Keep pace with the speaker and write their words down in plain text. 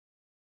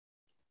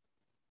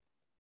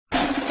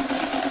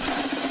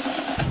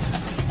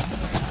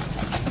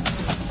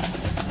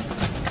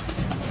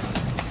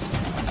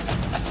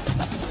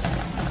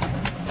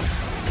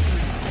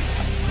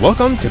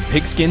Welcome to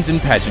Pigskins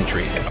and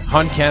Pageantry, a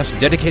podcast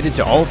dedicated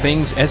to all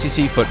things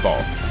SEC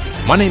football.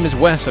 My name is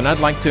Wes, and I'd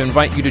like to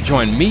invite you to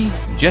join me,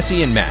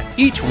 Jesse, and Matt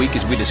each week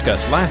as we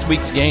discuss last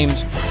week's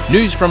games,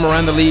 news from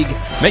around the league,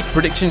 make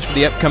predictions for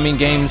the upcoming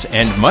games,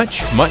 and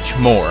much, much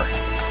more.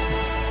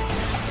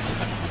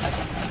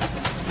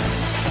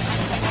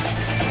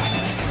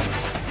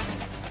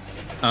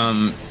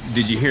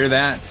 Did you hear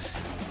that?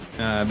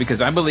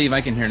 Because I believe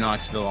I can hear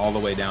Knoxville all the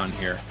way down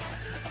here.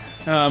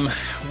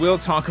 We'll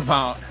talk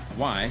about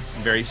why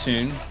very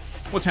soon.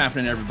 What's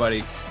happening,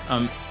 everybody?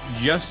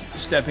 Just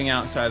stepping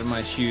outside of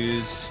my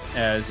shoes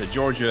as a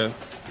Georgia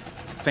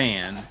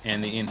fan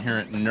and the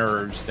inherent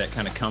nerves that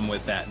kind of come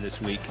with that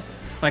this week.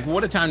 Like,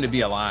 what a time to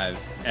be alive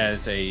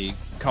as a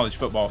college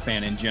football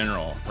fan in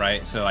general,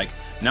 right? So, like,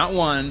 not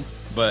one,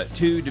 but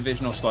two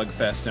divisional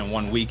slugfests in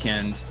one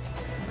weekend.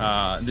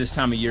 This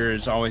time of year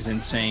is always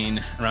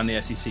insane around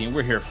the SEC, and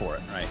we're here for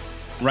it, right?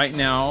 Right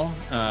now,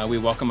 we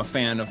welcome a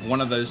fan of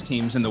one of those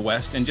teams in the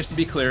West. And just to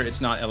be clear,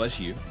 it's not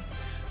LSU.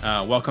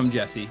 Welcome,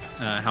 Jesse.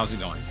 How's it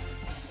going?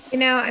 You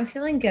know, I'm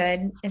feeling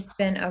good. It's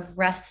been a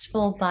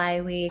restful bye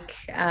week,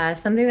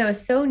 something that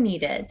was so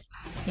needed,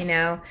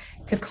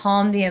 to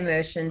calm the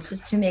emotions,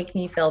 just to make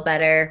me feel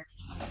better.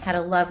 Had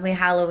a lovely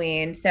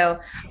Halloween. So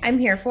I'm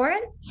here for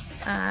it.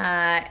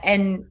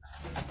 And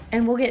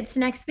we'll get to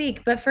next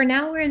week. But for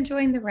now, we're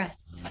enjoying the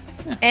rest.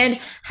 And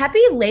happy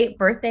late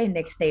birthday,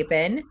 Nick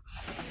Saban.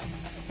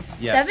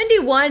 Yes.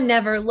 71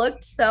 never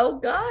looked so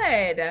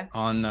good.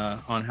 On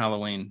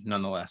Halloween,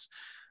 nonetheless.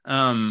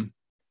 And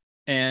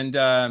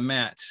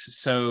Matt,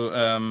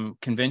 so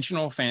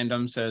conventional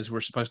fandom says we're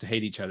supposed to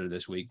hate each other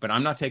this week, but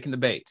I'm not taking the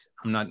bait.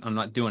 I'm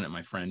not doing it,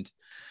 my friend.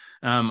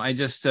 I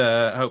just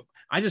hope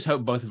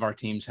both of our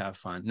teams have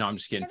fun. No, I'm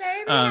just kidding.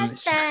 Fun.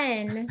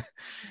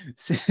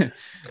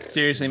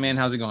 Seriously, man,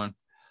 how's it going?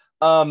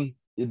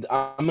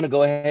 I'm going to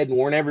go ahead and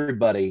warn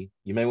everybody.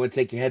 You may want to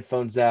take your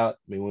headphones out.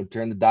 You may want to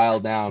turn the dial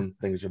down.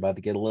 Things are about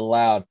to get a little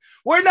loud.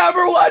 We're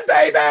number one,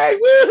 baby.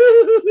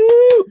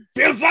 Woo-hoo-hoo-hoo.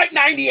 Feels like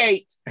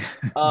 98.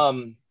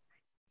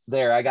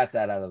 There, I got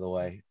that out of the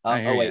way.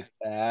 Wait.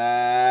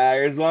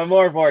 Here's one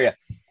more for you.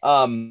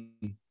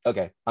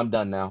 Okay, I'm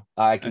done now.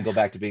 I can go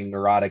back to being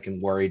neurotic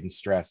and worried and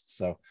stressed.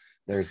 So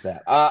there's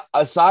that.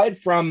 Aside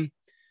from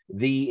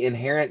the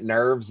inherent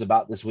nerves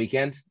about this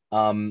weekend,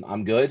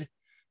 I'm good.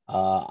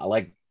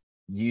 Like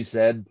you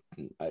said,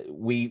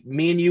 me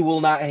and you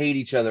will not hate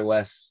each other,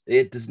 Wes.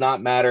 It does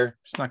not matter.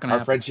 It's not gonna Our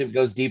happen. friendship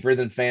goes deeper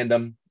than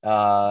fandom.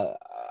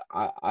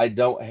 I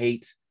don't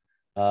hate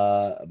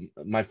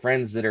my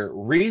friends that are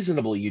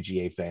reasonable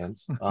UGA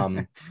fans.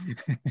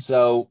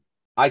 So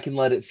I can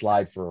let it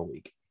slide for a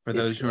week. For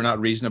those who are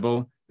not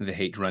reasonable, the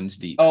hate runs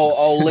deep.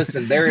 Oh,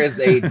 listen, there is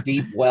a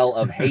deep well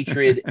of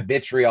hatred,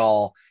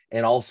 vitriol,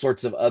 and all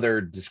sorts of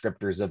other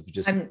descriptors of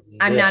just. I'm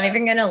not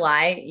even gonna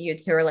lie. You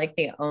two are like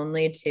the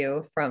only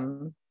two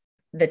from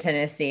the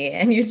Tennessee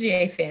and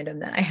UGA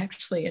fandom that I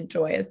actually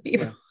enjoy as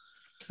people. Yeah.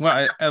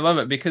 Well, I love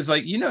it because,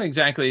 like, you know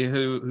exactly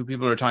who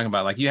people are talking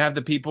about. Like, you have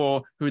the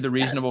people who are the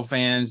reasonable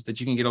fans that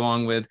you can get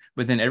along with,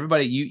 but then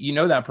everybody, you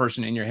know that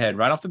person in your head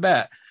right off the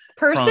bat.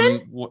 Person?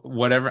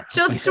 Whatever.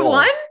 Just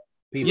one?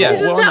 People. Yeah, you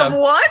just have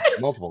one?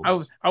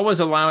 Multiples. I was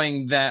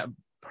allowing that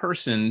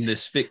person,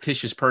 this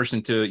fictitious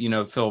person,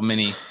 to fill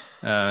many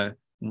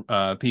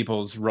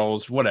people's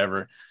roles,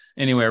 whatever.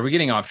 Anyway, we're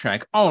getting off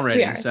track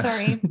already. We are,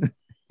 sorry.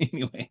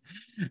 Anyway,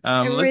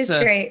 everybody's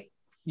great.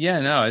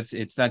 Yeah, no,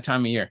 it's that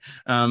time of year.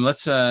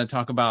 Let's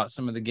talk about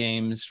some of the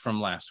games from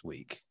last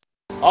week.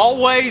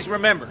 Always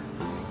remember,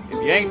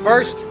 if you ain't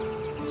first,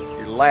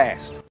 you're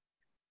last.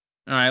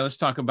 All right, let's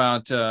talk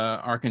about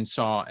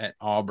Arkansas at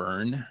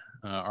Auburn.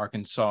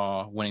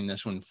 Arkansas winning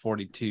this one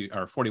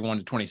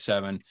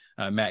 41-27.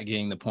 Matt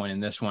getting the point in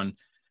this one.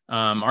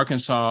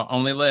 Arkansas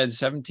only led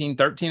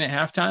 17-13 at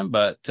halftime,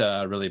 but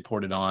really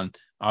poured it on,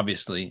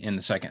 obviously, in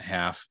the second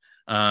half.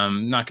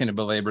 Not going to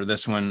belabor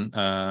this one.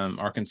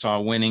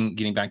 Arkansas winning,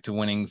 getting back to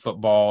winning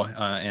football,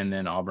 and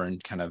then Auburn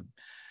kind of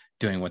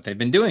doing what they've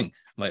been doing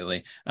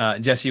lately.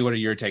 Jesse, what are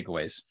your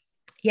takeaways?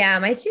 Yeah,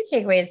 my two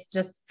takeaways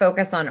just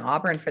focus on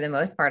Auburn for the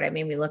most part. I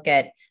mean, we look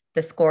at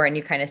the score and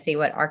you kind of see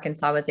what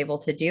Arkansas was able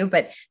to do.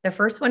 But the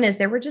first one is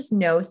there were just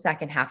no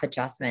second half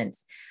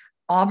adjustments.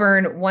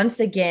 Auburn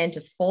once again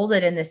just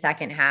folded in the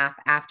second half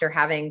after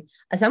having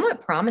a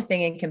somewhat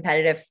promising and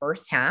competitive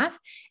first half,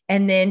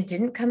 and then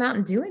didn't come out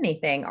and do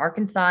anything.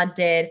 Arkansas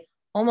did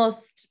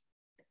almost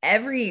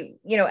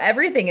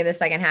everything in the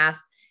second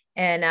half.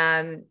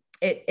 And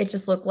it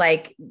just looked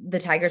like the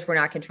Tigers were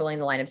not controlling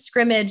the line of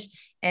scrimmage,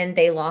 and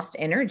they lost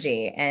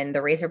energy, and the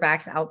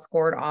Razorbacks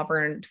outscored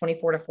Auburn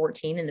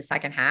 24-14 in the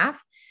second half.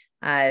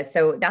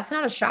 So that's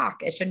not a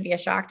shock. It shouldn't be a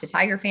shock to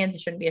Tiger fans.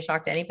 It shouldn't be a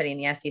shock to anybody in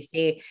the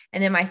SEC.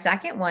 And then my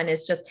second one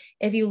is just,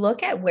 if you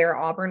look at where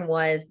Auburn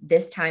was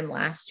this time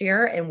last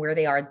year and where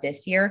they are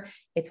this year,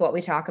 it's what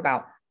we talk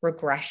about,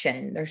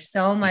 regression. There's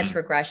so much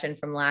regression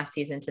from last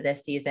season to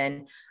this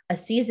season. A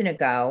season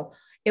ago,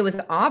 it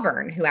was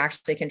Auburn who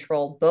actually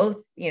controlled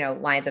both,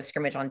 lines of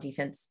scrimmage on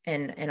defense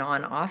and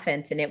on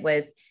offense. And it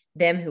was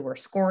them who were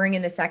scoring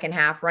in the second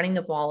half, running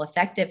the ball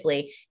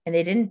effectively. And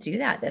they didn't do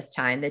that this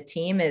time. The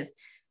team is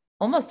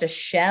almost a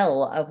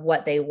shell of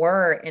what they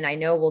were. And I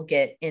know we'll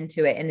get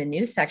into it in the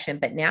news section,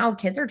 but now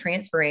kids are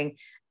transferring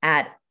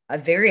at a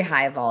very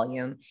high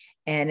volume.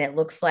 And it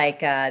looks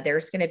like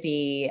there's going to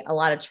be a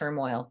lot of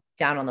turmoil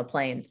down on the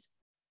plains.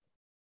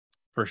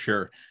 For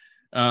sure.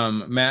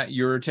 Matt,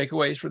 your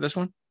takeaways for this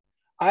one?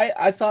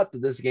 I thought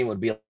that this game would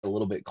be a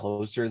little bit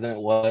closer than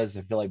it was.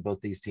 I feel like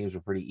both these teams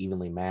were pretty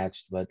evenly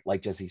matched, but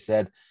like Jesse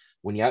said,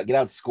 when you get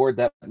outscored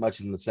that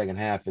much in the second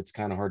half, it's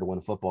kind of hard to win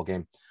a football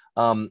game.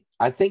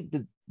 I think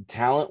that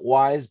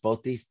talent-wise,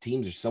 both these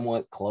teams are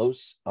somewhat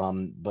close,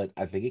 but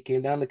I think it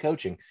came down to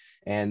coaching.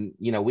 And,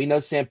 we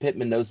know Sam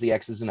Pittman knows the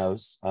X's and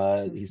O's.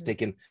 He's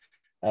taken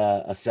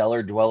a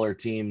cellar dweller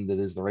team that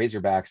is the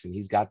Razorbacks, and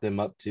he's got them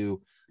up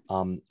to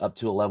a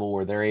level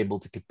where they're able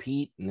to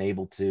compete and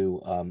able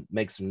to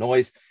make some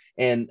noise.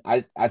 And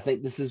I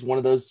think this is one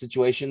of those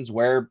situations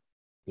where,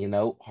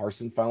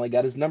 Harsin finally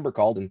got his number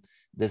called. And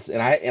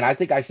I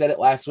think I said it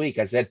last week.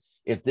 I said,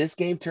 if this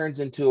game turns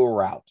into a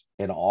rout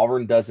and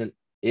Auburn isn't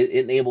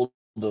able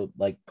to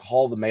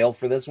haul the mail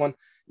for this one,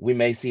 we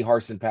may see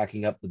Harsin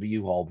packing up the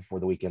U-Haul before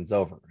the weekend's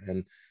over.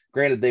 And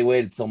granted, they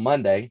waited till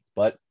Monday,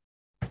 but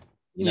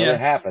it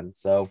happened.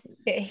 So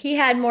he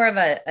had more of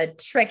a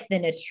trick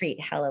than a treat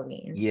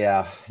Halloween.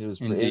 Yeah, it was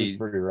pretty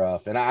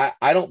rough. And I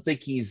don't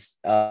think he's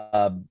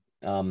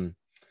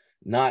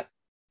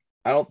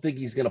I don't think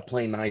he's going to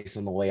play nice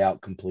on the way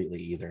out completely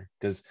either.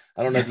 Because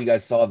I don't know if you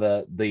guys saw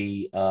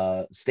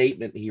the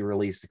statement he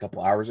released a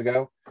couple hours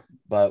ago,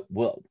 but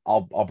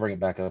I'll bring it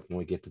back up when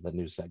we get to the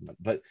news segment.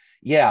 But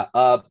yeah,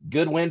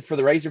 good win for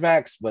the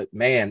Razorbacks, but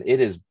man, it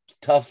is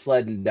tough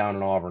sledding down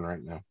in Auburn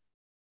right now.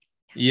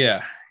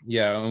 Yeah,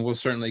 and we'll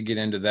certainly get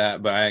into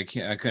that, but I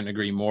couldn't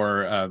agree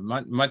more.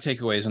 My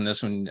takeaways on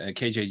this one,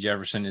 KJ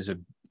Jefferson is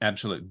an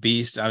absolute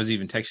beast. I was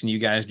even texting you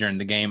guys during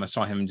the game. I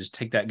saw him just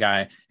take that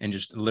guy and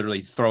just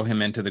literally throw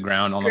him into the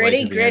ground on the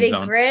way to the end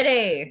zone.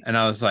 Gritty. And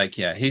I was like,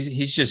 yeah,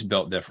 he's just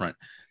built different.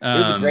 It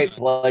was a great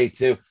play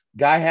too.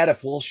 Guy had a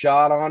full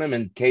shot on him,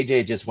 and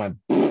KJ just went,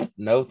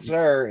 no,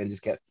 sir, and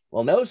just kept,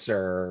 well, no, sir,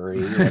 or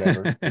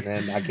whatever.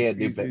 And I can't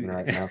do Pittman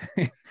right now,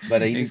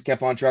 but he just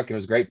kept on trucking. It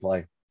was a great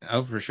play.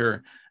 Oh, for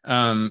sure.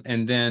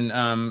 And then,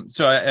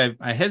 so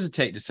I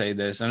hesitate to say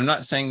this, and I'm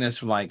not saying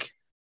this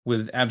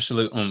with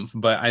absolute oomph,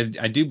 but I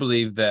do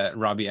believe that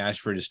Robbie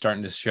Ashford is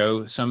starting to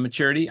show some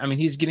maturity. I mean,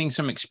 he's getting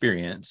some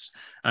experience.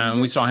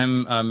 We saw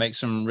him make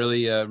some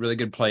really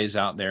good plays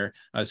out there,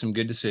 some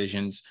good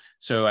decisions.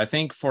 So I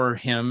think for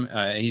him,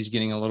 he's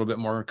getting a little bit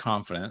more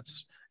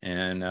confidence,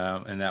 and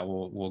that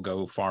will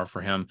go far for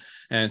him.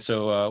 And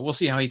so we'll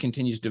see how he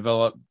continues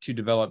to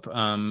develop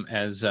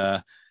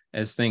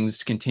as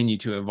things continue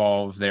to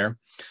evolve there.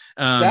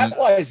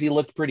 Stat-wise, he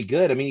looked pretty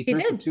good. I mean, he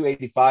threw for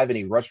 285 and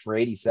he rushed for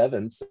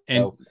 87. So,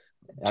 and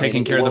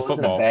taking care of the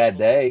football. A bad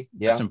day.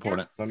 Yeah, that's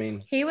important. So, I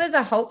mean, he was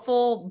a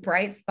hopeful,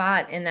 bright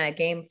spot in that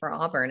game for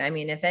Auburn. I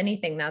mean, if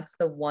anything, that's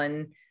the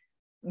one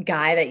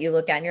guy that you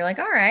look at and you're like,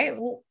 all right,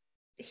 well,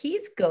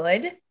 he's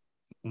good.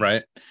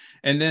 Right.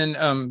 And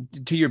then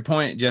to your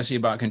point, Jesse,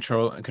 about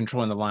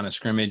controlling the line of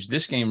scrimmage,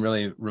 this game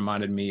really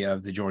reminded me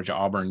of the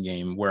Georgia-Auburn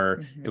game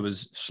where it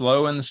was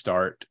slow in the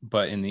start,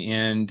 but in the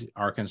end,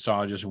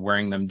 Arkansas just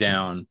wearing them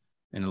down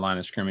in the line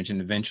of scrimmage and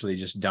eventually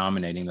just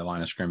dominating the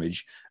line of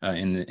scrimmage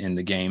in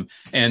the game.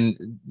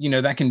 And,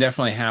 that can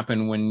definitely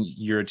happen when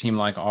you're a team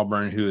like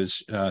Auburn who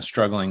is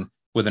struggling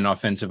with an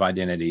offensive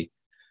identity.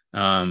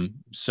 Because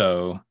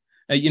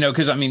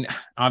I mean,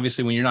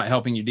 obviously, when you're not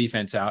helping your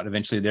defense out,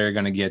 eventually they're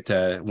going to get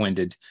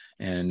winded,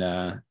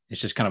 and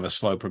it's just kind of a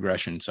slow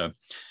progression. So,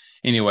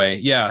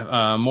 anyway,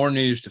 more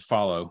news to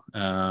follow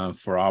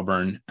for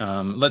Auburn.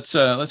 Let's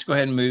go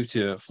ahead and move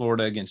to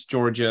Florida against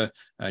Georgia.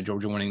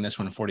 Georgia winning this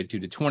one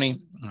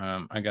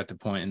 42-20. I got the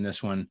point in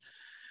this one.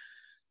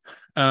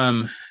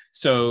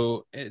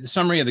 So the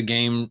summary of the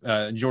game,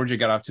 Georgia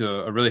got off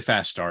to a really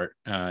fast start.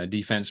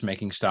 Defense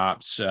making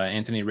stops.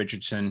 Anthony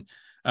Richardson.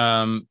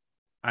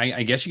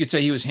 I guess you could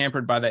say he was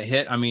hampered by that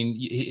hit. I mean,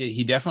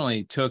 he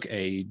definitely took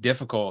a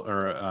difficult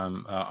or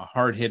a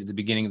hard hit at the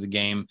beginning of the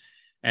game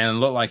and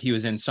looked like he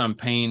was in some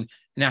pain.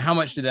 Now, how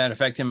much did that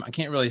affect him? I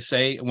can't really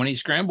say. When he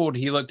scrambled,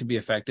 he looked to be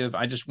effective.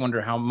 I just wonder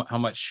how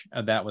much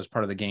of that was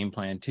part of the game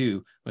plan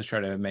too, was try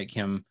to make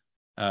him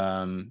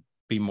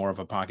be more of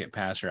a pocket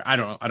passer. I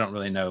don't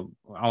really know.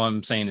 All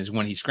I'm saying is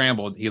when he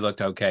scrambled, he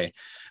looked okay.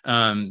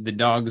 The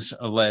Dogs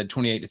led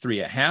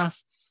 28-3 at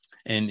half.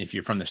 And if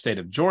you're from the state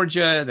of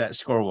Georgia, that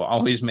score will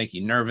always make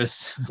you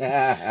nervous.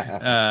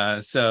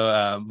 But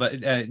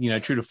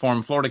true to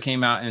form, Florida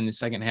came out in the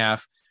second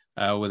half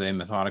with a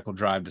methodical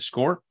drive to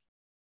score.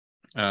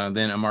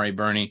 Then Amari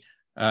Burney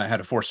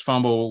had a forced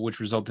fumble, which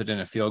resulted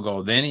in a field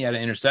goal. Then he had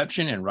an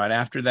interception. And right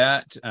after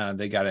that,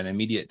 they got an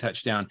immediate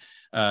touchdown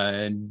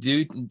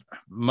due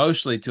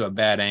mostly to a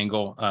bad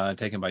angle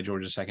taken by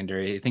Georgia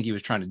secondary. I think he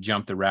was trying to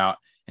jump the route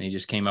and he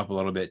just came up a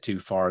little bit too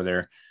far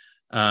there.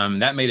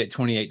 That made it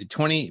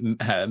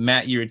 28-20.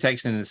 Matt, you were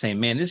texting and saying,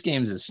 man, this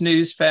game is a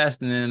snooze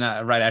fest. And then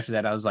right after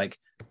that, I was like,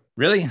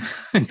 Really?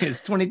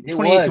 It's 20, It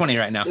 2020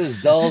 right now. It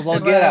was dull as all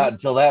It get out was.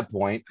 until that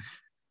point.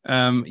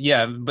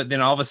 Yeah, but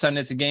then all of a sudden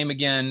it's a game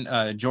again.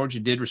 Georgia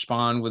did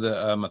respond with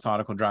a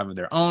methodical drive of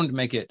their own to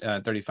make it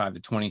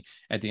 35-20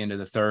 at the end of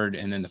the third,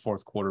 and then the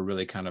fourth quarter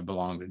really kind of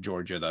belonged to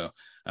Georgia, though,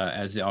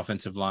 as the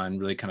offensive line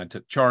really kind of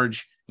took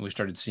charge, and we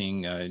started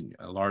seeing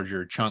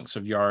larger chunks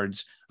of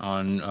yards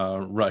on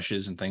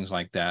rushes and things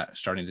like that,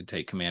 starting to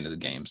take command of the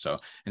game. So,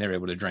 and they were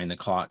able to drain the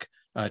clock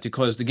to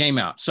close the game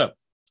out. So,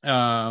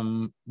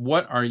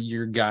 what are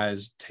your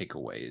guys'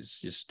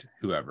 takeaways? Just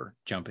whoever,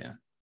 jump in.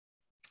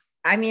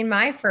 I mean,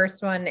 my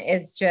first one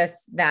is just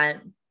that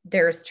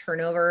there's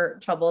turnover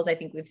troubles. I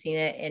think we've seen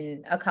it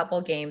in a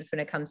couple games when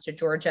it comes to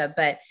Georgia,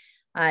 but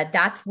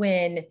that's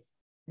when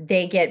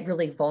they get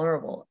really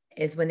vulnerable,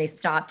 is when they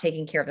stop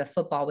taking care of the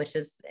football, which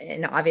is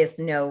an obvious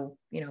no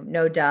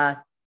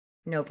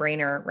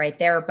brainer right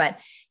there. But,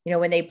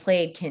 when they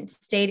played Kent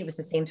State, it was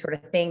the same sort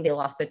of thing. They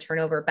lost a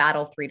turnover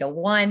battle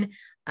 3-1.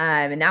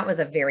 And that was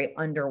a very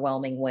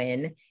underwhelming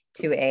win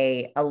to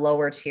a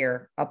lower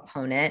tier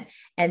opponent.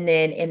 And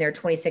then in their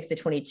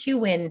 26-22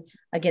 win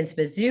against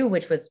Mizzou,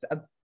 which was a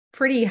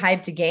pretty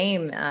hyped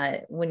game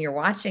when you're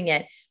watching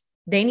it,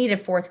 they needed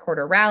fourth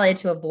quarter rally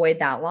to avoid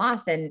that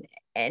loss. And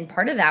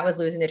part of that was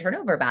losing the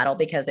turnover battle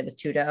because it was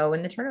 2-0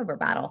 in the turnover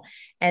battle.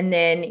 And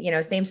then,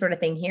 same sort of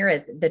thing here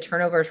is the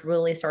turnovers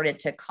really started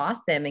to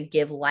cost them and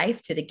give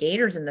life to the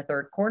Gators in the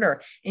third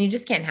quarter. And you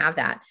just can't have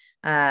that.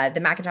 The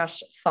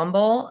McIntosh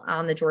fumble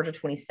on the Georgia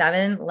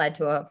 27 led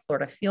to a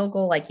Florida field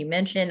goal. Like you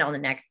mentioned, on the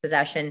next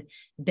possession,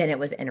 Bennett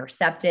was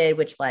intercepted,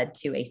 which led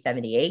to a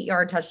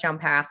 78-yard touchdown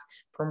pass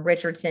from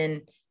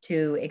Richardson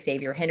to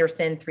Xavier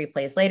Henderson 3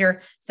 plays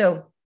later.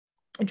 So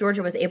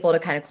Georgia was able to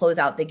kind of close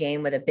out the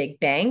game with a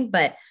big bang,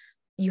 but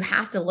you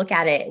have to look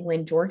at it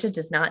when Georgia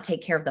does not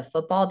take care of the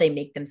football, they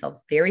make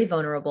themselves very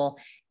vulnerable,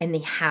 and they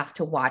have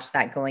to watch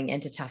that going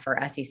into tougher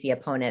SEC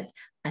opponents,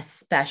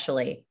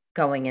 especially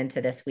going into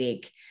this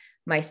week.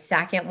 My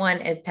second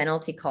one is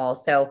penalty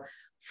calls. So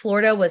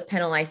Florida was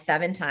penalized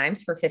 7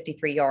 times for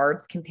 53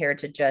 yards compared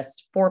to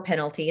just 4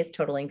 penalties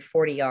totaling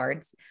 40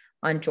 yards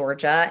on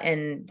Georgia.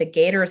 And the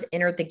Gators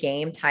entered the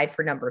game tied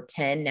for number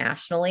 10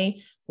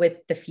 nationally with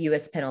the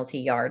fewest penalty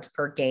yards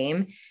per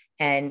game.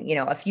 And,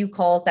 a few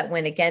calls that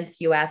went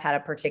against UF had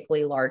a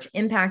particularly large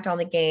impact on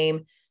the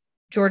game.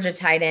 Georgia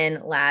tight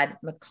end Ladd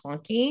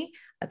McConkey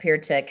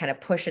appeared to kind of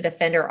push a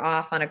defender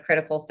off on a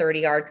critical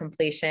 30-yard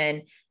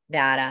completion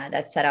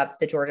that set up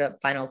the Georgia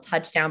final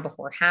touchdown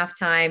before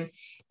halftime.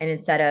 And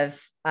instead of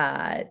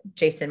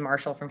Jason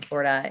Marshall from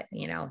Florida,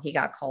 he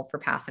got called for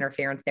pass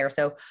interference there.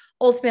 So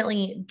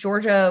ultimately,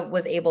 Georgia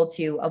was able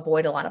to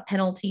avoid a lot of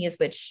penalties,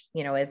 which,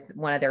 is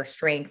one of their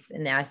strengths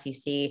in the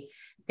SEC.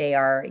 They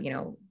are,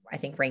 I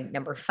think ranked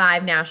number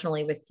 5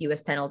 nationally with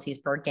fewest penalties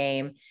per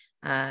game.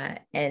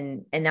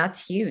 And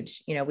that's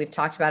huge. We've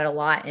talked about it a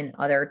lot in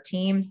other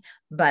teams,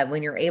 but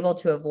when you're able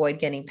to avoid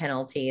getting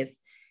penalties,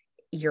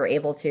 you're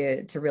able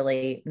to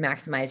really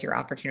maximize your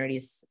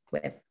opportunities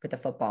with the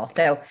football.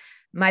 So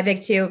my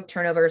big 2,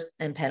 turnovers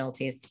and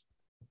penalties.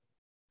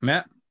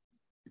 Matt?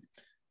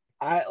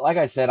 Like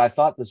I said, I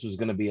thought this was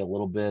going to be a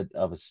little bit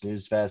of a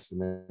snooze fest, and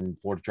then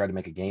Florida tried to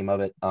make a game of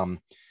it. I'm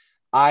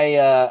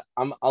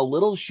a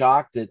little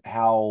shocked at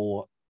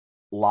how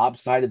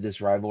lopsided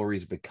this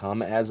rivalry's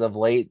become as of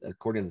late.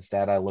 According to the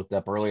stat I looked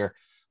up earlier,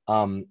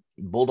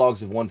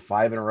 Bulldogs have won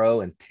 5 in a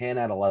row and 10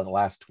 out of the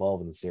last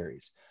 12 in the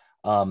series.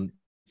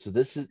 So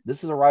this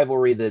is a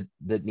rivalry that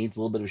needs a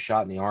little bit of a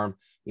shot in the arm.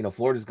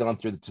 Florida's gone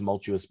through the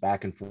tumultuous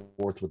back and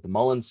forth with the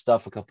Mullins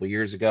stuff a couple of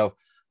years ago.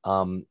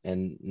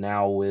 And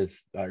now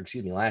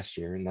last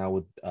year, and now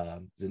with,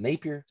 is it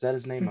Napier? Is that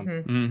his name?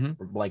 I'm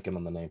blanking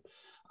on the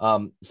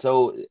name.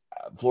 So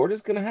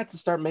Florida's going to have to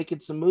start making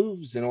some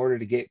moves in order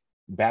to get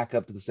back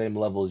up to the same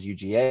level as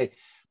UGA.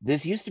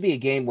 This used to be a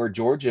game where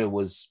Georgia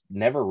was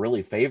never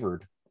really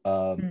favored,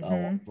 or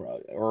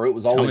it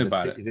was always a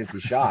 50-50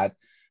 shot.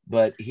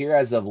 But here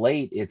as of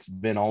late, it's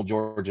been all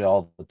Georgia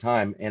all the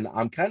time. And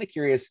I'm kind of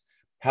curious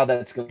how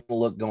that's going to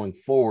look going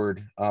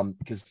forward.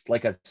 Because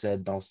like I've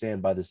said, I'll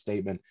stand by this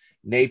statement.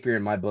 Napier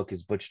in my book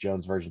is Butch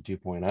Jones version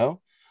 2.0.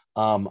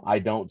 I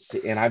don't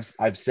see, and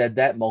I've said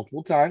that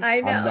multiple times. I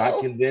know. I'm not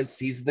convinced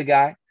he's the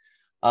guy.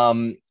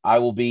 I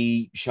will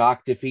be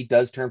shocked if he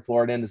does turn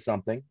Florida into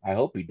something. I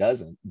hope he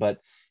doesn't, but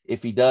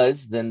if he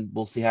does, then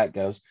we'll see how it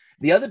goes.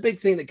 The other big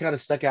thing that kind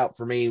of stuck out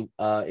for me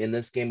in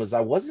this game was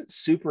I wasn't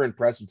super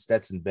impressed with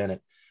Stetson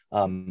Bennett.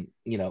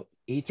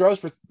 He throws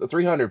for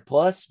 300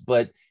 plus,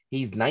 but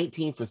he's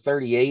 19 for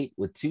 38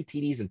 with 2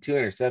 TDs and 2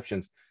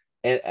 interceptions.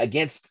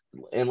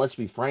 And let's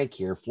be frank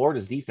here,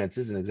 Florida's defense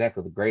isn't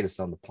exactly the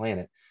greatest on the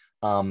planet.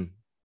 And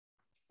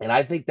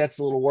I think that's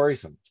a little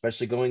worrisome,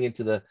 especially going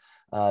into the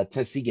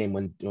Tennessee game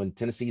when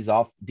Tennessee's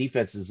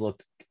defenses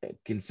looked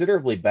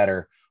considerably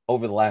better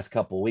over the last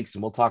couple of weeks.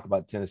 And we'll talk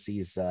about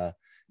Tennessee's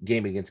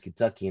game against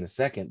Kentucky in a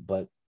second,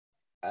 but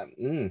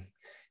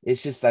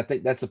it's just, I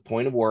think that's a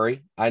point of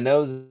worry. I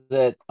know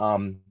that,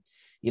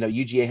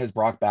 UGA has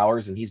Brock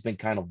Bowers, and he's been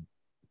kind of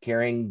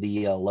carrying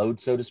the load,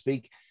 so to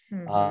speak.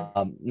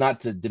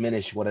 Not to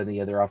diminish what any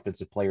other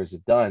offensive players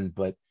have done,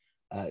 but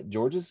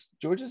Georgia's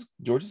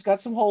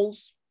got some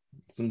holes,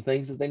 some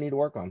things that they need to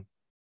work on.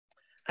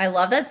 I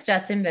love that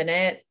Stetson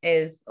Bennett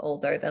is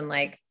older than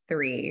like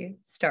 3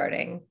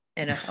 starting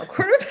NFL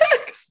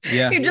quarterbacks.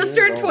 Yeah. He just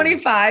turned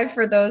 25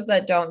 for those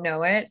that don't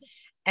know it.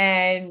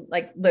 And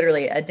like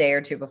literally a day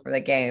or 2 before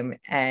the game.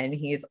 And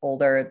he's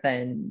older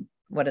than,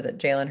 what is it,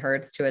 Jalen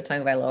Hurts, Tua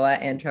Tagovailoa,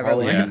 and Trevor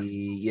Lawrence.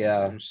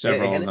 Yeah.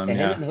 Several of them.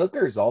 Hendon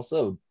Hooker's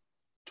also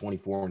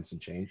 24 and some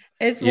change.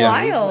 It's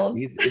wild.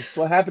 It's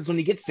what happens when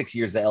you get 6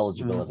 years of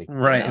eligibility.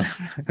 Right.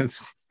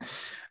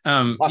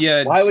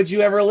 Why would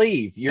you ever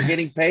leave? You're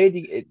getting paid.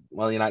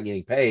 You're not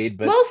getting paid,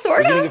 but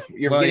sort of.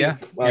 You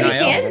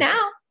can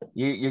now.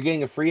 You're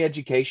getting a free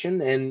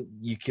education, and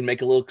you can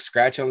make a little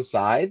scratch on the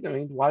side. I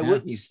mean, why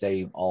wouldn't you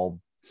stay all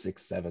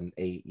 6, 7,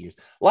 8 years?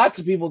 Lots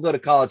of people go to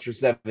college for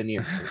 7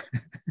 years.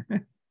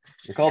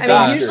 They're called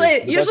doctors.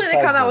 Usually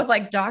they come out with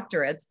like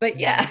doctorates, but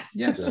yeah.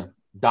 Yes.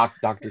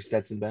 Dr.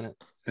 Stetson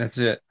Bennett. That's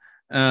it.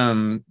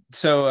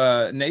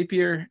 So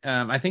Napier,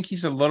 I think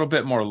he's a little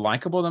bit more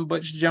likable than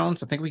Butch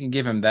Jones. I think we can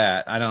give him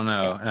that. I don't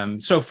know.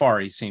 Yes. So far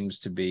he seems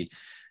to be.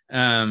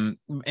 And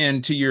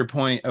to your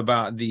point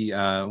about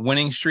the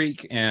winning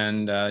streak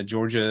and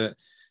Georgia,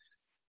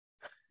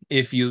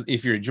 if you're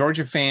a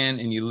Georgia fan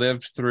and you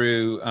lived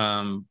through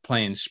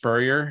playing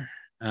Spurrier,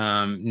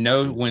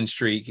 no win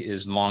streak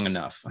is long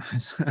enough.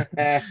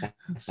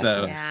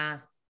 So yeah.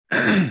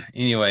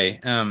 Anyway,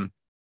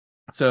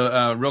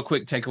 so real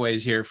quick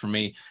takeaways here for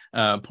me.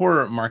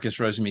 Poor Marcus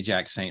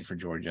Rosemy-Jack Saint for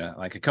Georgia.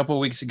 Like a couple of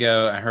weeks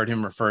ago, I heard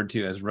him referred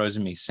to as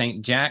Rosemy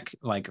Saint Jack,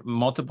 like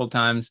multiple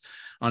times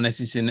on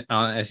SEC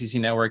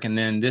Network. And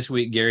then this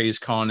week, Gary is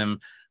calling him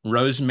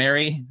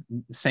Rosemary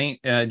Saint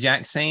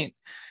Jack Saint.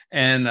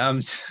 And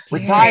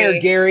retire,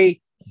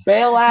 Gary.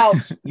 Bail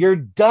out. You're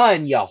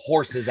done, you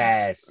horse's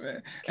ass.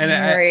 And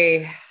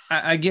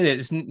I get it.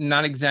 It's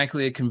not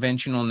exactly a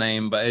conventional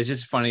name, but it's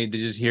just funny to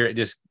just hear it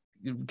just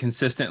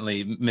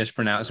consistently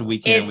mispronounced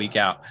week in and week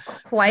out.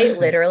 Quite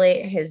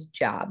literally his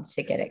job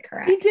to get it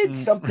correct. He did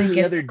something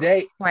the other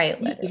day.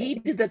 Quite literally. He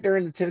did that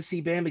during the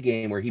Tennessee Bama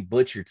game where he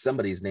butchered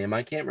somebody's name.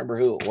 I can't remember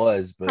who it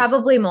was, but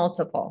probably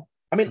multiple.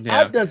 I mean,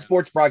 I've done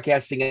sports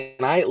broadcasting,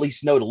 and I at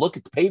least know to look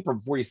at the paper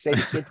before you say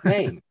the kid's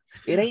name.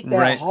 It ain't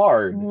that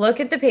hard. Look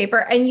at the paper,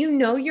 and you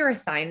know your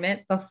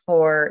assignment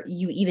before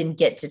you even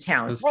get to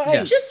town.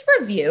 Right. Just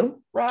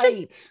review.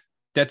 Right.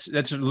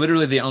 That's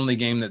literally the only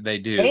game that they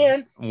do.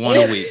 And one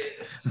a week.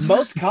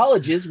 Most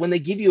colleges, when they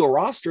give you a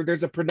roster,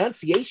 there's a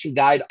pronunciation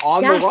guide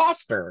on the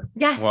roster.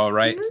 Yes. Well,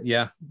 right.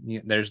 Yeah.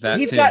 There's that.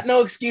 He's got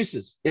no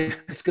excuses. It's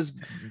because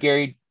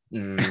Gary.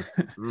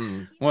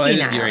 Well, it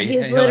is Gary.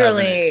 He's He'll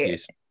literally.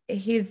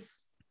 He's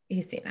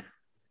seen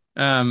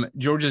it.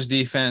 Georgia's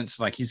defense,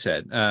 like you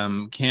said,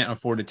 can't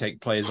afford to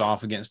take plays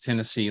off against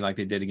Tennessee like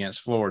they did against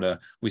Florida.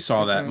 We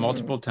saw that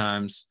multiple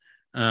times.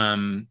 Now,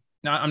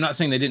 I'm not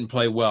saying they didn't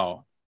play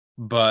well,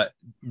 but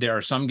there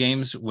are some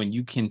games when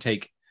you can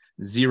take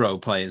 0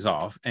 plays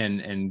off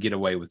and get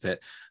away with it.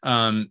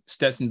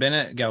 Stetson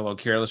Bennett got a little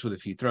careless with a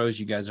few throws.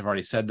 You guys have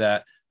already said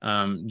that.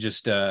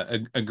 Just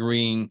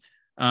agreeing.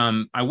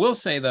 I will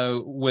say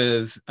though,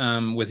 with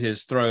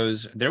his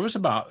throws, there was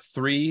about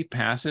 3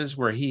 passes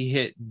where he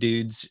hit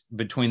dudes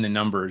between the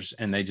numbers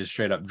and they just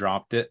straight up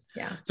dropped it.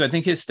 Yeah. So I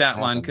think his stat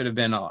line could have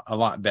been a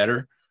lot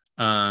better.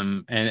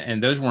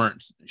 And those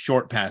weren't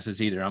short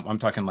passes either. I'm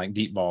talking like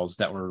deep balls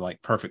that were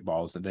like perfect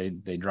balls that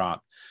they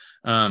dropped.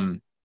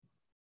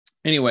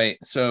 Anyway,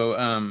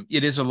 so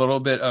it is a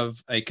little bit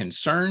of a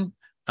concern,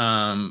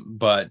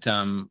 but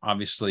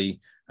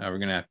obviously we're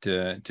going to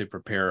have to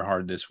prepare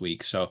hard this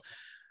week. So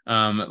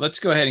let's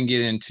go ahead and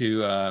get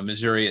into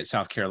Missouri at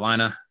South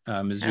Carolina.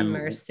 Mizzou. Have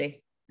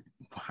mercy.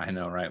 I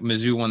know, right?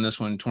 Mizzou won this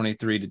one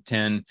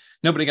 23-10.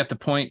 Nobody got the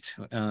point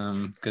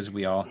because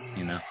we all,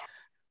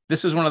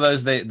 this was one of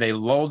those they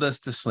lulled us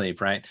to sleep,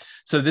 right?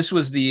 So this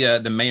was the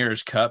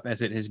Mayor's Cup,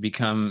 as it has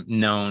become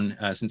known,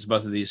 since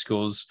both of these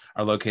schools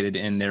are located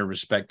in their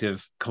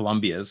respective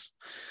Columbias.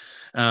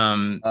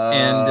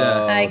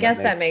 I guess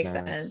that makes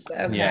sense.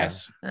 Okay.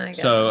 Yes.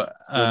 So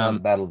not the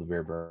Battle of the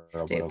Bear Barrel.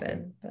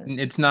 Stupid. Okay.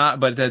 It's not,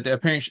 but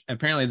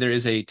apparently there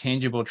is a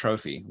tangible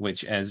trophy,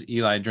 which, as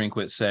Eli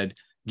Drinkwitz said,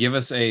 give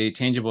us a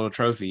tangible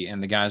trophy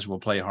and the guys will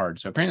play hard.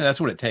 So apparently that's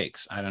what it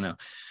takes. I don't know.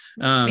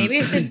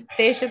 Maybe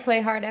they should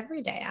play hard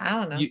every day. I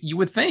don't know. You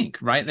would think,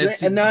 right?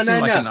 That's an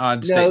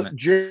odd statement.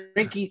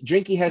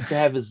 Drinky has to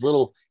have his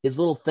little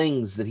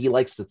things that he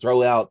likes to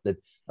throw out that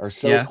are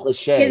so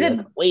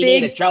cliche. We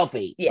need a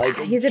trophy.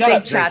 Yeah, he's a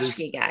big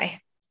tchotchke guy.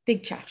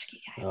 Big tchotchke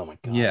guy. Oh my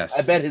god. Yes.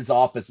 I bet his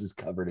office is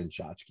covered in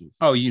tchotchkes.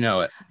 Oh, you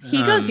know it.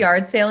 He goes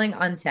yard sailing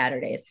on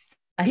Saturdays.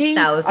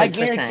 1,000%. I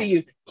guarantee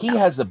you, he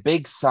has a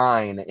big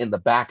sign in the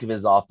back of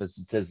his office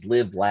that says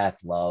 "Live, Laugh,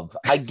 Love."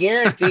 I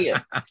guarantee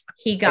it.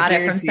 He got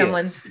it from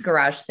someone's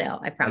garage sale.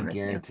 I promise. I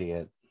guarantee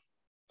it.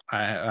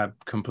 I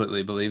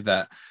completely believe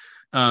that.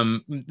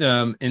 In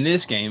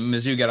this game,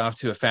 Mizzou got off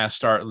to a fast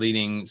start,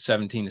 leading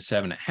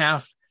 17-7 at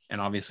half,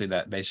 and obviously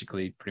that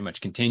basically pretty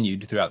much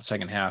continued throughout the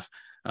second half.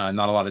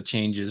 Not a lot of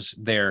changes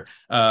there.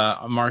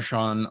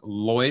 Marshawn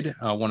Lloyd,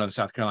 one of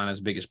South Carolina's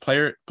biggest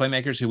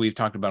playmakers, who we've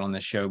talked about on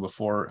this show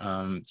before,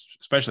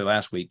 especially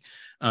last week,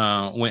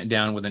 went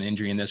down with an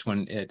injury in this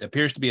one. It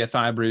appears to be a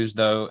thigh bruise,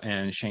 though,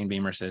 and Shane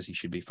Beamer says he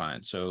should be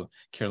fine. So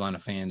Carolina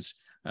fans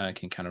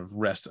can kind of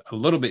rest a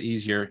little bit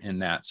easier in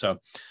that. So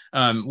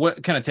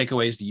what kind of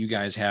takeaways do you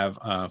guys have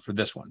for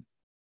this one?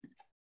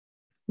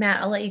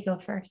 Matt, I'll let you go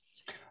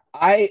first.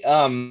 I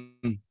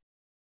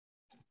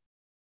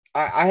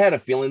had a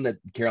feeling that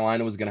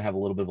Carolina was going to have a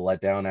little bit of a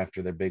letdown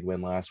after their big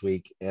win last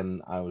week,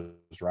 and I was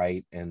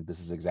right. And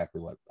this is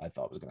exactly what I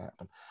thought was going to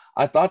happen.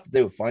 I thought that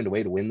they would find a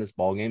way to win this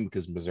ball game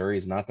because Missouri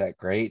is not that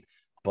great,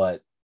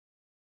 but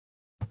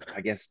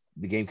I guess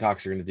the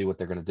Gamecocks are going to do what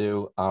they're going to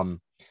do.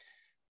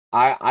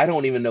 I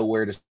don't even know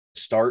where to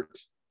start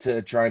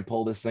to try and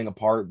pull this thing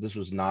apart. This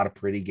was not a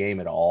pretty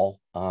game at all.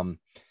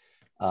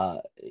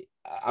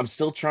 I'm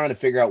still trying to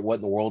figure out what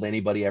in the world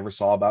anybody ever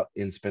saw about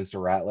in Spencer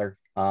Rattler.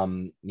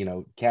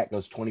 Cat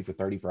goes 20 for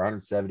 30 for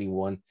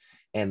 171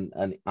 and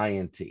an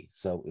INT.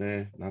 So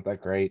not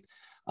that great.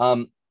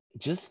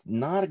 Just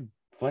not a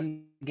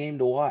fun game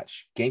to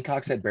watch.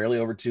 Gamecocks had barely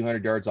over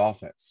 200 yards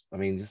offense. I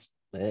mean, just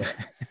it's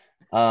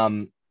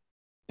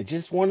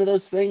just one of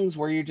those things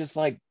where you're just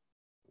like,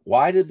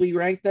 why did we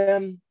rank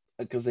them?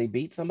 Because they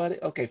beat somebody?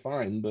 Okay,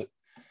 fine. But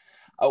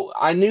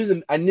I knew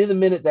the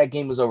minute that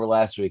game was over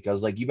last week. I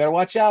was like, you better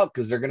watch out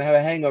because they're gonna have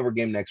a hangover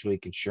game next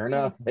week. And sure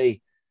enough,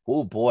 they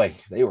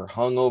were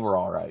hung over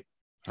all right.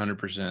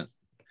 100%.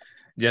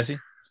 Jesse?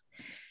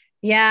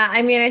 Yeah,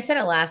 I mean, I said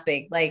it last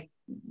week. Like,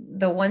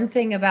 the one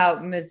thing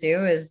about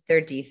Mizzou is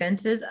their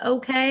defense is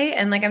okay.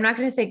 And like, I'm not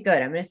going to say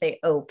good. I'm going to say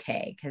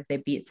okay because they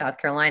beat South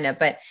Carolina,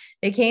 but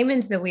they came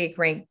into the week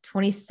ranked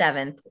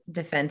 27th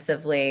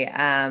defensively.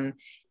 And,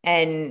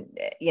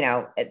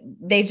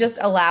 they just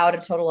allowed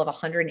a total of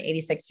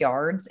 186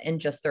 yards and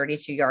just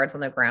 32 yards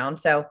on the ground.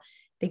 So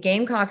the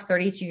Gamecocks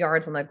 32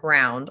 yards on the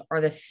ground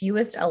are the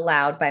fewest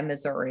allowed by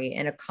Missouri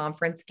in a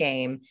conference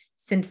game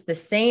since the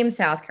same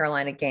South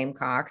Carolina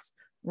Gamecocks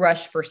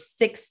rushed for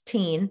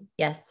 16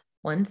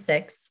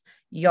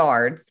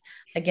 yards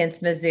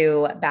against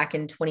Mizzou back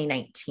in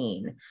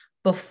 2019.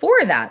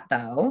 Before that,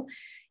 though,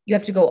 you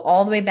have to go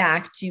all the way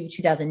back to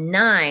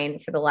 2009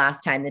 for the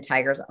last time the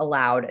Tigers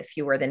allowed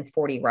fewer than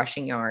 40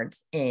 rushing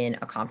yards in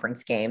a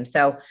conference game.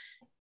 So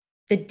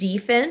the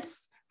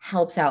defense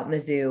helps out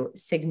Mizzou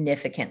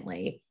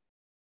significantly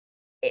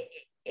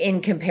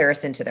in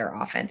comparison to their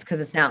offense because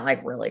it's not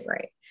like really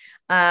great.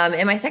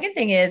 And my second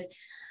thing is,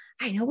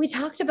 I know we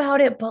talked about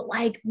it, but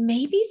like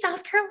maybe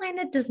South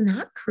Carolina does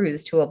not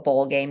cruise to a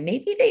bowl game.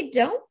 Maybe they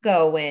don't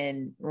go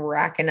in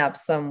racking up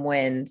some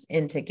wins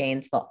into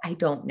Gainesville. I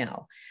don't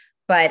know.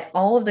 But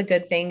all of the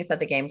good things that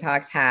the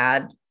Gamecocks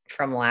had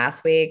from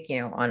last week,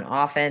 on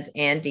offense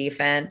and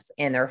defense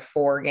and their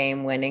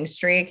 4-game winning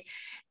streak,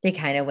 they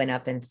kind of went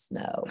up in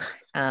smoke.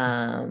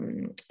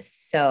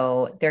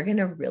 So they're going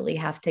to really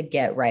have to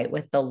get right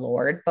with the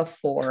Lord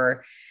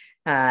before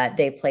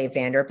they play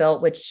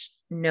Vanderbilt, which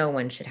no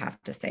one should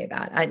have to say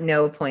that. At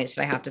no point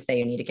should I have to say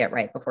you need to get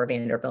right before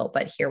Vanderbilt,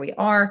 but here we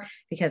are,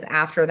 because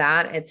after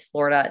that it's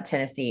Florida,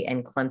 Tennessee,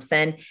 and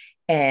Clemson,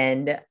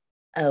 and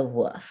a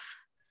woof.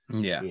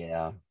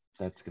 Yeah,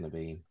 that's gonna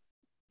be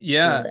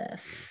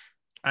woof.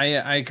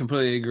 I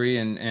completely agree.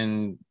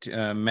 And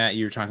Matt,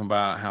 you were talking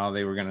about how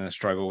they were going to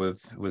struggle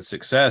with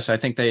success. I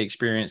think they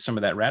experienced some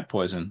of that rat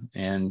poison,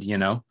 and you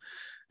want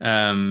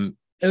to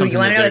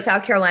know what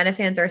South Carolina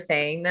fans are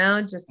saying,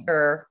 though, just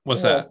for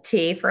what's that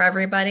tea for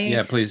everybody?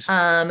 Yeah, please.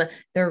 They're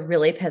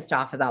really pissed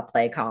off about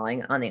play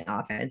calling on the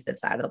offensive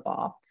side of the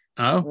ball.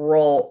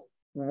 Oh,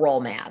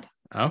 roll mad.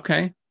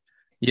 Okay.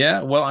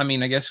 Yeah. Well, I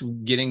mean, I guess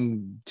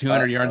getting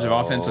 200 yards of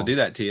offense will do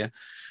that to you.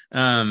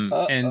 And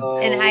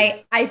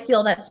I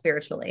feel that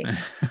spiritually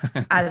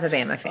as a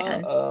Bama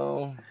fan.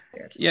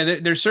 Yeah,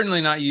 they're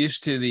certainly not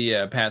used to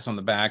the pats on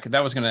the back.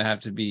 That was going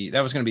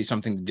to be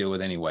something to deal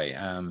with anyway.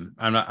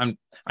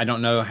 I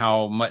don't know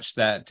how much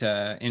that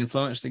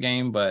influenced the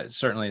game, but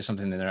certainly it's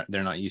something that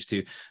they're not used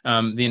to.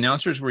 The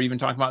announcers were even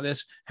talking about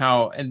this,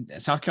 how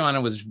South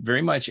Carolina was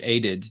very much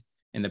aided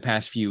in the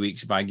past few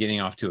weeks by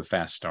getting off to a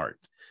fast start.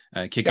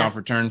 Kickoff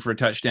return for a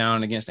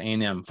touchdown against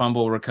A&M,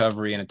 fumble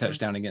recovery, and a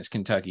touchdown against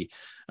Kentucky.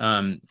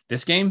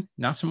 This game,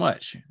 not so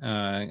much.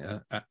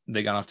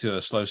 They got off to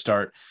a slow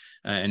start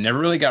and never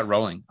really got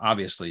rolling,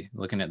 obviously,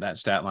 looking at that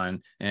stat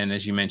line. And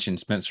as you mentioned,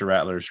 Spencer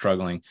Rattler is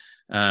struggling.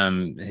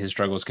 His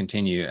struggles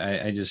continue.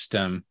 I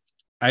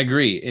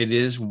agree. It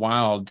is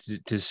wild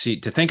to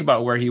think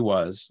about where he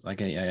was, like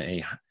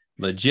a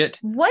legit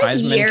what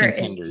Heisman year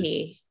contender. Is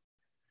he?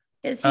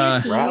 Is he a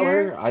senior?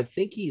 Rattler? I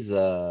think he's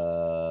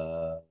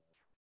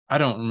I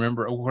don't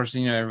remember. Of course,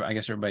 I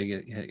guess everybody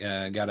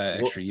got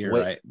an extra year,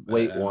 right?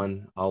 But,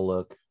 I'll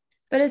look.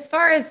 But as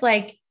far as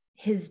like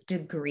his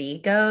degree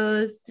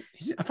goes,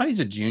 I thought he's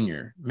a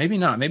junior. Maybe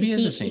not. Maybe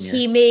he's a senior.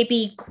 He may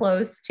be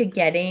close to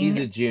getting. He's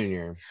a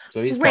junior,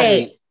 so he's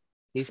probably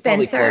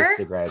close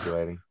to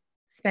graduating.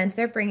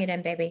 Spencer, bring it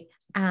in, baby.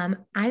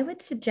 I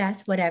would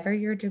suggest whatever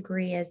your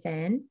degree is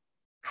in,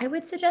 I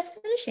would suggest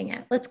finishing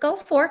it. Let's go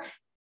for,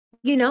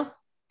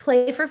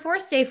 play for 4,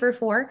 stay for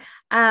 4.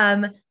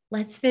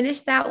 Let's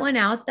finish that one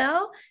out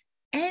though.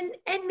 And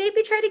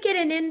maybe try to get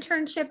an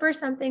internship or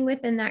something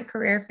within that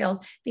career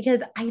field, because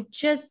I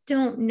just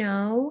don't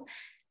know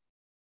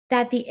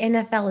that the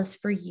NFL is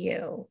for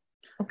you.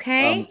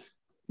 Okay.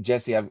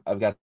 Jesse, I've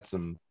got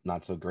some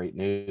not so great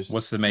news.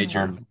 What's the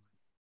major?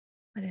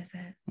 What is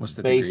it? What's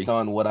the based degree?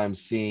 on what I'm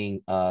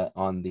seeing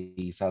on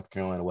the South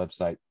Carolina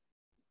website?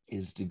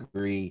 His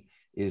degree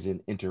is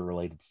in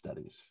interrelated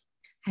studies.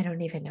 I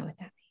don't even know what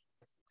that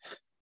means.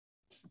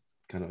 It's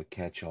kind of a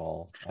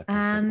catch-all.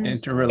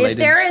 Interrelated if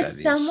there studies.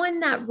 is someone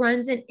that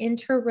runs an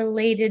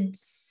interrelated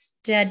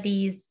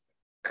studies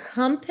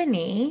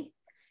company,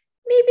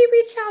 maybe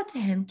reach out to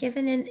him, give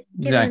him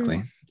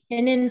Exactly.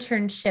 an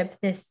internship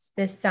this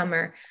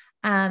summer.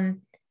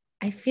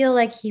 I feel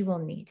like he will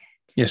need it.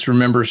 Yes,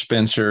 remember,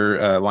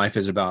 Spencer, life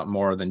is about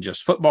more than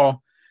just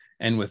football.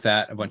 And with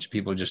that, a bunch of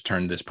people just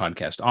turned this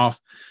podcast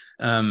off.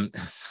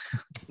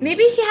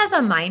 Maybe he has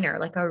a minor,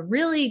 like a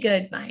really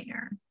good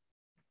minor.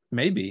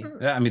 Maybe.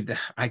 I mean,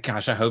 I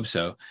hope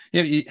so.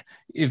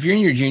 If you're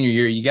in your junior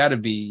year, you got to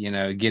be,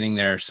 getting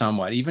there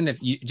somewhat, even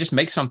if you just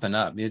make something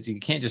up. You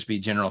can't just be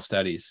general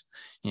studies,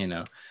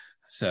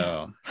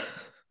 So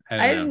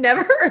I've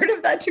never heard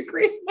of that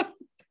degree.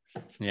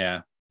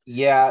 Yeah.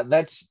 Yeah,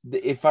 that's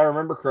if I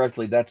remember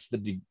correctly, that's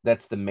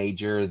the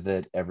major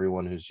that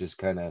everyone who's just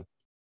kind of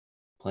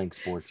playing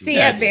sports. See,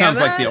 Yeah, at it sounds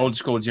like Bama- the old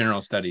school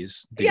general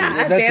studies degree. Yeah,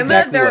 at That's Bama,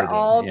 exactly they're what it is.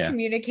 all Yeah.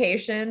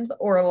 communications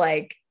or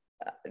like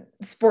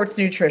sports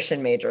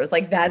nutrition majors.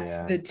 Like that's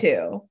the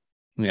two.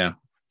 Yeah.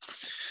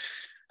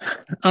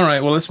 All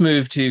right. Well, let's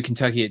move to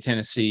Kentucky at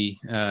Tennessee.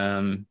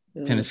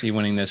 Tennessee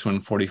winning this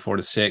one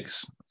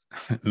 44-6.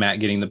 Matt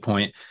getting the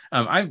point.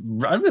 I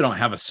really don't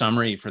have a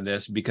summary for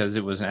this because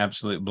it was an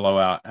absolute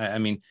blowout. I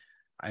mean,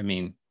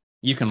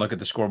 you can look at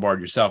the scoreboard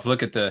yourself.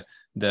 Look at the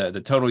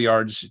total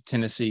yards.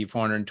 Tennessee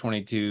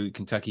 422,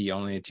 Kentucky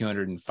only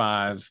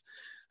 205.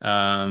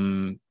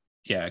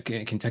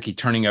 Kentucky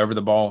turning over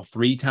the ball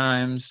 3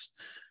 times.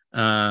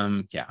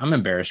 I'm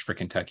embarrassed for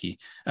Kentucky.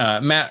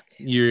 Matt,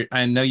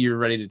 I know you're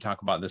ready to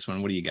talk about this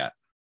one. What do you got?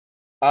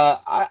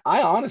 I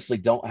honestly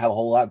don't have a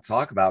whole lot to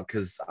talk about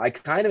because I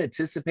kind of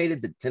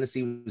anticipated that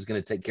Tennessee was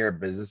going to take care of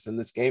business in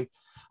this game.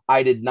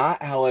 I did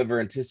not,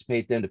 however,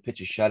 anticipate them to pitch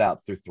a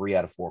shutout through 3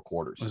 out of 4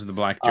 quarters. Those are the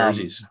black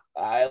jerseys.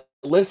 Dude,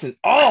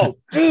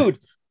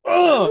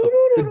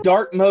 the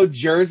dark mode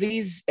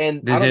jerseys,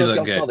 and I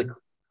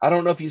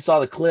don't know if you saw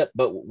the clip,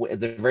 but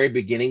at the very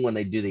beginning when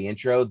they do the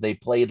intro, they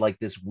played like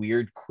this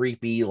weird,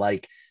 creepy,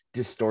 like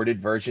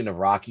distorted version of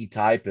Rocky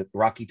Top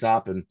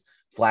and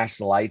flash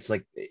the lights.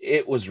 Like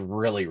it was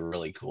really,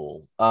 really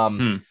cool.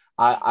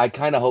 I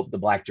kind of hope the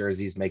black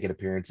jerseys make an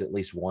appearance at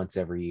least once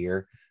every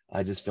year.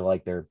 I just feel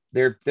like they're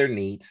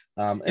neat.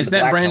 And is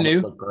that brand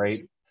new? Look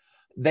great.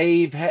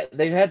 They've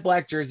had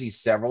black jerseys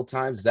several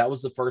times. That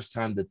was the first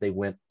time that they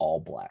went all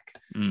black.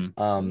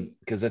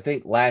 Because I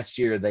think last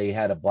year they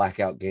had a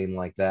blackout game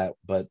like that,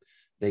 but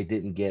they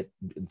didn't get,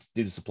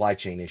 due to supply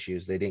chain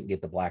issues, they didn't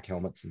get the black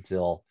helmets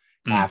until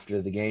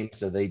after the game.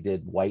 So they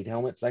did white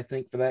helmets, I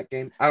think, for that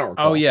game. I don't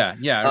recall. Oh yeah,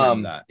 I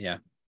remember that. Yeah,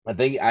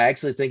 I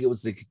actually think it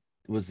was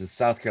the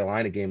South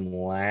Carolina game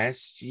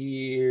last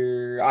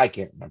year. I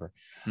can't remember.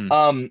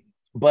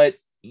 But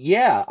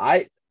yeah,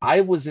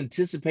 I was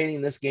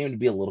anticipating this game to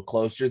be a little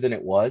closer than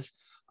it was.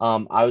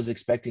 I was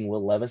expecting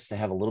Will Levis to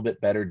have a little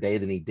bit better day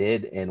than he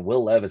did, and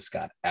Will Levis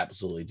got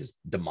absolutely just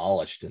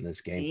demolished in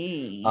this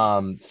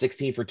game.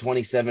 16 for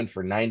 27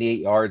 for 98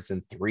 yards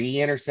and 3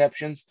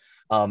 interceptions.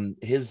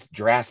 His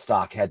draft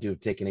stock had to have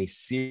taken a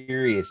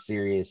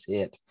serious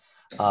hit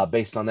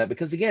based on that,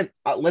 because again,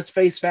 let's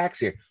face facts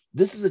here.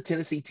 This is a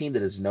Tennessee team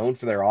that is known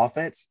for their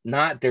offense,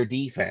 not their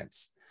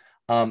defense.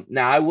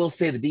 Now, I will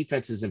say the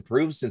defense has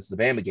improved since the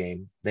Bama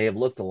game. They have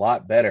looked a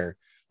lot better.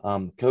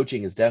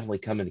 Coaching has definitely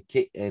come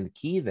into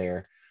key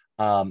there.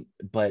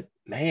 But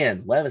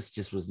man, Levis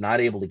just was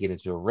not able to get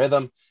into a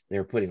rhythm. They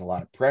were putting a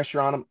lot of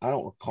pressure on him. I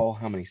don't recall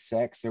how many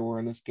sacks there were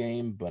in this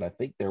game, but I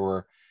think there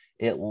were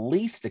at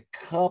least a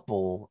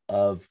couple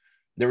of,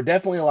 there were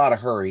definitely a lot of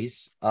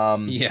hurries.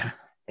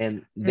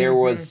 And there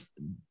was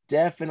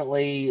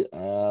definitely,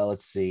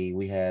 let's see,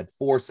 we had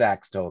 4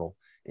 sacks total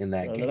in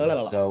that game.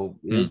 So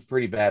it was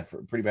pretty bad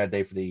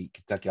day for the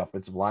Kentucky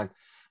offensive line.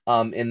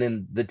 And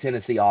then the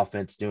Tennessee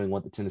offense doing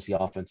what the Tennessee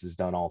offense has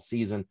done all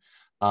season.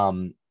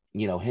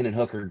 Hendon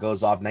Hooker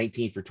goes off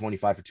 19 for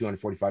 25 for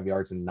 245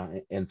 yards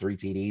and 3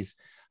 TDs.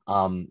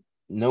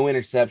 No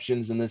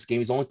interceptions in this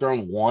game. He's only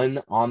thrown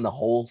 1 on the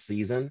whole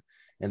season,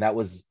 and that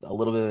was a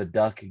little bit of a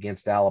duck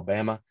against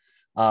Alabama.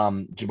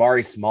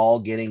 Jabari Small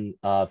getting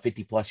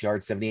 50 plus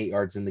yards, 78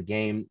 yards in the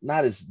game.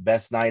 Not his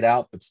best night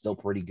out, but still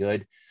pretty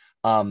good.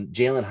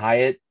 Jalen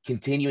Hyatt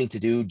continuing to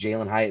do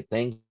Jalen Hyatt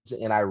things.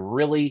 And I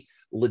really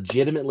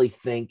legitimately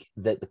think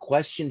that the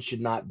question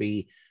should not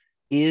be,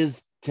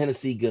 is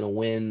Tennessee going to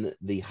win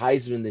the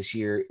Heisman this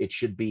year? It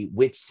should be,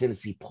 which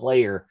Tennessee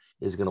player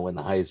is going to win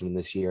the Heisman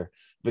this year,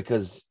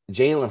 because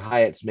Jalen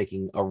Hyatt's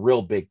making a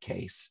real big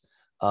case.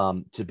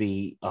 to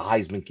be a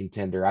Heisman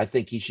contender. I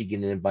think he should get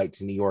an invite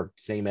to New York,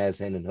 same as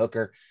Hendon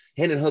Hooker.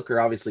 Hendon Hooker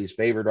obviously is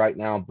favored right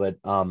now, but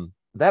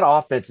that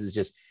offense is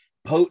just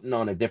potent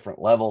on a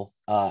different level.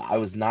 I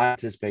was not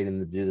anticipating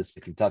to do this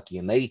to Kentucky,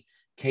 and they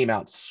came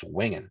out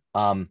swinging.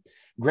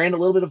 Granted, a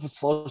little bit of a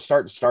slow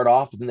start to start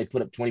off, but then they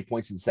put up 20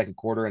 points in the second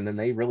quarter, and then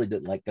they really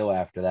didn't let go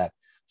after that.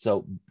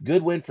 So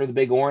good win for the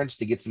Big Orange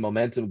to get some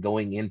momentum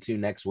going into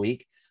next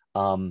week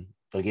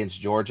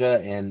against Georgia.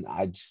 And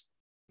I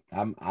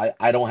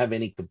don't have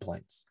any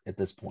complaints at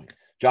this point.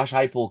 Josh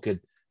Heupel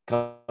could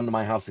come to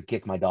my house and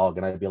kick my dog,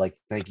 and I'd be like,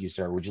 "Thank you,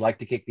 sir. Would you like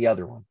to kick the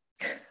other one?"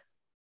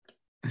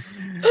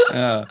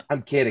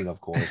 I'm kidding, of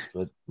course,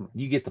 but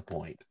you get the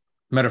point.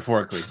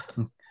 Metaphorically.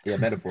 Yeah,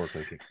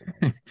 metaphorically. Kick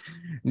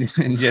the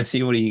And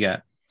Jesse, what do you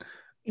got?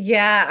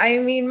 Yeah, I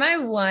mean, my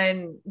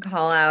one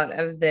call out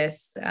of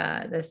this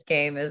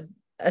game is,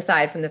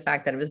 aside from the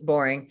fact that it was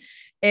boring,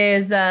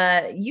 is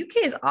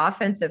UK's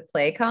offensive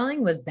play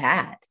calling was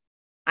bad.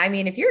 I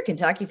mean, if you're a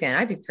Kentucky fan,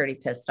 I'd be pretty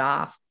pissed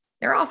off.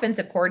 Their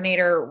offensive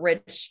coordinator,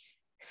 Rich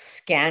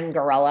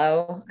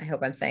Scangarello, I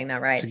hope I'm saying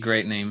that right. It's a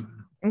great name.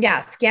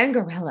 Yeah,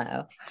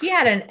 Scangarello. He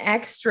had an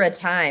extra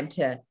time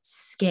to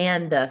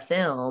scan the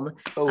film,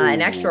 an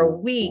extra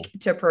week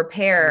to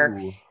prepare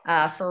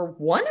for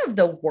one of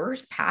the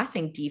worst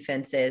passing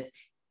defenses.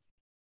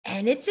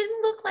 And it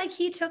didn't look like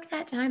he took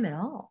that time at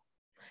all.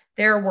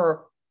 There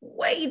were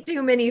way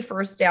too many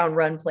first down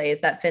run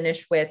plays that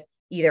finished with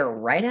either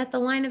right at the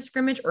line of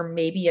scrimmage or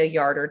maybe a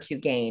yard or two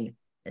gain.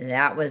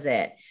 That was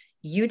it.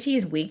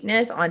 UT's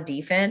weakness on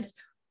defense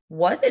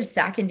was its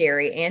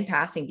secondary and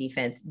passing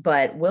defense,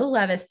 but Will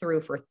Levis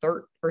threw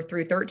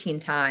 13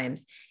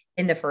 times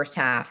in the first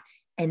half.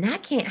 And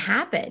that can't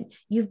happen.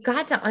 You've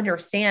got to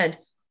understand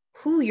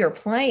who you're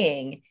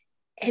playing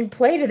and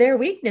play to their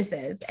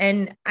weaknesses.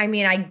 And I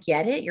mean, I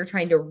get it. You're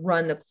trying to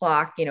run the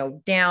clock,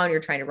 down. You're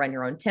trying to run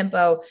your own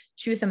tempo,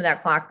 choose some of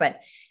that clock, but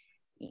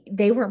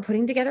they weren't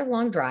putting together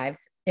long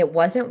drives. It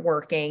wasn't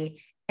working.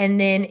 And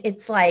then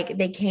it's like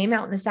they came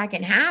out in the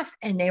second half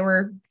and they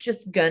were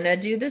just gonna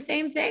do the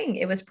same thing.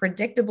 It was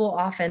predictable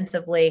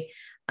offensively.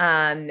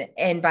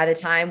 And by the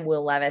time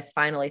Will Levis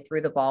finally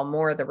threw the ball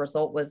more, the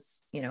result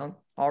was,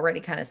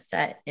 already kind of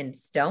set in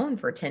stone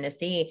for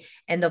Tennessee.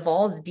 And the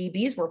Vols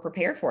DBs were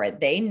prepared for it.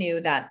 They knew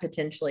that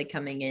potentially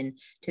coming in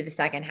to the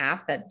second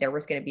half that there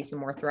was going to be some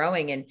more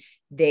throwing, and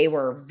they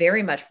were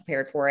very much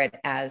prepared for it,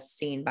 as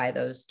seen by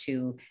those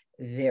two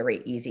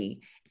very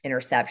easy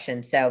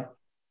interceptions. So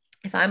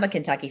if I'm a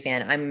Kentucky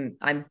fan,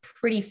 I'm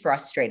pretty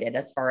frustrated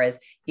as far as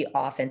the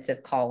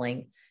offensive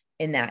calling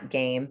in that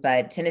game.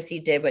 But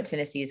Tennessee did what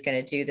Tennessee is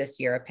going to do this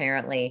year,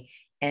 apparently.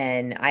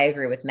 And I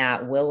agree with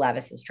Matt. Will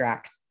Levis's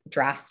draft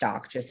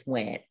stock just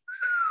went.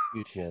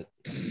 Huge hit.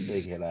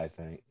 Big hit, I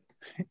think.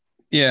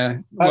 Yeah.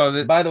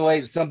 Well, by the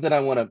way, something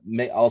I want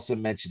to also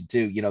mention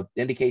too,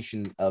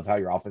 indication of how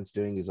your offense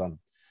doing is on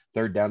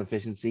third down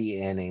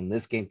efficiency. And in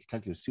this game,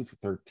 Kentucky was 2 for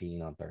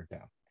 13 on third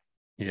down.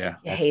 Yeah.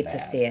 I hate to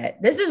see it.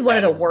 This is one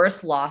of the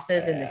worst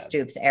losses in the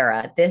Stoops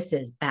era. This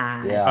is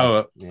bad.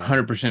 Yeah.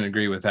 100%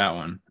 agree with that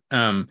one.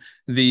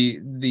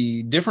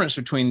 The difference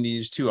between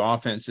these two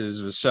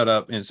offenses was set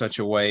up in such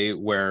a way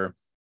where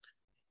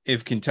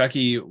if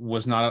Kentucky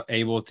was not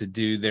able to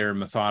do their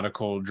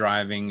methodical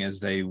driving as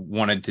they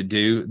wanted to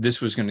do, this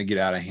was going to get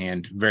out of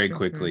hand very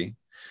quickly.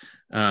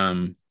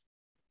 And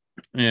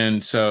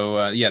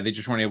so, they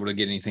just weren't able to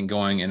get anything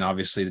going. And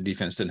obviously the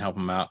defense didn't help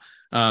them out.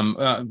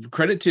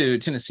 Credit to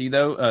Tennessee,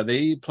 though.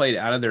 They played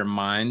out of their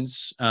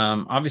minds.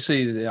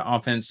 Obviously the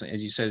offense,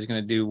 as you said, is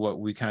going to do what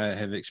we kind of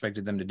have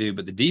expected them to do,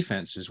 but the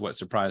defense is what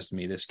surprised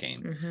me this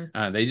game.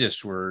 They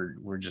just were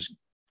just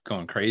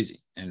going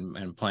crazy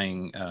and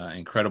playing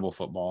incredible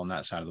football on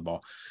that side of the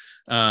ball.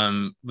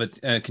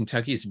 But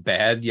Kentucky is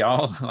bad,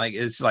 y'all.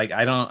 It's like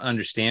I don't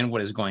understand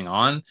what is going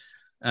on.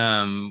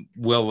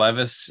 Will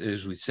Levis,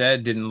 as we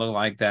said, didn't look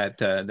like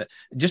that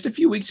just a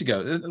few weeks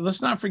ago.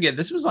 Let's not forget,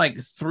 this was like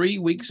 3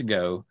 weeks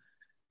ago.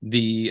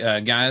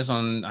 The guys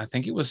on, I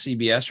think it was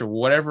CBS or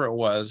whatever it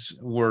was,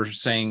 were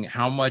saying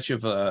how much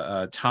of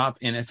a top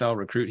NFL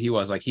recruit he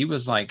was. Like he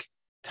was like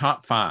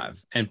top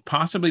 5 and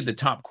possibly the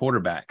top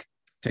quarterback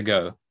to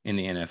go in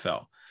the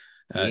NFL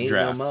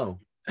draft. No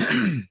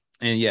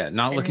And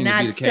not looking to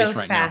be the case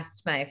right now.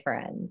 Fast, my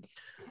friend.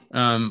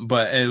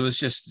 But it was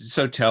just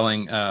so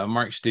telling.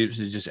 Mark Stoops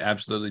is just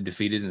absolutely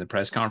defeated in the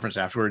press conference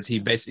afterwards. He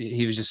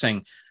was just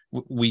saying,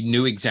 we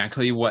knew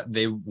exactly what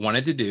they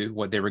wanted to do,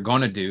 what they were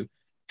going to do,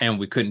 and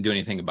we couldn't do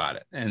anything about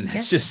it. And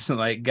it's just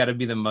like got to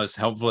be the most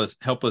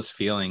helpless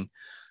feeling.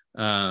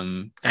 I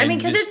mean,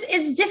 because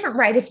it's different,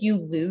 right? If you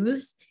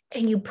lose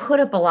and you put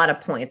up a lot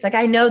of points, like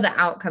I know the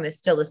outcome is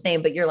still the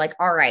same, but you're like,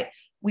 all right,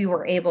 we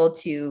were able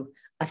to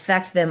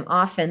affect them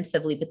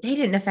offensively, but they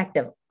didn't affect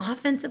them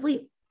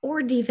offensively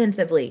or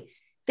defensively.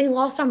 They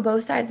lost on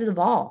both sides of the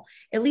ball.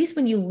 At least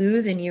when you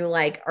lose and you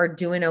are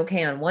doing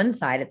okay on one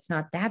side, it's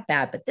not that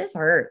bad, but this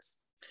hurts.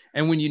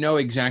 And when you know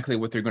exactly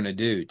what they're going to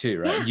do too,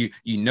 right? Yeah.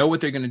 You know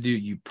what they're going to do.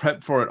 You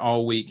prep for it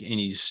all week and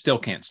you still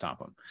can't stop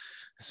them.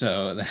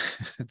 So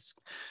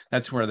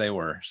that's where they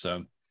were.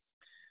 So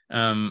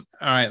All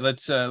right,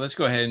 let's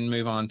go ahead and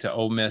move on to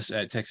Ole Miss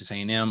at Texas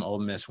A&M. Ole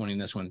Miss winning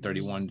this one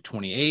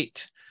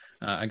 31-28.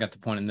 I got the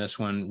point in this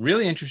one.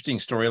 Really interesting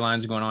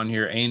storylines going on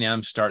here.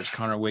 A&M starts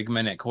Connor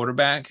Wigman at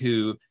quarterback,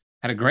 who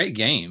had a great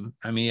game.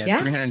 I mean, he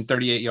had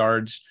 338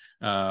 yards,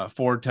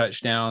 4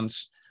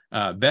 touchdowns.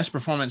 Best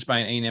performance by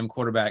an A&M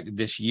quarterback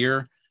this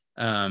year.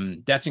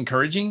 That's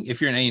encouraging.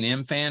 If you're an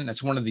A&M fan,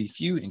 that's one of the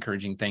few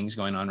encouraging things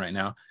going on right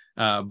now.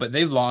 But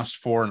they've lost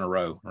 4 in a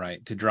row,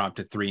 right, to drop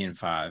to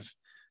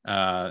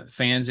 3-5.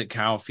 Fans at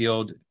Kyle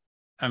Field,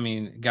 I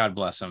mean, God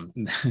bless them.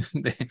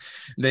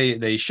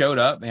 they showed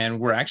up and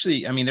were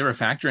actually, I mean, they were a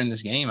factor in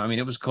this game. I mean,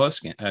 it was a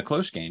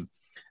close game.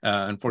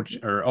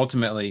 Unfortunately, or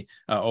ultimately,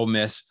 Ole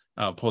Miss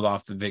pulled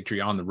off the victory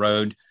on the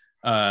road.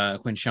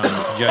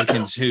 Quinshon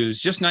Judkins,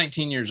 who's just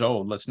 19 years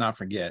old, let's not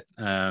forget,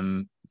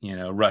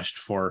 rushed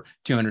for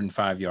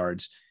 205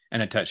 yards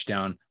and a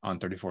touchdown on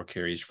 34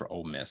 carries for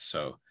Ole Miss.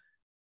 So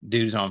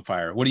dude's on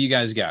fire. What do you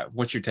guys got?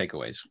 What's your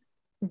takeaways?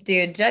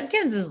 Dude,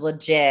 Judkins is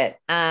legit.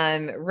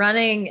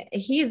 Running,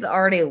 he's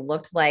already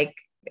looked like,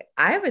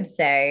 I would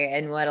say,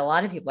 and what a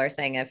lot of people are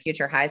saying, a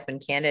future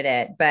Heisman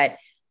candidate. But,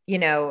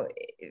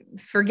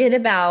 forget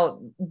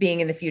about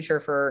being in the future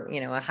for,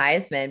 a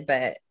Heisman.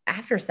 But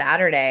after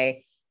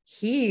Saturday,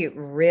 he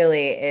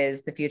really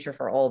is the future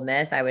for Ole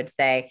Miss, I would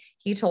say.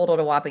 He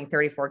totaled a whopping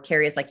 34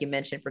 carries, like you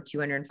mentioned, for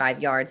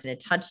 205 yards and a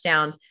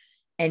touchdown.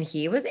 And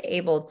he was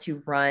able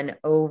to run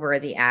over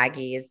the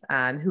Aggies,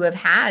 who have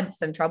had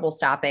some trouble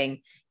stopping.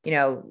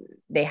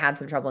 They had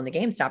some trouble in the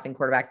game stopping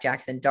quarterback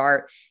Jackson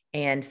Dart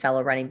and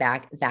fellow running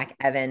back Zach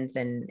Evans.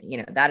 And,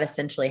 that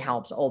essentially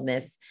helped Ole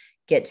Miss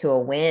get to a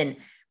win.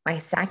 My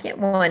second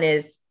one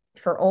is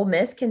for Ole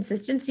Miss.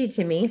 Consistency,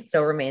 to me,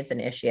 still remains an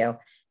issue.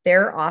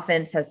 Their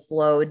offense has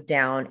slowed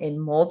down in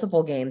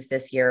multiple games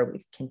this year.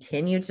 We've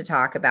continued to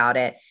talk about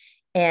it.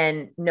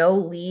 And no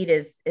lead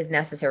is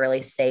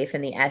necessarily safe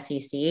in the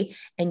SEC.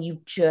 And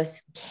you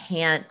just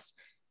can't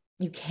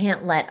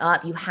let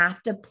up. You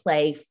have to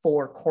play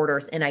 4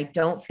 quarters. And I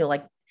don't feel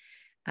like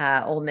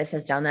Ole Miss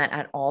has done that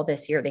at all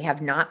this year. They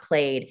have not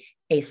played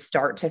a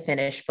start to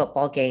finish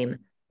football game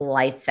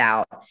lights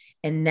out.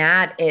 And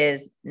that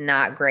is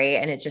not great.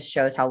 And it just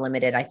shows how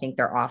limited I think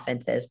their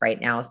offense is right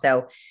now.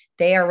 So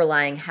they are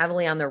relying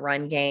heavily on the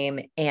run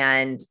game.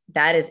 And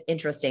that is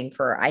interesting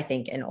for, I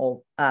think, an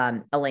old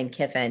Lane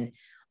Kiffin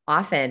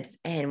offense.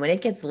 And when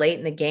it gets late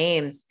in the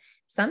games,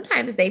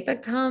 sometimes they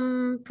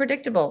become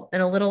predictable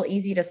and a little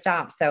easy to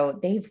stop. So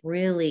they've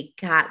really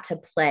got to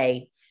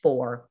play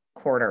 4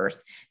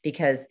 quarters,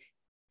 because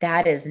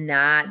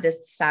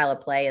this style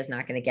of play is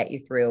not going to get you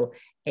through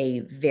a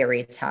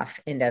very tough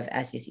end of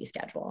SEC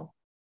schedule.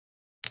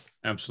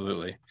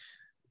 Absolutely.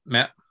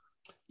 Matt?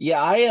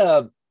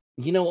 Yeah,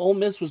 Ole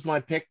Miss was my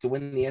pick to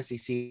win the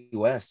SEC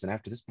West. And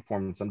after this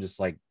performance, I'm just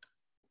like,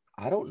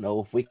 I don't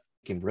know if we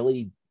can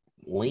really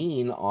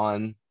lean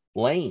on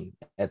Lane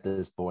at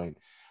this point.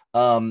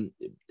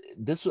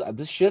 This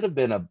should have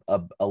been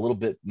a little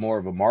bit more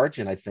of a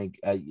margin. I think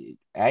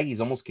Aggies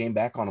almost came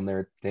back on them there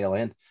at the tail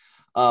end.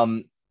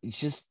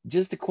 It's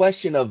just a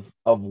question of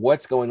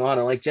what's going on.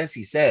 And like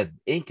Jesse said,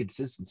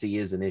 inconsistency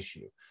is an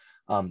issue.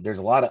 There's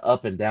a lot of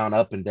up and down,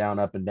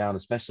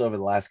 especially over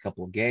the last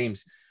couple of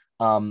games.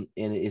 And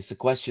it's a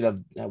question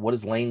of what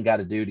does Lane got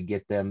to do to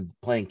get them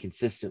playing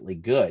consistently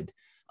good.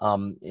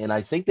 And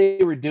I think they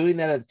were doing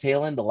that at the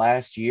tail end of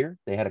last year.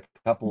 They had a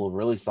couple of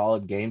really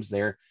solid games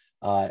there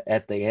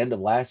at the end of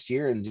last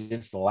year. And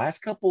just the last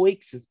couple of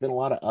weeks, it's been a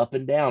lot of up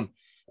and down.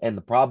 And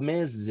the problem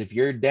is if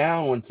you're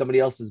down when somebody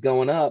else is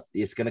going up,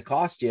 it's going to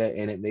cost you.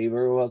 And it may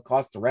very well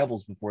cost the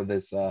Rebels before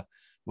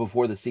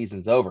the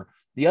season's over.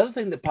 The other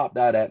thing that popped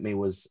out at me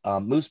was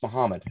Moose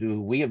Muhammad,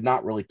 who we have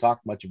not really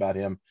talked much about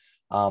him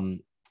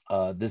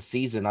this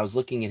season. I was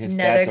looking at his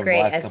stats over the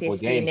last couple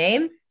of games.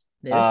 Name.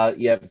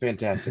 Yeah,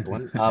 fantastic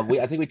one.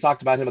 I think we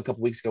talked about him a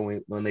couple weeks ago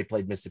when they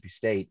played Mississippi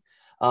State.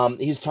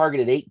 He was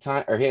targeted 8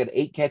 times, or he had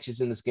 8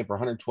 catches in this game for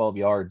 112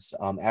 yards,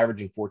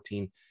 averaging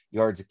 14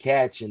 yards a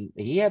catch, and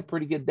he had a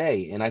pretty good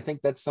day. And I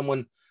think that's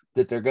someone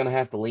that they're going to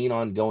have to lean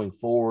on going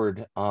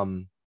forward,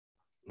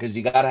 because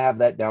you got to have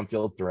that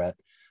downfield threat.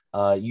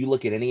 You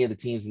look at any of the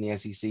teams in the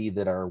SEC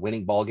that are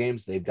winning ball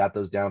games, they've got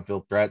those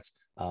downfield threats.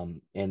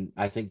 And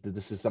I think that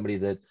this is somebody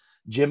that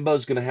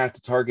Jimbo's going to have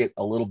to target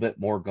a little bit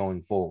more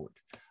going forward.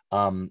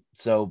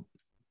 So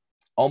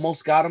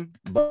almost got him,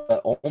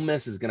 but Ole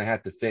Miss is going to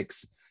have to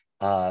fix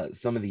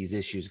some of these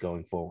issues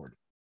going forward.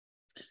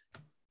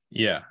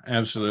 Yeah,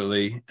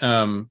 absolutely.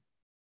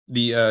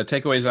 The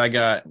takeaways I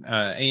got,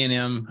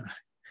 A&M,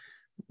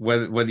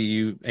 whether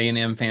you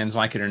A&M fans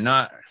like it or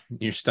not,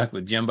 you're stuck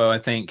with Jimbo, I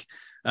think.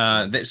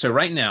 So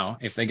right now,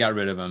 if they got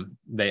rid of him,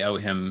 they owe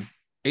him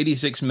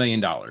 $86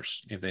 million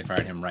if they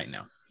fired him right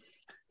now.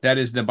 That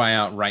is the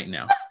buyout right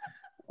now.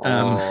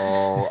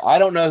 I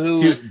don't know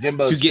who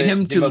Jimbo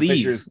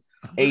Fisher's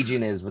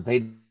agent is, but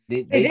they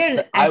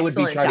I would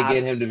be trying to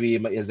get him to be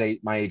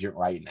my agent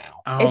right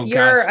now. If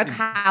you're a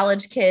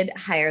college kid,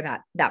 hire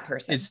that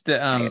person. It's the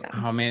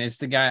it's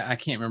the guy, I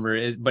can't remember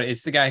it, but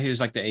it's the guy who's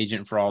like the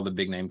agent for all the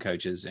big name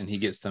coaches, and he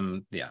gets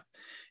them. Yeah.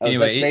 Oh,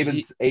 Anyway, is that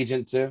Saban's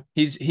agent too?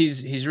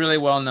 He's really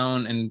well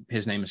known, and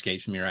his name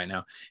escapes me right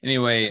now.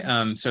 Anyway,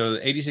 so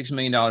 $86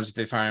 million if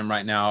they fire him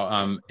right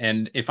now.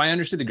 And if I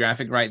understood the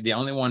graphic right, the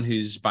only one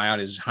whose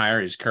buyout is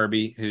higher is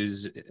Kirby,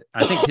 who's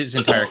I think his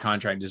entire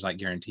contract is like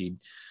guaranteed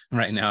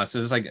right now. So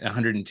it's like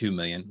 102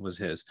 million was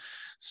his.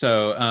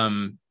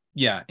 So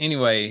yeah,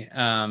 anyway,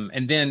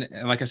 and then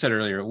like I said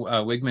earlier,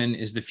 Wigman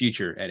is the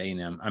future at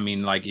A&M. I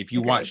mean, like if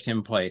you watched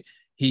him play,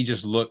 he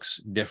just looks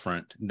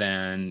different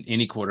than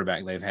any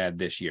quarterback they've had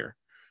this year.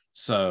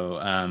 So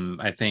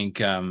I think,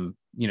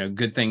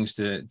 good things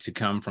to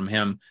come from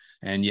him,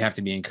 and you have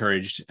to be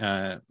encouraged.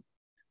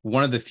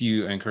 One of the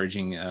few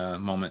encouraging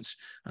moments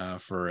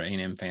for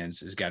A&M fans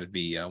has got to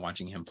be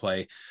watching him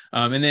play.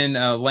 And then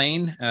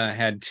Lane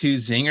had two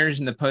zingers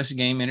in the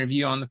post-game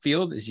interview on the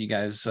field, as you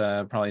guys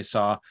probably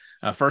saw.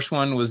 First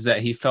one was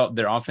that he felt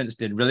their offense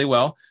did really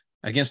well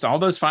against all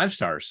those 5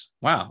 stars.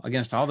 Wow,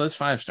 against all those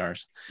 5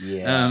 stars.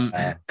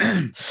 Yeah.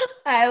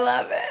 I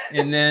love it.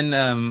 And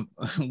then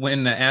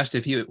when asked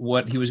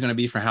what he was going to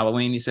be for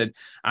Halloween, he said,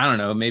 I don't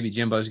know, maybe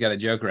Jimbo's got a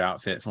Joker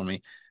outfit for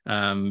me.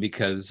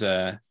 Because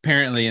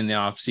apparently in the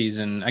off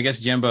season, I guess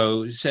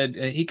Jimbo said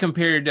he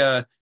compared,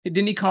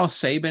 didn't he call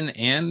Saban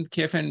and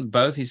Kiffin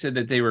both? He said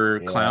that they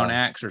were clown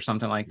acts or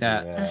something like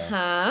that.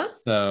 Uh-huh.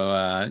 So,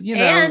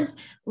 and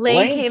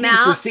Lane came keeps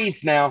out.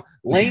 Receipts now.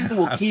 Lane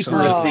will keep a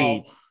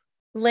receipt.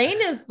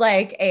 Lane is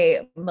like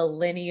a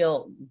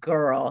millennial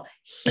girl.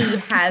 He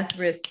has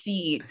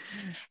receipts.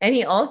 And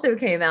he also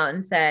came out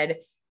and said,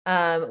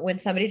 when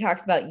somebody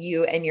talks about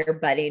you and your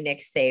buddy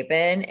Nick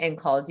Saban and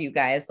calls you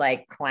guys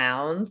like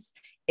clowns,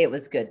 it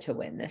was good to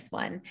win this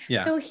one.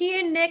 Yeah. So he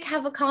and Nick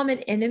have a common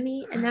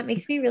enemy, and that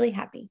makes me really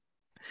happy.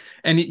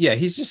 And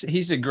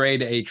he's a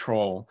grade A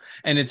troll,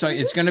 and it's like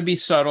it's going to be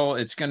subtle.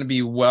 It's going to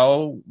be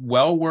well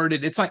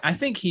worded. It's like I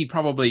think he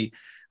probably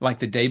like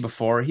the day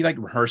before he like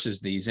rehearses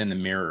these in the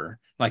mirror.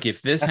 Like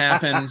if this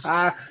happens,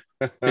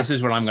 this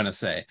is what I'm going to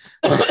say.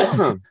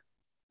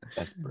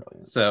 That's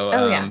brilliant.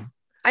 So, yeah.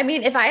 I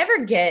mean, if I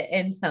ever get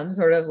in some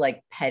sort of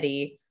like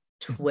petty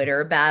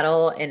Twitter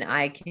battle and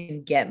I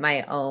can get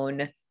my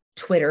own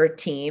Twitter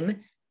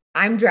team,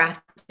 I'm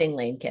drafting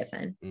Lane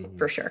Kiffin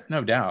for sure.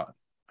 No doubt.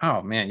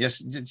 Oh man,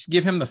 just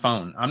give him the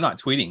phone. I'm not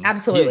tweeting.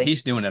 Absolutely.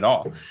 He's doing it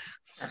all.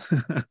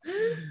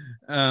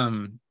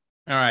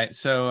 All right.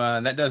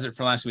 So that does it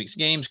for last week's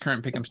games.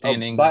 Current pick'em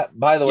standings.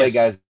 By the way,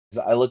 guys,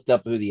 I looked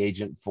up who the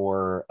agent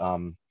for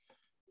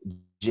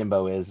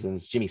Jimbo is, and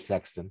it's Jimmy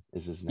Sexton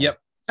is his name. Yep.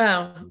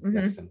 Oh,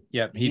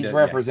 Yep. He's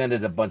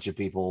represented a bunch of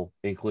people,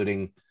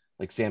 including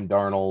like Sam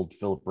Darnold,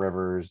 Phillip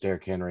Rivers,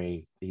 Derrick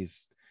Henry.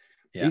 He's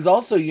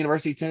also a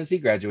University of Tennessee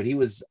graduate. He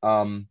was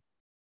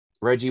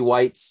Reggie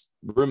White's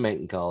roommate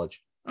in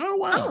college. Oh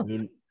wow!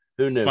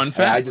 Who knew? Fun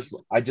fact.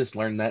 I just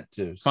learned that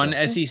too. So. Fun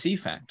SEC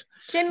fact.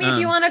 Jimmy, if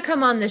you want to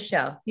come on the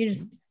show, you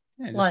just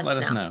let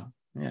us know.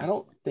 Yeah. I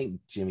don't think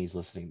Jimmy's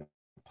listening to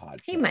the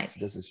podcast. He might. It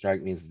doesn't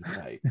strike me as the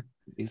type.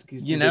 He's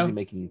busy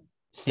making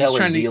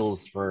stellar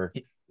deals for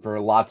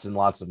lots and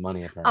lots of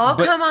money. Apparently. I'll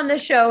come on the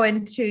show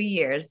in 2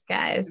 years,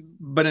 guys.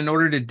 But in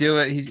order to do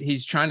it,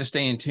 he's trying to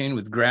stay in tune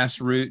with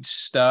grassroots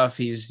stuff.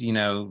 He's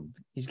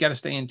got to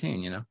stay in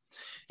tune.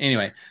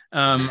 Anyway,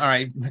 all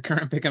right.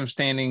 Current pick'em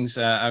standings.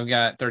 I've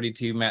got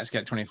 32. Matt's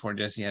got 24.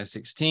 Jesse has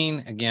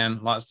 16. Again,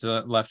 lots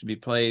left to be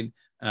played.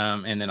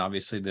 And then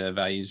obviously the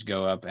values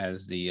go up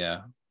as the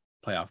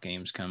playoff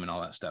games come and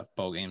all that stuff,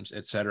 bowl games,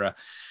 etc.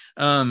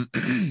 All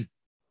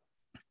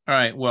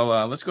right.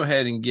 Well, let's go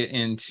ahead and get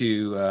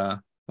into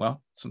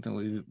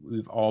something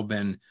we've all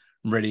been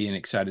ready and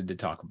excited to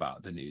talk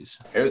about, the news.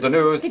 Here's the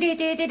news.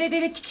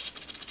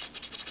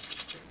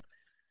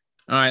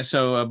 All right,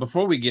 so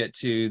before we get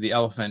to the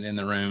elephant in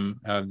the room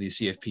of the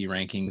CFP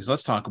rankings,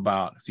 let's talk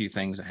about a few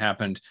things that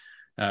happened.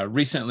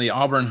 Recently,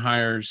 Auburn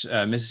hires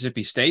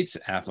Mississippi State's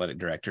athletic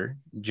director,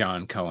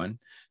 John Cohen,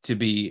 to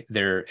be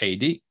their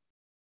AD.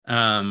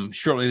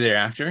 Shortly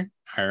thereafter,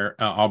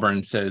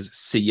 Auburn says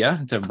see ya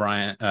to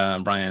Brian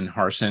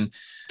Harsin.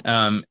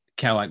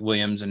 Cadillac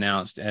Williams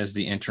announced as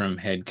the interim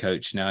head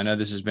coach. Now, I know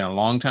this has been a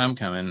long time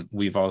coming.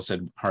 We've all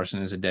said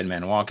Harsin is a dead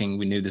man walking.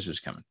 We knew this was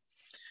coming.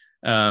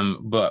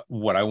 But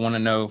what I want to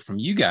know from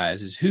you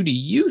guys is, who do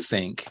you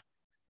think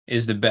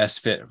is the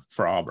best fit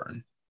for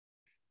Auburn?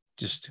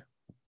 Just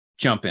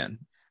jump in.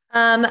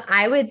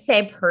 I would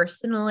say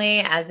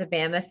personally, as a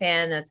Bama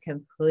fan, that's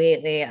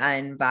completely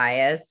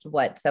unbiased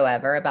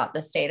whatsoever about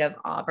the state of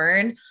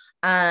Auburn.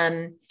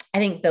 I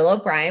think Bill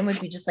O'Brien would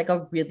be just like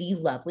a really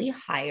lovely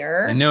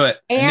hire. I knew it.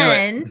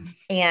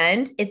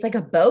 And it's like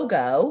a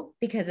BOGO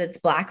because it's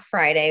Black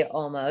Friday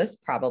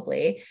almost,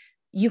 probably.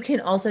 You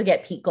can also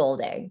get Pete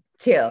Golding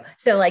too.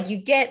 So like you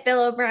get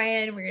Bill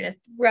O'Brien, we're going to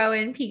throw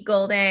in Pete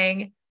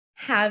Golding,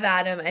 have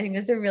Adam. I think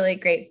that's a really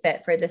great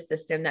fit for the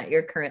system that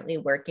you're currently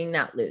working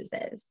that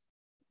loses.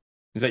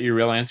 Is that your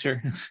real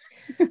answer?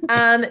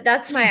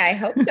 That's my I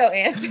hope so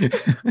answer.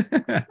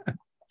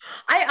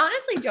 I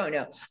honestly don't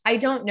know. I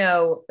don't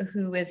know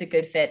who is a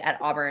good fit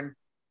at Auburn.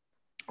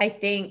 I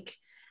think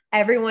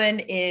everyone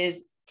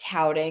is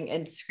touting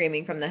and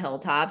screaming from the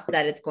hilltops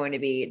that it's going to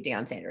be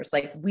Deion Sanders.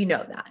 Like, we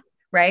know that,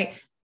 right?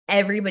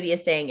 Everybody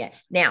is saying it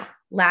now.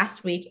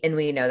 Last week, and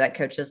we know that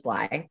coaches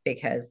lie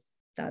because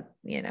that,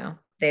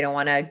 they don't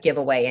want to give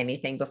away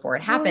anything before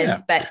it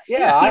happens.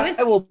 yeah.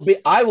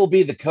 But I will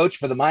be the coach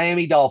for the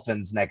Miami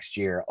Dolphins next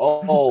year.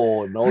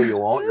 Oh no, you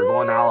won't. You're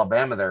going to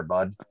Alabama there,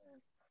 bud.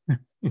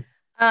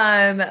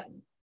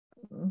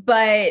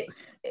 But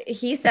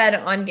he said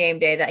on game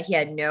day that he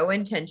had no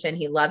intention.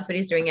 He loves what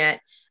he's doing at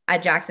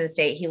Jackson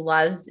State. He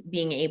loves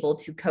being able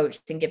to coach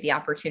and give the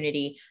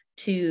opportunity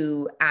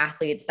to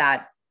athletes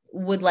that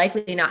would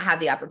likely not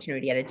have the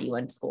opportunity at a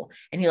D1 school.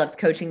 And he loves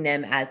coaching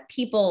them as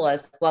people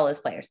as well as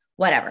players,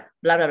 whatever,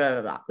 blah, blah, blah,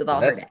 blah, blah. We've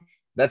all heard it.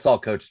 That's all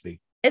coach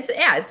speak. It's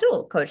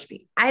total coach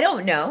speak. I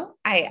don't know.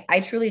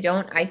 I truly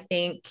don't. I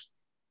think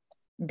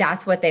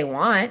that's what they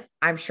want.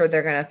 I'm sure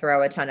they're going to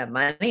throw a ton of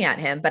money at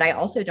him, but I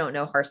also don't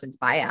know Harson's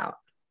buyout.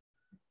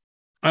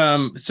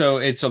 So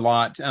it's a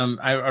lot.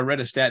 I read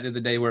a stat the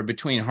other day where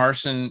between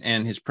Harsin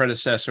and his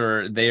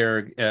predecessor,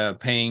 they're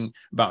paying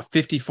about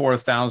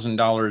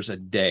 $54,000 a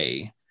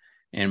day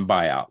in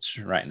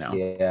buyouts right now.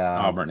 Yeah,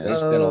 Auburn they is.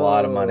 spent a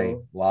lot of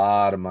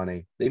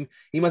money.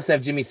 He must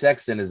have Jimmy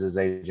Sexton as his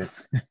agent.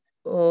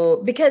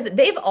 Oh, because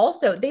they've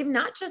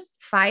not just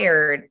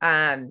fired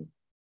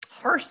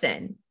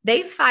Harsin,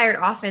 they've fired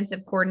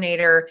offensive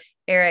coordinator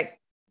Eric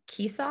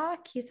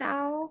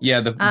Kiesau.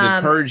 Yeah, the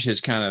purge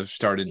has kind of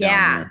started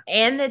down there.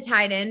 And the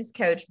tight ends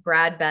coach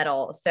Brad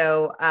Bettel.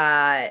 So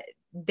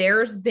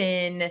there's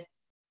been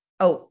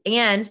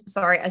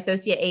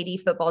associate AD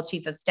football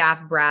chief of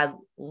staff Brad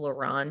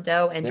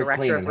Larondo and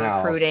director of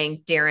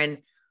recruiting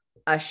Darren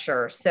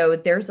Usher. So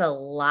there's a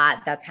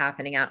lot that's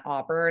happening at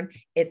Auburn.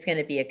 It's going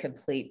to be a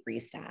complete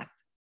restaff.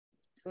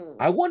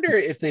 I wonder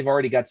if they've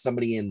already got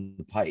somebody in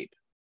the pipe.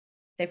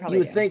 They probably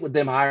would think with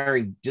them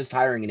hiring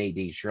an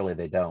AD, surely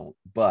they don't.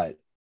 But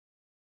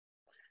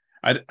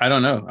I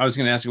don't know. I was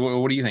going to ask you,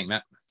 what do you think,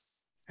 Matt?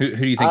 Who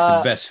do you think is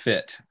the best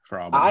fit for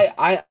Auburn?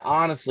 I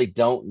honestly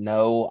don't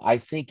know. I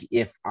think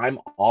if I'm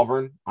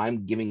Auburn,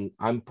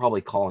 I'm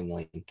probably calling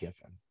Lane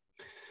Kiffin.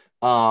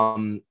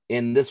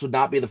 And this would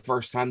not be the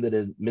first time that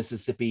a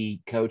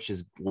Mississippi coach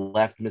has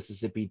left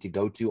Mississippi to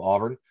go to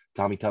Auburn.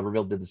 Tommy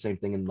Tuberville did the same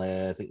thing in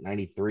I think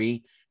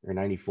 93 or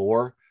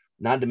 94.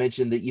 Not to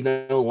mention that,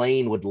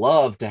 Lane would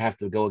love to have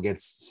to go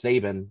against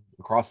Saban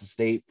across the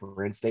state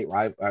for in-state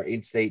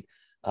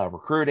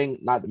recruiting.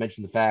 Not to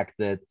mention the fact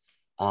that,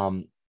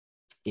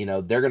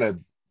 they're going to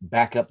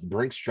back up the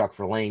Brinks truck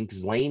for Lane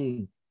because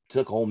Lane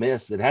took Ole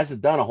Miss that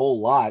hasn't done a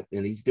whole lot,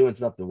 and he's doing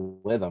something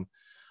with them.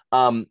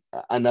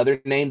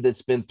 Another name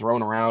that's been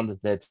thrown around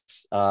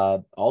that's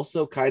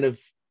also kind of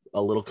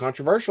a little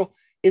controversial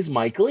is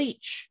Mike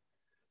Leach,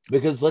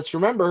 because let's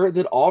remember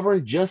that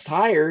Auburn just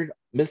hired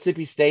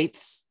Mississippi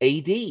State's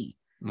AD,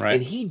 right?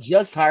 And he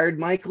just hired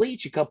Mike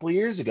Leach a couple of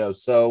years ago.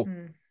 So,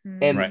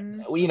 we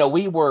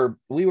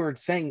were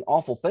saying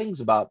awful things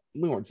about.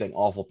 We weren't saying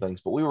awful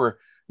things, but we were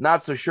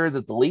not so sure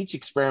that the Leach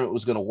experiment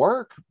was going to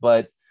work.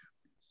 But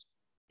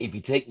if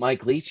you take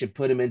Mike Leach and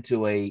put him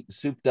into a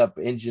souped-up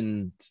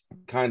engine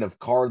kind of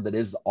car that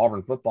is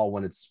Auburn football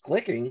when it's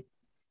clicking,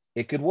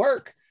 it could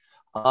work.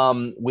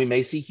 We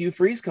may see Hugh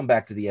Freeze come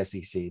back to the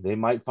SEC. They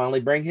might finally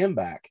bring him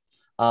back.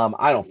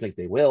 I don't think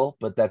they will,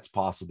 but that's a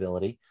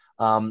possibility.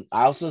 I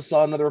also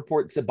saw another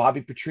report that said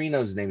Bobby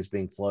Petrino's name is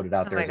being floated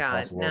out there as a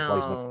possible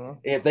replacement.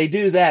 If they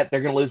do that,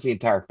 they're going to lose the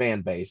entire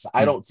fan base.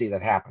 I don't see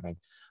that happening.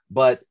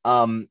 But,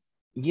 all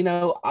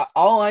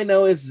I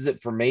know is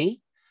that for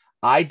me,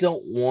 I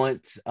don't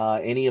want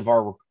any of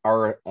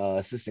our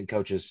assistant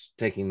coaches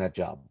taking that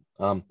job.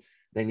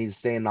 They need to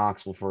stay in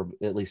Knoxville for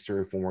at least 3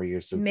 or 4 more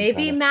years. So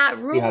maybe Matt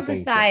Rule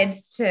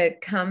decides to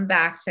come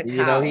back to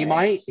college. He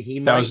might.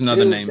 That was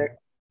another name.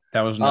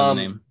 That was another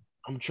name.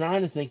 I'm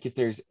trying to think if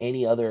there's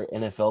any other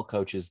NFL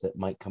coaches that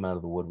might come out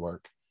of the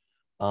woodwork.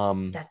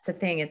 That's the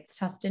thing. It's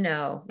tough to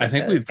know. I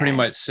think we've pretty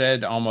much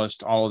said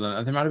almost all of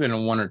them. There might have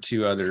been 1 or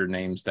 2 other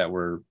names that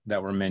were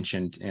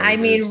mentioned. I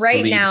mean,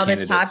 right now the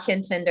top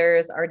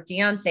contenders are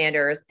Deion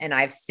Sanders, and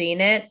I've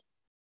seen it.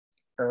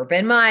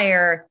 Urban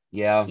Meyer,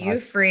 Hugh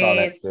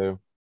Freeze,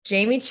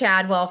 Jamie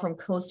Chadwell from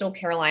Coastal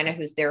Carolina,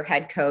 who's their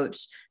head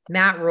coach,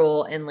 Matt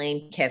Rule, and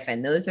Lane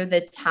Kiffin. Those are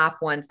the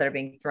top ones that are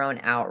being thrown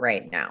out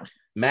right now.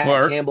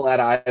 Matt Campbell out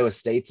of Iowa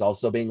State's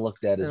also being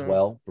looked at as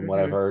well, from what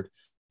I've heard.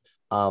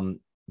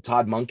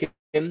 Todd Monken,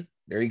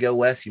 there you go,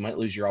 Wes. You might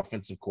lose your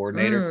offensive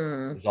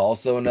coordinator. Is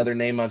also another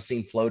name I've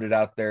seen floated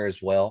out there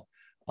as well.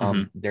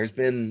 There's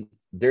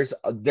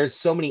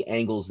so many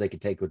angles they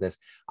could take with this.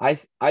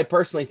 I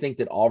personally think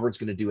that Auburn's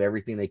going to do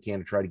everything they can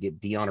to try to get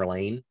Deion or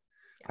Lane.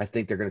 I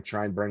think they're going to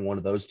try and bring one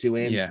of those two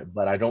in,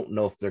 but I don't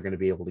know if they're going to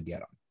be able to get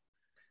them.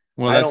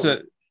 Well,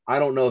 I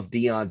don't know if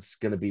Deion's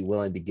going to be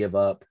willing to give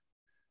up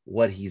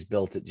what he's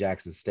built at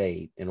Jackson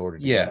State in order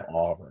to get to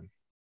Auburn.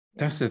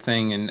 That's the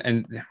thing.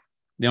 And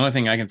the only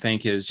thing I can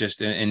think is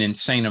just an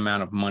insane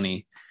amount of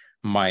money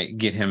might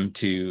get him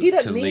to He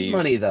doesn't leave. need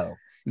money though.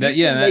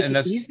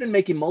 He's been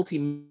making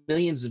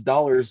multi-millions of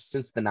dollars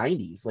since the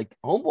 90s. Like,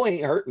 homeboy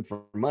ain't hurting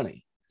for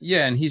money.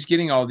 Yeah, and he's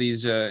getting all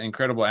these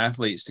incredible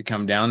athletes to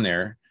come down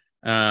there.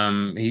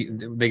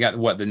 They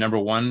got the number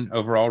 1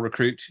 overall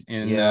recruit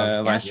in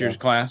last year's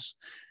class.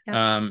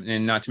 Yeah.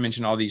 And not to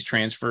mention all these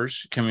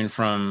transfers coming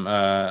from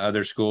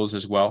other schools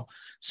as well.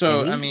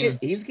 So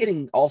he's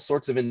getting all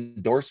sorts of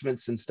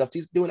endorsements and stuff.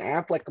 He's doing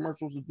Affleck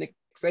commercials with Nick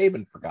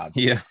Saban, for God's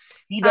sake.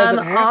 He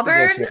doesn't have to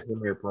go to a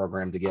premier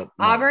program to get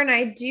Auburn.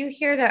 I do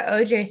hear that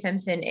OJ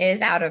Simpson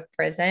is out of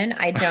prison.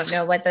 I don't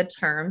know what the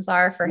terms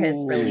are for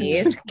his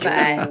release,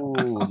 but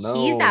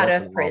he's out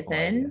of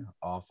prison.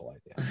 Awful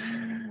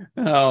idea.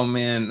 Oh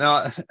man,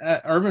 no,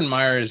 Urban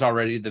Meyer is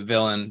already the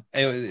villain.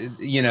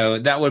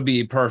 That would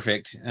be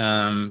perfect.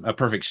 A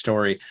perfect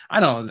story. I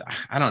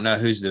don't know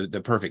who's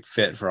the perfect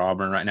fit for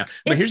Auburn right now.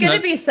 But it's going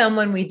to be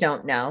someone we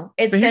don't know.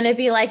 It's going to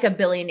be like a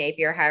Billy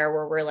Napier hire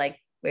where we're like,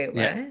 wait,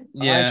 what?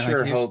 Yeah,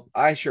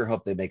 I sure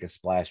hope they make a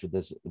splash with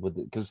this,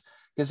 because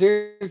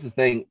here's the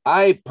thing.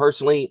 I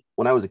personally,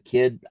 when I was a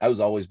kid, I was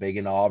always big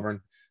into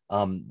Auburn.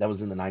 That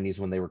was in the 90s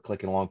when they were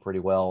clicking along pretty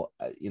well.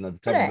 The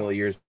Tuberville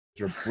years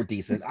were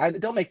decent. I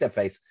don't make that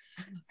face.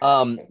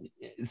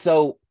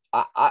 So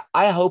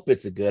I hope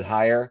it's a good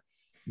hire,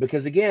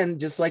 because again,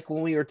 just like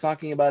when we were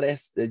talking about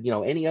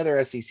any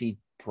other SEC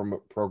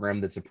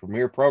program that's a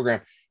premier program,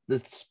 the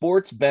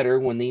sport's better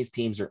when these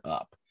teams are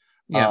up.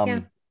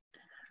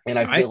 And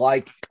I feel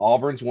like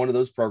Auburn's one of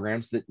those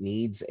programs that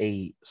needs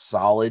a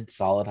solid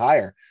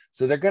hire.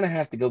 So they're going to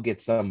have to go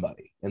get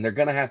somebody, and they're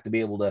going to have to be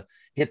able to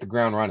hit the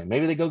ground running.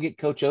 Maybe they go get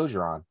Coach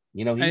Ogeron.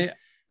 He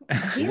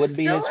wouldn't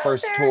be his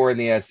first tour in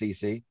the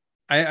SEC.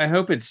 I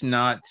hope it's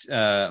not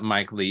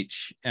Mike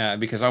Leach,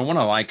 because I want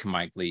to like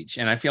Mike Leach.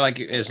 And I feel like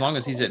as long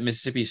as he's at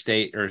Mississippi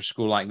State or a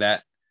school like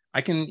that,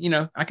 I can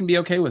be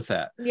okay with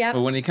that. Yeah.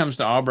 But when he comes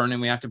to Auburn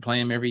and we have to play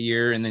him every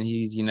year, and then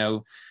he's,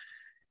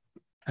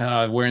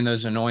 wearing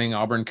those annoying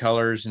Auburn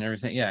colors and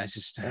everything. Yeah, it's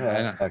just.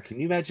 Can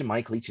you imagine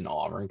Mike Leach in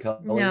Auburn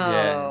colors?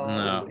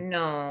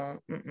 No.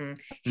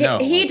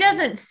 He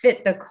doesn't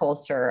fit the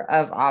culture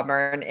of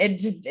Auburn. It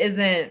just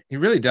isn't. He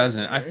really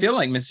doesn't. I feel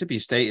like Mississippi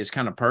State is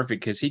kind of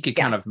perfect because he could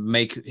kind of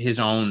make his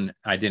own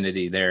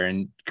identity there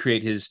and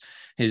create his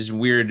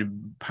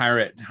weird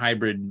pirate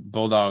hybrid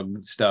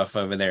bulldog stuff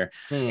over there.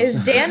 Is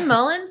Dan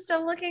Mullen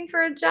still looking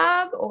for a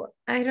job? Or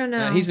I don't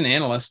know. He's an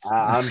analyst.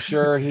 I'm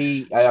sure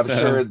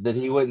sure that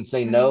he wouldn't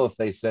say no if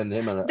they send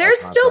him They're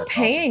still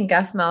paying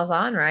Gus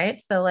Malzahn,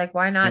 right? So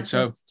why not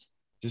just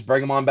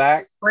bring him on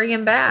back? Bring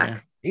him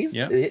back.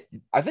 Yeah.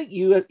 I think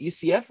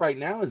UCF right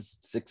now is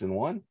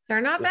 6-1. They're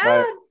not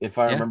bad. If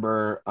I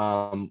remember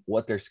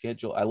what their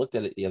schedule. I looked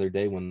at it the other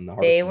day when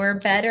they were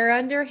better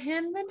under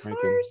him than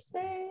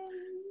Harsin.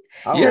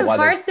 Because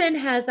Harsin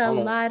has a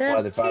lot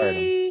of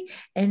tea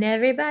and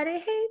everybody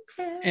hates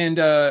him. And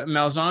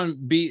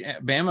Malzahn beat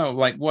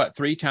Bama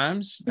 3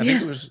 times? I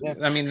think it was.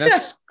 I mean,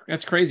 that's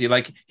crazy.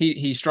 Like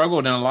he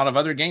struggled in a lot of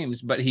other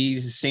games, but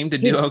he seemed to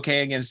do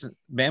okay against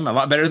Bama, a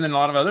lot better than a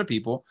lot of other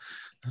people.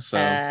 So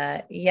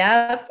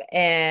yep.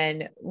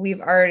 And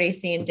we've already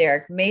seen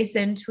Derek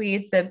Mason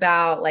tweets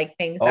about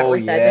things that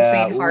were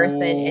said between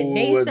Harsin and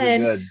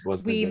Mason.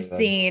 We've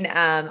seen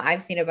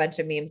I've seen a bunch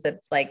of memes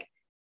that's like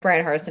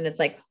Brian Harsin, it's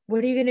like,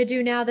 what are you going to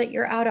do now that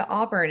you're out of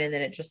Auburn? And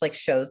then it just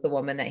shows the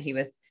woman that he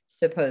was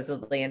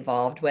supposedly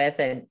involved with.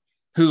 And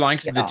who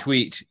liked the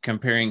tweet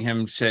comparing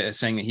him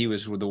saying that he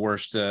was the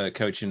worst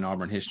coach in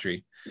Auburn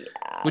history,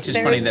 which is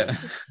funny. That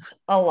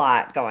a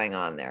lot going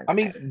on there. I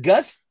mean,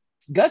 Gus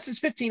is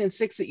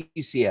 15-6 at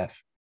UCF.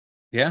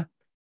 Yeah.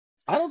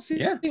 I don't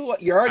see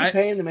what you're already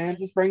paying the man.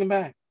 Just bring him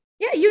back.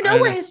 Yeah.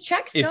 Where his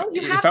checks go.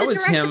 You have the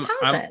direct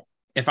deposit.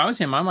 If I was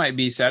him, I might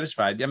be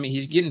satisfied. I mean,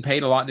 he's getting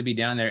paid a lot to be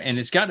down there, and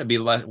it's got to be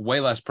way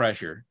less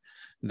pressure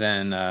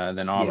than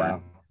Auburn. Yeah.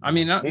 I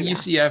mean,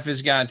 UCF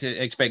has got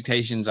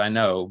expectations, I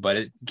know, but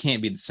it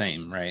can't be the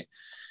same, right?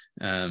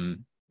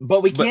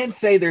 But we can't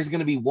say there's going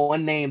to be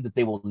one name that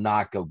they will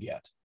not go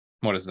get.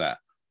 What is that?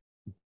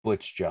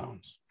 Butch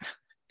Jones.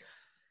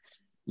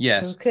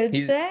 Yes,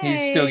 he's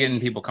still getting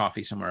people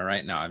coffee somewhere,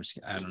 right? No, I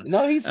don't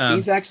know. No, he's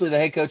actually the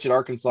head coach at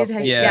Arkansas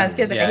State.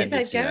 Because he's head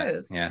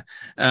coach. Yeah.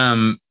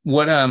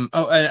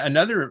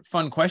 Another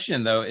fun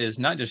question though is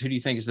not just who do you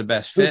think is the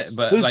best fit,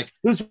 but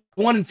who's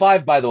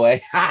 1-5, by the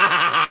way.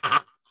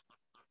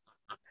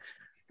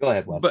 Go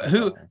ahead, Wes. But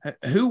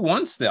who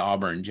wants the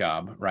Auburn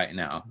job right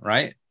now,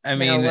 right? I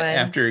mean,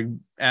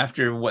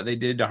 after what they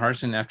did to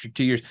Harsin after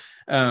 2 years,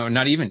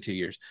 not even 2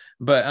 years,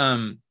 but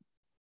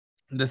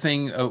the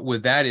thing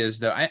with that is,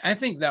 though, I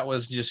think that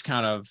was just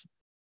kind of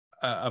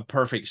a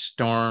perfect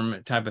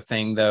storm type of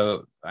thing,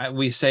 though.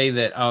 We say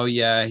that,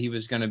 he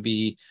was going to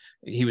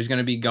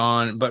be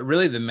gone, but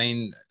really the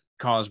main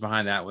cause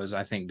behind that was,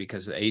 I think,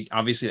 because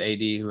obviously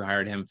the AD who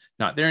hired him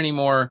not there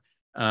anymore,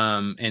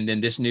 and then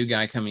this new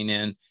guy coming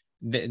in,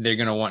 they're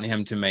going to want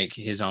him to make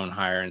his own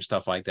hire and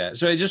stuff like that.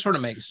 So it just sort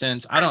of makes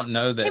sense. I don't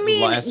know that. I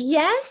mean,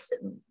 yes,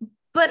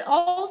 but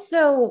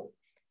also.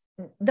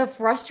 The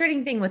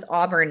frustrating thing with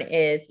Auburn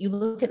is you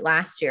look at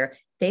last year,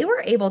 they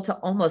were able to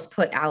almost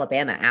put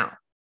Alabama out.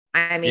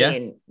 I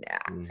mean,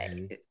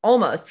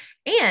 almost.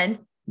 And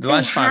The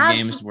last 5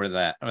 games were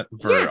that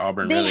for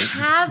Auburn. They really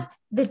have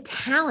the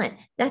talent.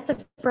 That's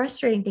the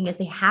frustrating thing is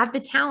they have the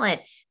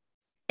talent.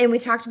 And we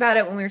talked about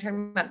it when we were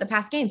talking about the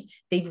past games.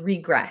 They've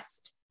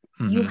regressed.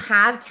 Mm-hmm. You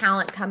have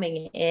talent coming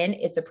in.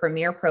 It's a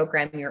premier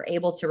program. You're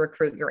able to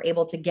recruit. You're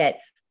able to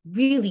get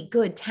really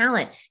good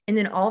talent. And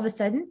then all of a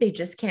sudden they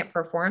just can't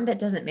perform. That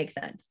doesn't make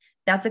sense.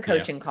 That's a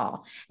coaching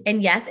call.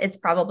 And yes, it's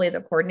probably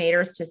the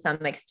coordinators to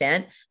some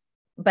extent,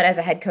 but as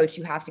a head coach,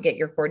 you have to get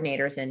your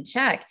coordinators in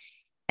check.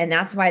 And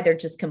that's why they're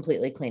just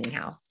completely cleaning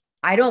house.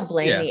 I don't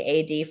blame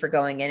the AD for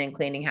going in and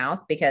cleaning house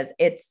because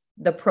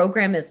the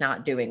program is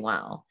not doing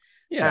well.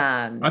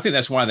 Yeah. I think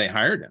that's why they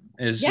hired him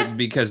is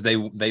because they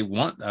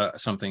want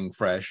something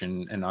fresh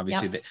and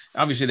obviously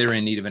obviously they were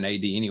in need of an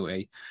AD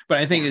anyway, but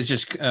I think it's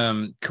just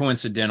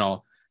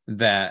coincidental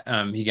that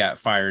he got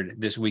fired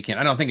this weekend.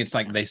 I don't think it's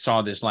like they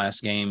saw this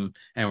last game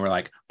and were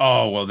like,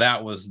 oh, well,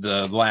 that was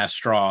the last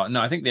straw. No,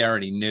 I think they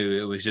already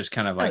knew. It was just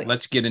kind of like,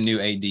 let's get a new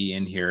AD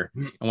in here.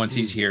 And once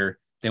he's here,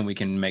 then we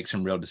can make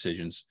some real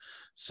decisions.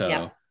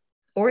 So,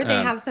 or they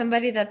have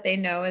somebody that they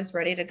know is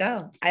ready to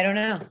go. I don't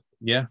know.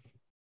 Yeah.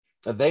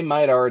 They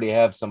might already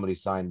have somebody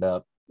signed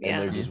up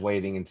and they're just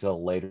waiting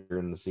until later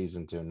in the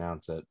season to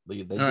announce it. They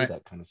do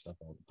that kind of stuff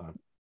all the time.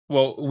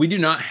 Well, we do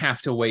not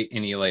have to wait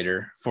any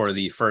later for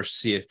the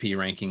first CFP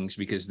rankings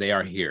because they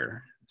are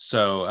here.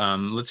 So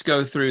let's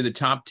go through the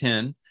top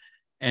 10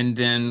 and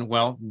then,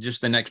 well,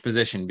 just the next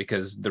position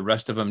because the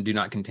rest of them do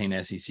not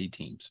contain SEC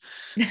teams.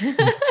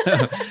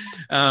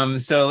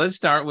 So let's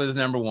start with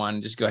number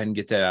 1. Just go ahead and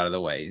get that out of the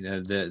way.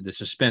 The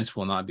suspense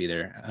will not be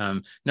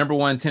there. Number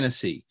 1,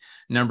 Tennessee.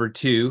 Number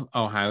 2,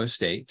 Ohio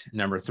State.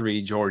 Number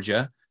 3,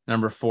 Georgia.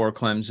 Number 4,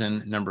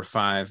 Clemson. Number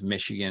 5,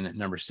 Michigan.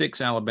 Number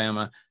 6,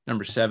 Alabama.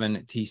 Number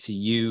 7,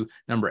 TCU.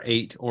 Number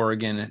 8,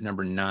 Oregon.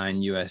 Number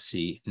 9,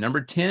 USC.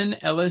 Number 10,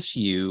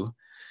 LSU.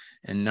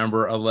 And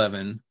number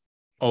 11,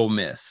 Ole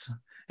Miss.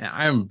 And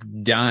I'm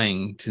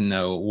dying to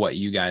know what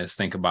you guys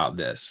think about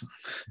this.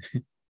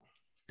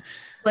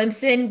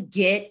 Clemson,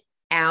 get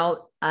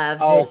out of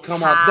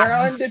come on. They're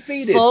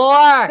undefeated.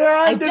 4.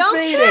 They're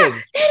undefeated.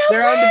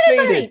 They're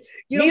undefeated.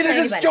 Neither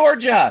does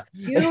Georgia.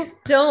 You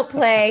don't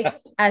play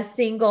a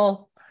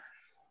single.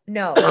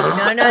 No.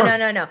 And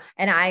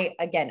I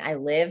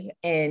live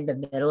in the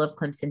middle of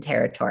Clemson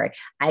territory.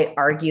 I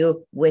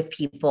argue with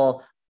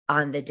people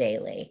on the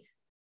daily.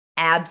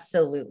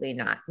 Absolutely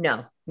not.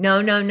 No. And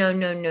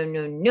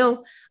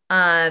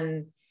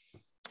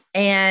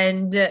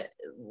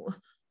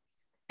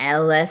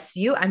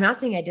LSU, I'm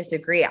not saying I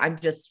disagree. I'm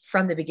just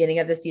from the beginning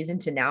of the season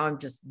to now, I'm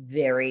just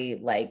very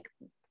like,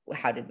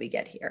 how did we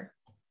get here?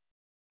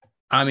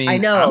 I mean,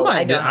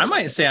 I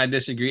might say I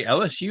disagree.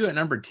 LSU at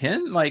number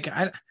 10. Like,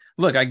 I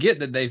get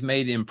that they've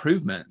made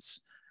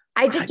improvements.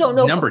 I just don't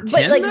know. Number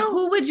 10, but like,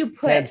 who would you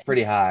put? 10's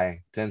pretty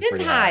high. 10's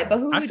pretty high. But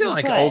who? I feel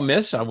like Ole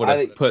Miss I would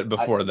have put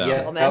before them.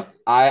 Ole Miss?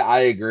 I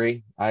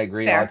agree. I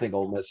think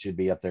Ole Miss should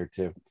be up there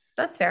too.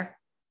 That's fair.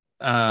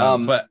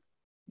 But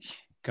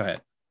go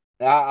ahead.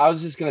 I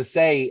was just gonna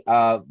say,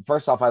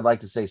 first off, I'd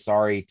like to say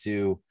sorry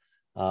to,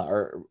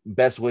 or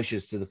best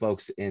wishes to the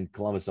folks in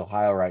Columbus,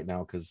 Ohio, right now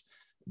because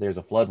there's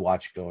a flood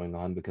watch going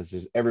on because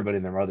there's everybody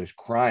and their mothers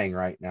crying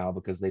right now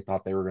because they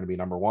thought they were going to be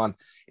number 1.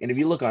 And if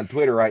you look on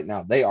Twitter right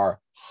now, they are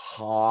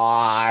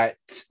hot.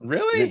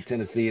 Really?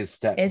 Tennessee is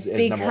It's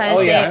because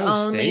they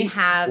only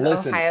have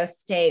Ohio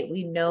State.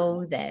 We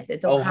know this.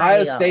 It's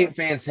Ohio State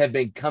fans have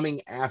been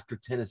coming after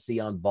Tennessee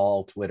on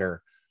Ball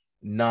Twitter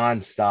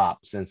nonstop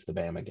since the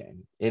Bama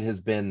game. It has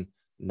been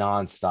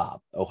nonstop.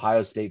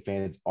 Ohio State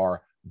fans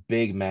are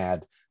big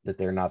mad that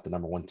they're not the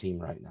number 1 team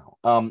right now.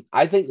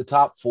 I think the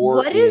top 4.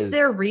 What is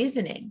their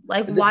reasoning?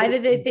 Like, why do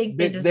they think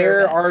they deserve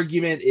their it?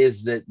 argument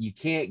is that you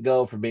can't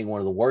go from being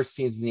one of the worst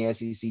teams in the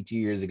SEC 2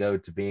 years ago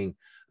to being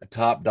a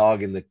top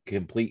dog in the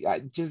complete.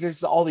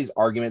 There's all these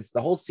arguments.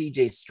 The whole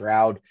CJ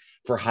Stroud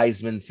for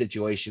Heisman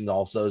situation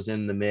also is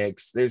in the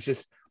mix. There's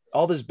just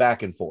all this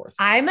back and forth.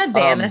 I'm a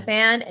Bama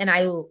fan, and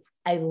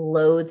I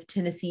loathe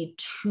Tennessee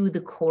to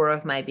the core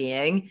of my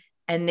being.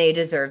 And they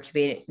deserve to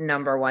be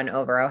number 1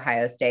 over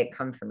Ohio State.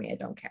 Come for me. I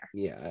don't care.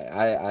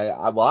 Yeah,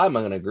 I'm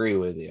going to agree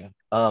with you.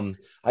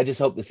 I just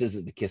hope this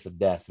isn't the kiss of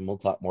death. And we'll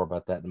talk more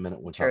about that in a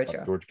minute. We'll talk about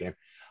the Georgia game.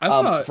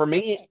 For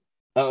me,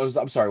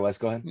 I'm sorry, Wes,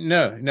 go ahead.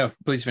 No,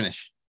 please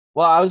finish.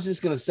 Well, I was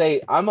just going to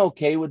say, I'm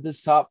okay with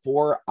this top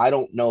 4. I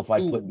don't know if I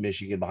put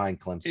Michigan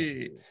behind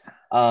Clemson.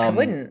 I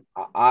wouldn't.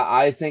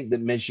 I think that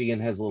Michigan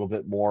has a little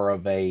bit more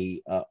of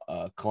a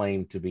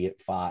claim to be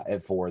at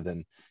 4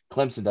 than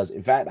Clemson does.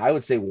 In fact, I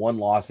would say one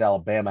loss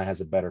Alabama has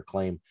a better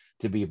claim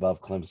to be above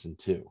Clemson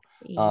too.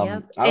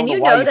 Yep. And you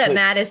know that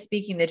Matt is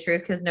speaking the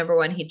truth because number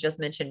 1, he just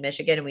mentioned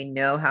Michigan and we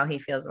know how he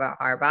feels about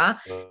Harbaugh.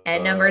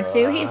 And number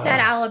 2, he said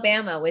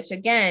Alabama, which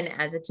again,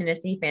 as a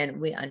Tennessee fan,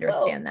 we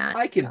understand that.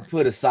 I can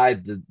put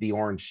aside the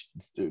orange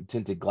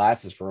tinted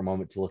glasses for a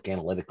moment to look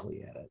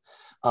analytically at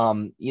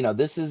it.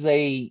 This is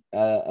a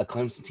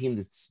Clemson team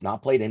that's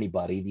not played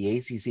anybody. The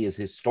ACC is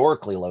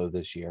historically low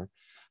this year.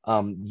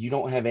 You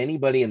don't have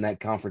anybody in that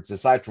conference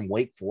aside from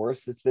Wake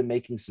Forest that's been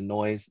making some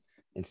noise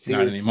and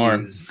Not anymore.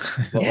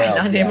 Syracuse. But, Yeah,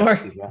 not anymore.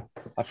 excuse me.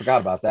 I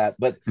forgot about that.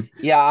 But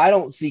yeah, I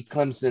don't see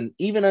Clemson,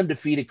 even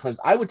undefeated Clemson.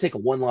 I would take a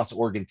one-loss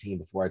Oregon team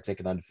before I take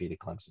an undefeated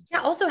Clemson.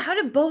 Yeah. Also, how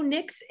did Bo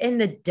Nix and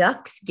the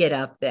Ducks get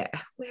up there?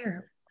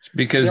 Where? It's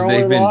because Their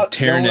they've only been lo-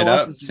 tearing their it only up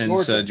losses to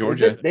since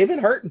Georgia. They've been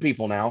hurting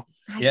people now.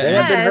 Yeah, They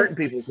have been hurting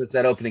Yes. people since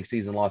that opening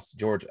season loss to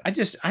Georgia. I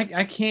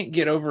can't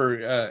get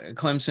over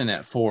Clemson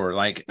at 4.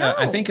 Like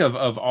I No. think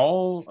of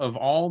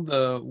all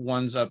the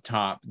ones up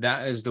top,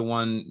 that is the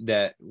one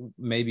that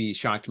maybe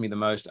shocked me the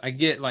most. I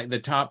get like the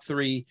top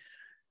 3.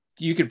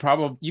 You could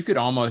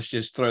almost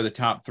just throw the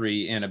top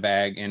 3 in a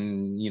bag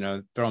and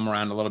throw them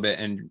around a little bit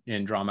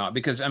and draw them out,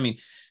 because I mean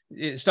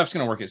stuff's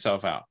going to work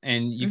itself out,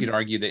 and you could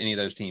argue that any of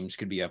those teams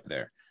could be up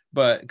there.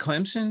 But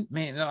Clemson,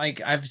 man,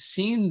 like I've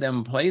seen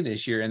them play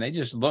this year and they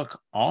just look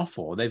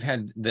awful. They've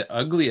had the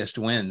ugliest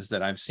wins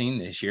that I've seen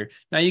this year.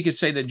 Now you could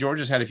say that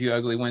Georgia's had a few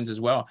ugly wins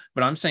as well,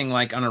 but I'm saying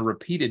like on a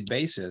repeated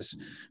basis,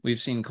 we've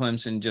seen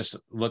Clemson just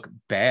look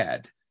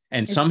bad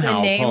and It's somehow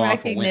the name pull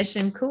off a win.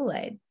 recognition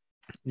Kool-Aid.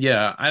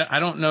 Yeah, I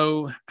don't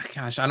know.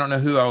 Gosh, I don't know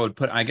who I would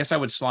put. I guess I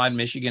would slide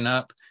Michigan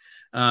up.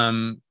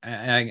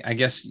 I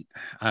guess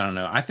I don't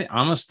know. I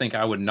almost think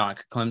I would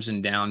knock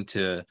Clemson down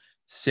to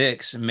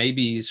 6,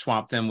 maybe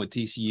swap them with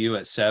TCU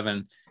at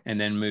 7, and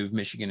then move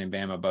Michigan and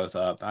Bama both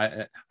up.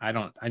 I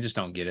just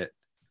don't get it.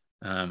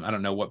 I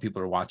don't know what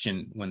people are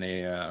watching when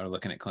they are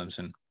looking at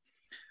Clemson.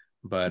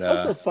 But it's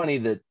also funny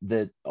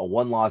that a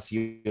one-loss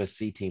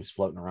USC team's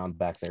floating around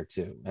back there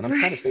too, and I'm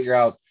trying to figure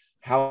out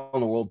how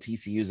in the world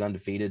TCU is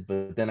undefeated.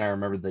 But then I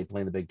remember they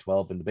play in the Big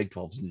 12, and the Big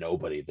 12's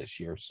nobody this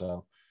year.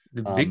 So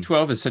the Big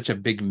 12 is such a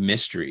big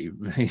mystery,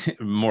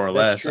 more or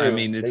less. True. I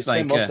mean, it's they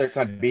spend like most of their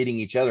time beating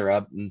each other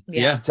up. And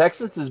yeah.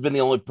 Texas has been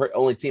the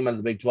only team out of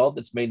the Big 12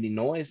 that's made any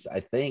noise. I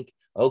think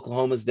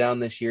Oklahoma's down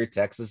this year.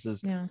 Texas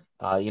is,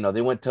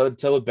 they went toe to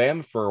toe with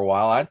Bama for a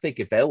while. I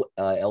think if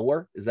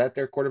Elwer, is that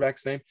their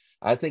quarterback's name?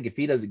 I think if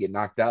he doesn't get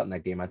knocked out in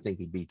that game, I think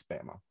he beats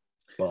Bama.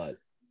 But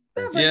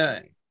yeah.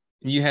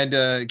 You had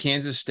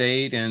Kansas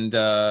State and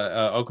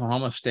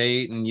Oklahoma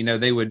State,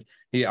 and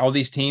all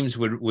these teams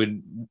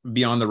would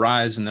be on the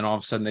rise, and then all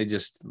of a sudden they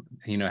just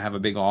have a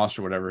big loss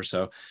or whatever.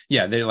 So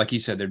yeah, they're like you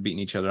said, they're beating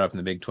each other up in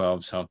the Big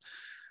 12. So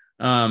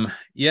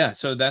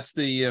so that's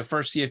the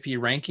first CFP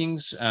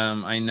rankings.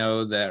 I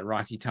know that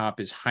Rocky Top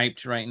is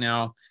hyped right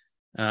now.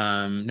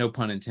 No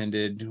pun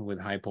intended with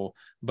Heupel,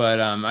 but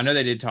I know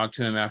they did talk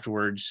to him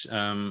afterwards,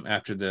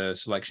 after the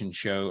selection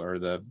show or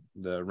the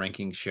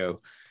ranking show.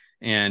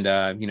 And,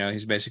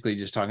 he's basically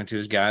just talking to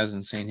his guys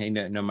and saying, hey,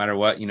 no matter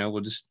what, we'll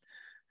just,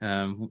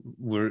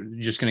 we're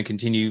just going to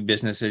continue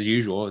business as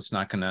usual. It's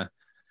not going to,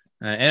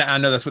 and I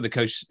know that's what the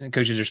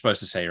coaches are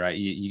supposed to say, right?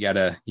 You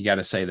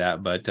gotta say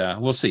that, but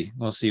we'll see.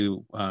 We'll see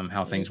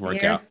how things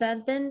work out. Easier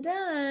said than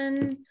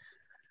done.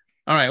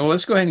 All right. Well,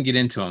 let's go ahead and get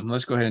into them.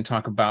 Let's go ahead and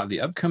talk about the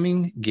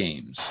upcoming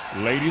games.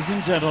 Ladies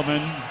and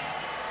gentlemen,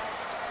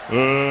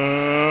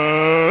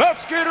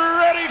 let's get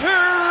ready to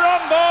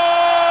rumble!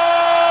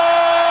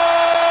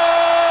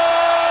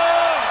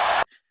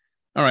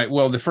 All right.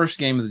 Well, the first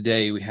game of the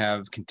day, we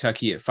have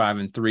Kentucky at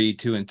 5-3,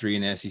 2-3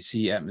 in the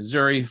SEC at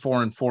Missouri,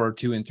 4-4,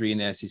 2-3 in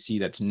the SEC.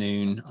 That's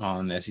noon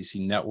on the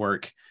SEC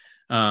Network.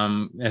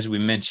 As we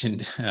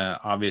mentioned,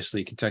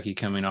 obviously Kentucky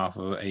coming off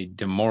of a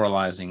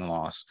demoralizing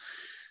loss,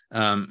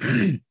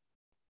 which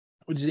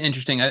is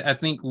interesting. I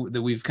think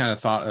that we've kind of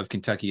thought of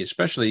Kentucky,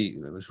 especially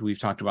as we've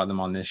talked about them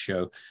on this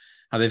show,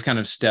 how they've kind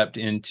of stepped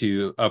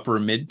into upper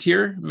mid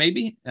tier,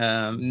 maybe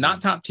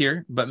not top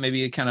tier, but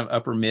maybe a kind of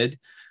upper mid.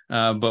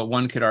 But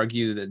one could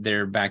argue that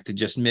they're back to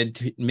just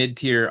mid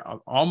tier,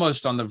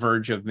 almost on the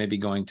verge of maybe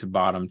going to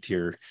bottom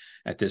tier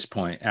at this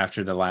point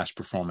after the last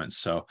performance.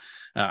 So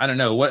I don't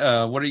know. What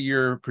are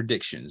your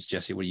predictions,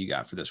 Jesse? What do you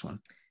got for this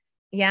one?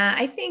 Yeah,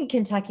 I think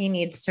Kentucky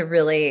needs to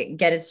really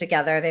get it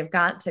together. They've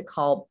got to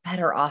call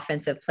better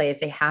offensive plays.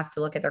 They have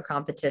to look at their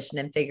competition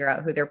and figure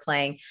out who they're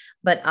playing.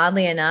 But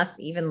oddly enough,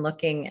 even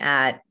looking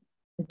at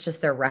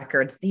just their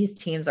records, these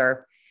teams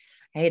are,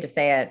 I hate to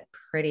say it,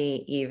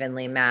 pretty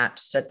evenly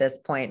matched at this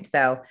point.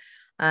 So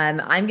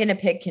I'm going to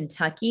pick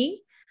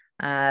Kentucky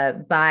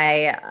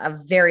by a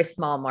very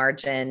small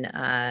margin.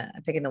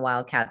 I'm picking the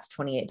Wildcats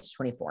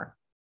 28-24. All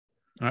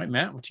right,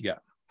 Matt, what you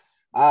got?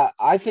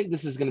 I think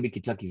this is going to be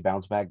Kentucky's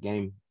bounce back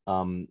game.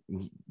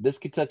 This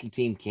Kentucky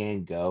team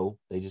can go.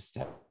 They just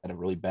had a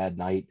really bad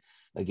night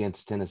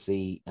against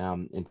Tennessee.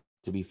 And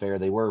to be fair,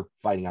 they were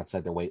fighting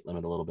outside their weight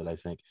limit a little bit, I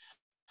think.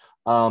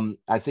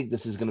 I think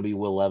this is going to be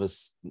Will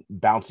Levis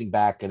bouncing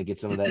back, going to get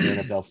some of that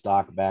NFL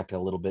stock back a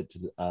little bit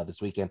to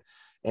this weekend.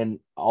 And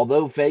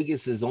although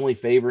Vegas is only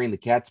favoring the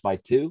Cats by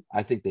 2,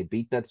 I think they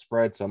beat that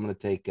spread. So I'm going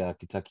to take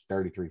Kentucky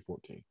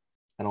 33-14.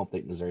 I don't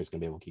think Missouri is going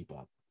to be able to keep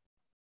up.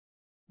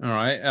 All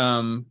right.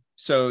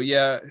 So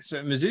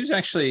Mizzou's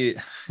actually,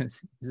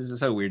 this is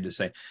so weird to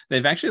say,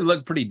 they've actually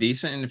looked pretty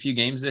decent in a few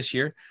games this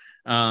year.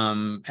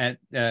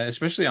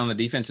 Especially on the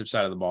defensive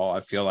side of the ball,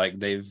 I feel like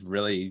they've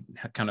really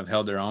kind of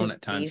held their own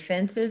at times.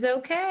 Defense is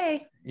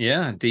okay.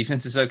 Yeah,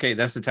 defense is okay.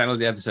 That's the title of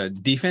the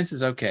episode. Defense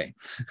is okay.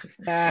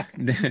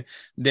 They're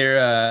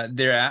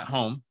at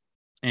home.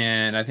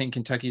 And I think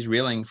Kentucky's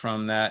reeling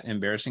from that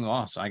embarrassing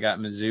loss. I got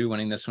Mizzou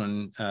winning this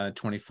one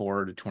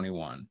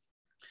 24-21.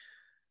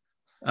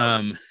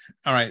 All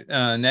right.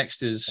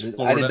 Next is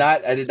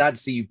Florida. I did not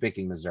see you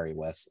picking Missouri,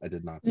 Wes. I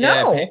did not.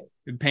 Yeah, No.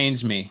 it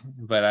pains me,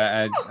 but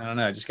I don't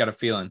know. I just got a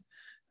feeling.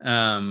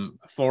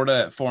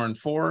 Florida at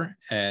 4-4,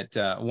 at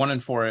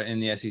 1-4 in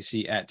the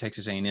SEC at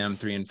Texas A&M,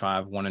 3-5,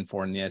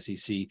 1-4 in the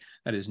SEC.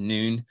 That is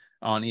noon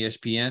on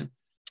ESPN.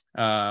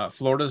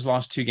 Florida's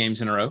lost 2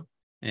 games in a row,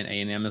 and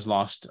A&M has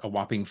lost a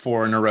whopping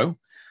 4 in a row.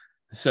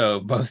 So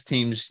both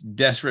teams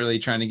desperately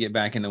trying to get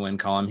back in the win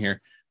column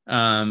here.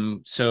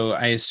 So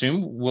I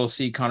assume we'll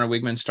see Connor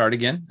Wigman start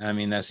again. I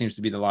mean, that seems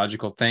to be the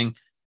logical thing.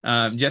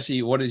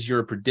 Jesse, what is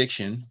your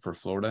prediction for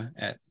Florida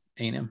at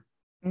A&M?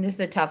 This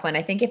is a tough one.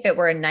 I think if it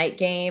were a night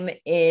game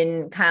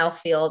in Kyle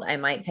Field, I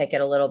might pick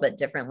it a little bit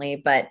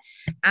differently. But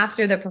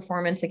after the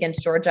performance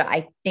against Georgia,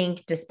 I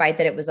think despite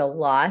that it was a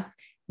loss,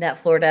 that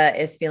Florida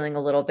is feeling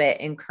a little bit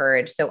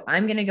encouraged. So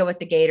I'm going to go with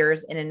the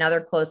Gators in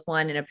another close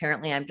one. And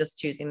apparently I'm just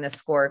choosing the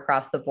score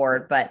across the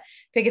board, but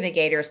picking the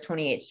Gators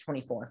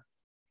 28-24. All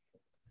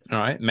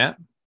right, Matt.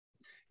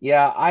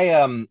 Yeah,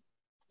 I'm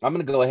going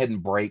to go ahead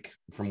and break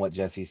from what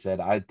Jesse said.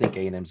 I think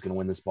A&M is going to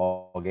win this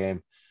ball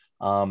game.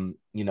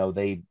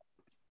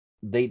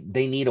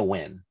 They need a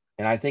win.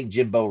 And I think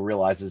Jimbo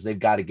realizes they've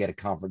got to get a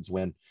conference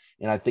win.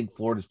 And I think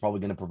Florida's probably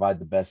going to provide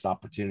the best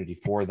opportunity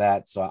for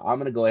that. So I'm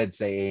going to go ahead and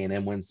say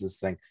A&M wins this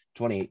thing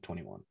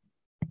 28-21. All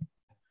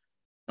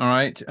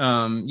right.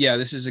 Yeah,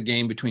 this is a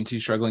game between 2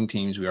 struggling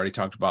teams. We already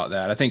talked about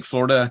that. I think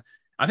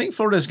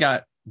Florida's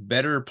got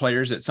better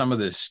players at some of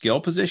the skill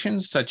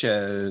positions, such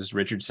as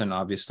Richardson.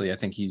 Obviously, I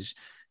think he's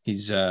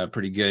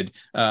pretty good.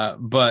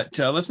 But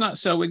let's not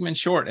sell Wigman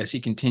short as he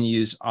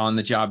continues on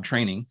the job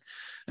training,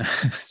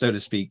 so to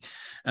speak.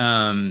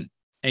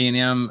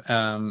 A&M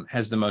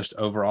has the most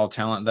overall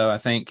talent, though. I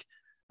think,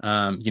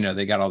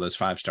 they got all those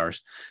 5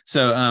 stars.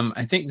 So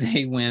I think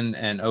they win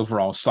an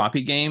overall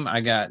sloppy game.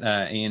 I got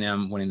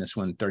A&M winning this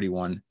one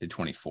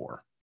 31-24.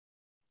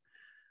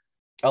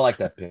 I like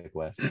that pick,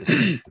 Wes.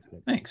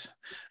 Thanks.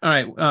 All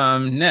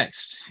right.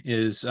 Next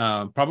is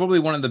probably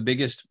the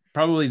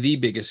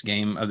biggest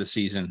game of the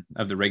season,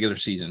 of the regular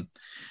season.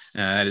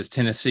 That is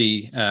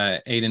Tennessee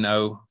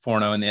 8-0,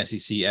 4-0 in the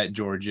SEC at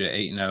Georgia,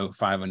 8-0,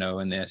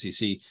 5-0 in the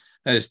SEC.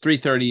 That is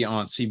 3:30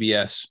 on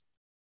CBS.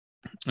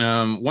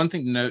 One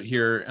thing to note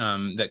here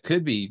that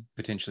could be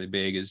potentially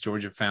big is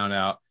Georgia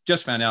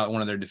just found out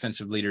one of their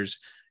defensive leaders,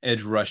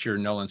 edge rusher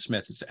Nolan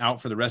Smith, is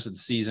out for the rest of the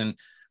season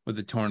with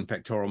the torn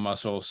pectoral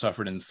muscle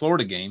suffered in the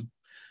Florida game.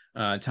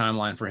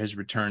 Timeline for his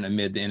return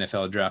amid the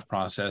NFL draft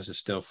process is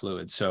still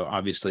fluid. So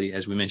obviously,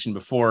 as we mentioned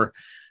before,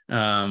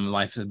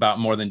 life is about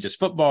more than just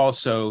football.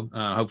 So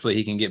hopefully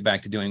he can get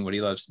back to doing what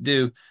he loves to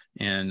do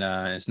and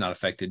it's not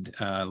affected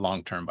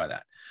long-term by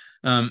that.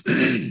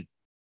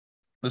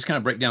 Let's kind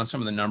of break down some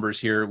of the numbers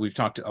here. We've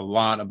talked a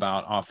lot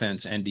about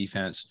offense and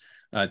defense.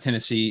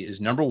 Tennessee is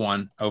number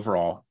 1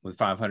 overall with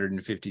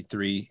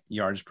 553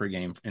 yards per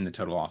game in the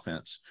total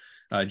offense.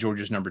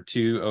 Georgia's number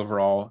 2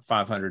 overall,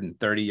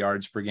 530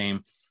 yards per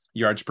game.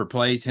 Yards per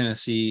play,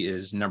 Tennessee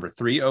is number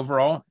 3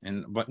 overall.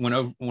 And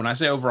when I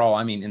say overall,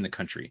 I mean in the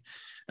country.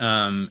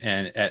 And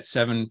at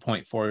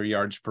 7.4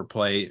 yards per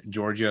play,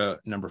 Georgia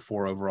number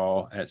 4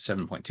 overall at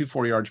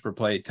 7.24 yards per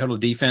play. Total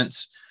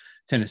defense,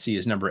 Tennessee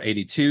is number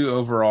 82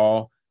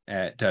 overall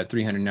at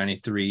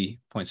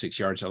 393.6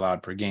 yards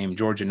allowed per game.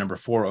 Georgia number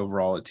 4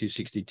 overall at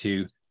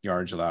 262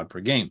 yards allowed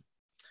per game.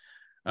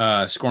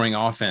 Scoring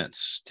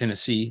offense,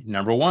 Tennessee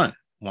number 1.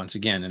 Once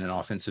again, in an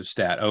offensive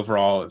stat,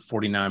 overall at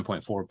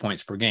 49.4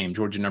 points per game.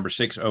 Georgia number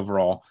 6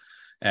 overall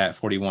at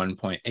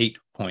 41.8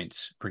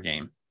 points per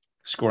game.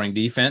 Scoring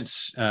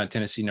defense,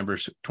 Tennessee number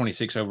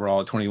 26 overall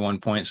at 21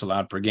 points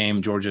allowed per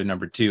game. Georgia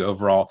number 2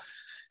 overall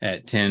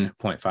at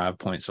 10.5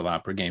 points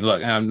allowed per game.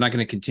 Look, I'm not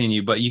going to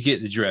continue, but you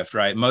get the drift,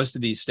 right? Most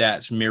of these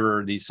stats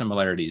mirror these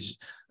similarities.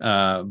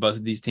 Both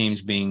of these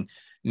teams being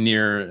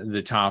near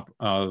the top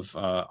of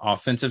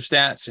offensive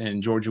stats,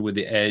 and Georgia with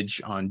the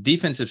edge on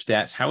defensive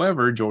stats.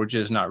 However, Georgia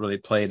has not really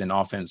played an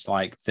offense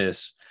like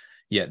this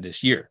yet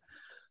this year.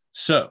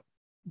 So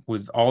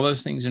with all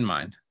those things in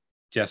mind,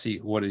 Jesse,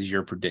 what is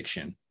your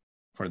prediction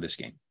for this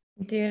game?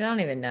 Dude, I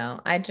don't even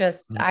know. I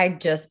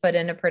just put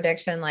in a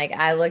prediction. Like,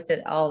 I looked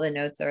at all the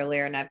notes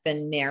earlier and I've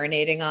been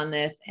marinating on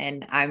this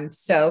and I'm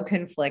so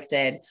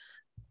conflicted,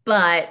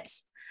 but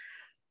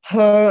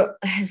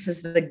this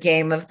is the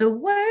game of the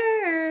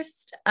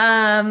worst.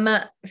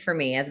 For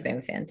me as a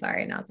Bama fan,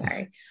 not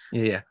sorry.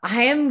 Yeah.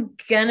 I am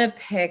gonna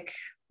pick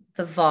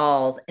the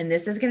Vols, and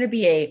this is gonna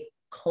be a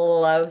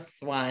close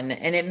one,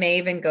 and it may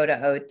even go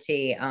to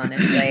OT,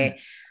 honestly.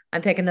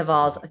 I'm picking the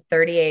Vols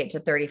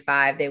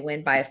 38-35. They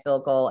win by a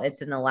field goal.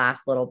 It's in the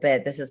last little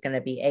bit. This is going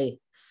to be a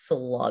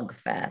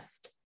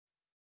slugfest.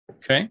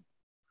 Okay.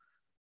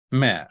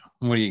 Matt,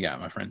 what do you got,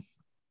 my friend?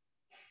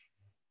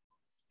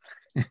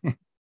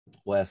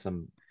 Wes,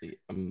 I'm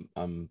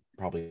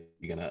probably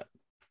gonna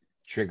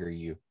trigger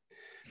you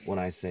when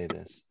I say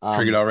this.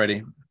 Triggered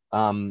already.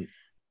 I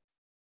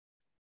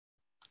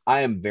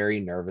am very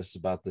nervous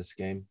about this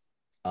game.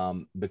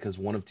 because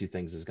one of two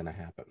things is going to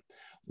happen.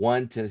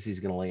 One, Tennessee's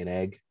going to lay an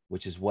egg,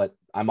 which is what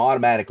I'm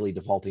automatically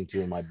defaulting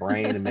to in my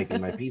brain and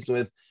making my peace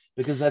with,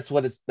 because that's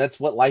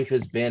what life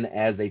has been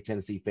as a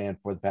Tennessee fan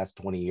for the past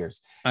 20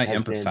 years. I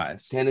has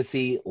empathize. been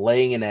Tennessee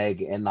laying an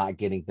egg and not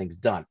getting things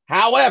done.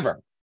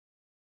 However,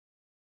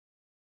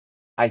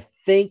 I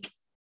think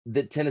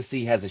that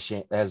Tennessee has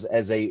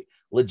a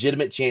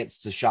legitimate chance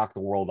to shock the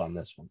world on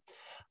this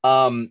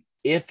one.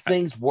 If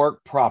things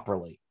work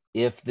properly,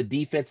 if the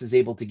defense is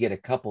able to get a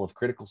couple of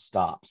critical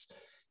stops,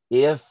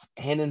 if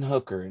Hendon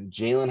Hooker and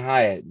Jalen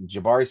Hyatt and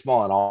Jabari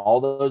Small and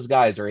all those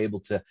guys are able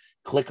to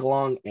click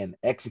along and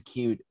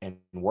execute and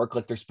work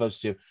like they're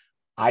supposed to,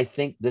 I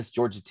think this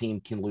Georgia team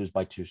can lose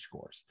by 2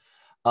 scores.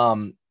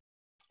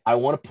 I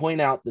want to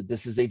point out that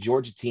this is a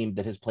Georgia team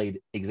that has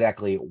played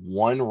exactly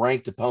one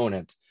ranked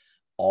opponent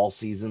all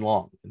season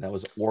long, and that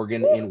was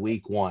Oregon in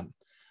week 1.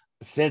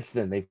 Since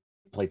then, they've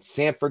played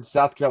Samford,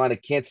 South Carolina,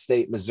 Kent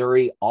State,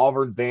 Missouri,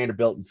 Auburn,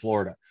 Vanderbilt, and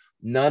Florida.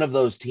 None of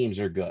those teams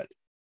are good.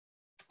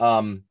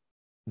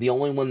 The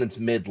only one that's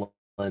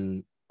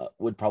Midland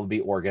would probably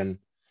be Oregon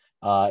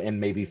and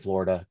maybe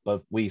Florida,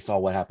 but we saw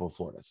what happened with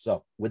Florida.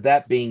 So with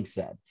that being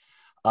said,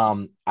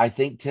 I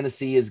think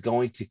Tennessee is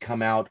going to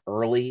come out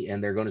early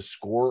and they're going to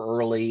score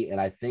early. And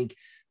I think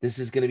this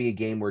is going to be a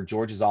game where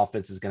Georgia's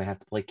offense is going to have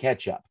to play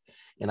catch up.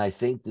 And I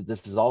think that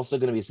this is also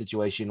going to be a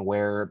situation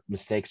where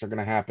mistakes are going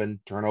to happen,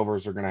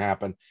 turnovers are going to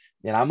happen.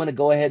 And I'm going to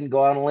go ahead and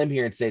go out on a limb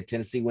here and say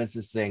Tennessee wins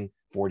this thing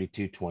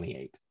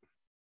 42-28.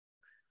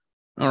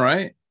 All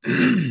right.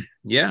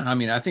 Yeah. I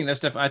mean, I think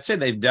that's I'd say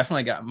they've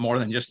definitely got more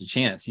than just a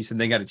chance. You said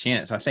they got a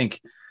chance. I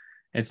think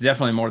it's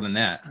definitely more than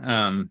that.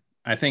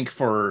 I think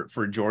for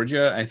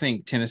Georgia, I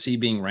think Tennessee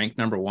being ranked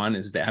number 1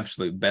 is the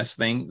absolute best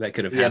thing that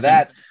could have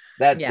happened.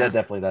 That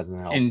definitely doesn't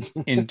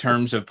help in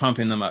terms of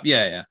pumping them up.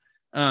 Yeah.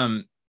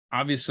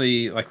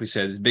 Obviously, like we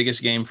said, it's the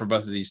biggest game for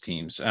both of these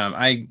teams.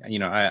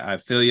 I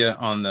feel you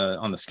on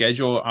the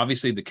schedule.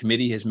 Obviously, the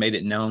committee has made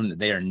it known that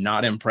they are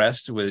not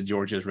impressed with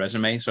Georgia's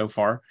resume so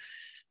far.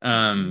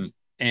 So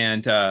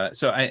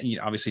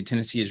obviously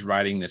Tennessee is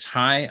riding this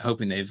high,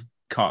 hoping they've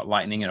caught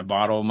lightning in a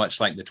bottle,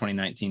 much like the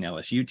 2019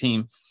 LSU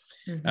team.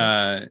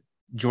 Mm-hmm.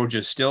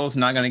 Georgia still is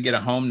not going to get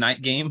a home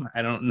night game.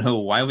 I don't know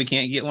why we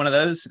can't get one of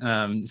those.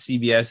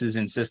 CBS is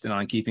insistent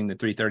on keeping the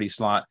 3:30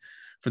 slot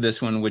for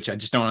this one, which I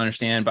just don't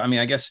understand. But I mean,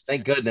 I guess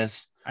thank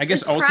goodness. I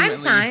guess it's ultimately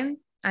prime time.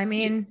 I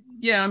mean,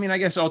 yeah. I mean, I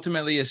guess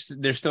ultimately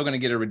they're still going to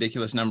get a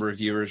ridiculous number of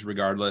viewers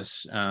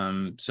regardless.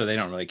 So they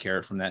don't really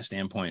care from that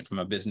standpoint, from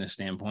a business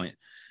standpoint.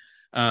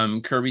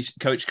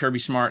 Coach Kirby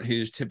Smart,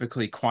 who's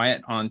typically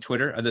quiet on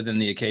Twitter, other than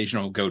the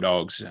occasional "Go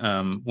Dogs"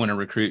 when a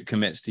recruit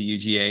commits to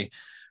UGA,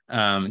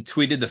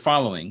 tweeted the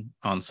following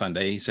on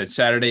Sunday. He said,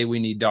 "Saturday, we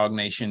need Dog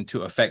Nation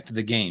to affect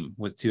the game,"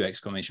 with 2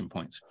 exclamation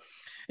points.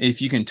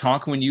 "If you can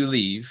talk when you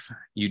leave,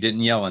 you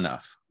didn't yell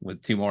enough,"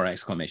 with 2 more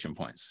exclamation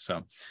points.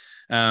 So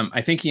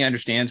I think he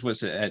understands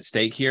what's at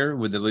stake here,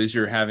 with the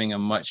loser having a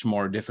much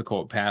more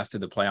difficult path to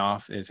the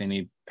playoff, if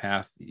any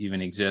path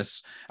even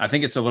exists. I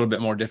think it's a little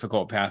bit more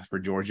difficult path for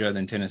Georgia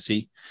than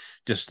Tennessee,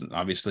 just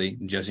obviously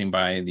judging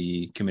by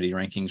the committee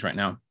rankings right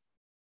now.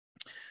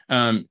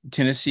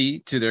 Tennessee,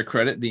 to their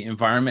credit, the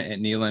environment at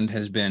Neyland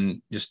has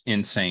been just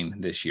insane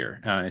this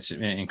year. It's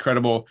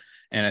incredible.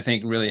 And I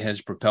think really has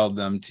propelled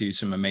them to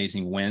some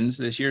amazing wins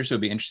this year. So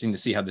it'll be interesting to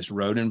see how this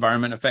road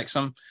environment affects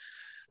them.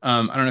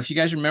 I don't know if you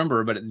guys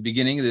remember, but at the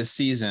beginning of this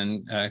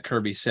season,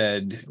 Kirby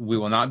said, "We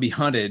will not be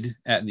hunted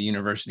at the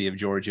University of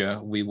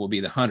Georgia. We will be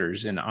the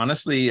hunters." And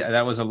honestly,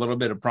 that was a little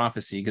bit of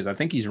prophecy, because I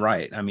think he's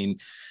right. I mean,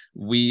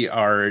 we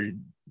are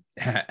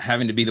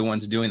having to be the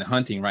ones doing the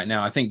hunting right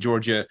now. I think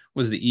Georgia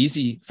was the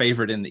easy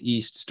favorite in the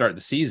East to start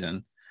the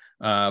season.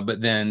 But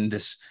then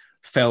this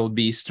fell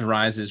beast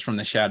rises from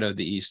the shadow of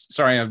the East.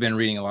 Sorry, I've been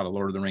reading a lot of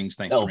Lord of the Rings.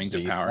 Thanks to Rings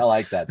of Power. I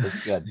like that. That's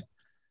good.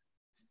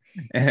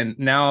 And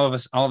now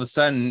all of a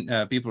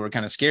sudden, people are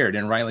kind of scared,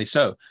 and rightly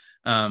so.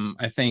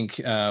 I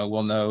think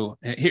we'll know.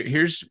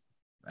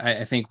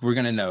 I think we're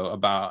going to know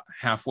about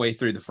halfway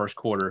through the first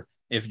quarter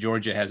if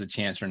Georgia has a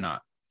chance or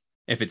not.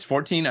 If it's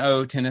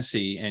 14-0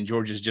 Tennessee and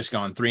Georgia's just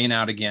gone 3 and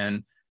out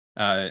again,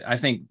 I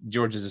think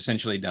Georgia's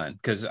essentially done,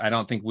 because I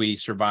don't think we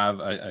survive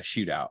a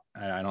shootout.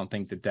 I don't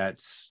think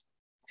that's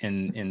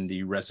in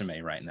the resume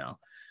right now.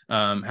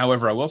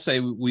 However, I will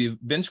say we've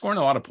been scoring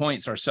a lot of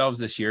points ourselves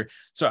this year.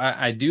 So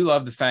I do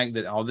love the fact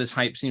that all this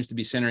hype seems to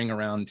be centering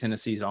around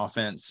Tennessee's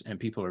offense, and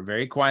people are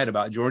very quiet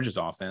about Georgia's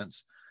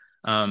offense.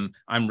 I'm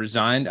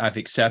resigned. I've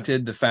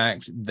accepted the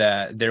fact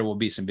that there will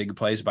be some big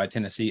plays by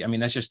Tennessee. I mean,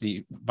 that's just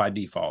by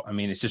default. I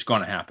mean, it's just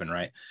going to happen,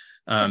 right?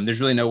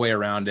 There's really no way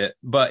around it.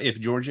 But if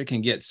Georgia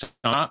can get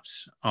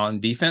stops on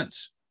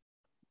defense,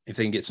 I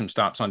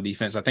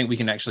think we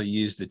can actually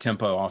use the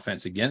tempo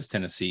offense against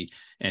Tennessee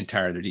and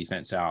tire their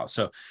defense out.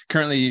 So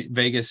currently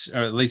Vegas,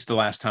 or at least the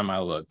last time I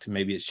looked,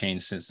 maybe it's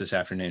changed since this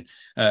afternoon,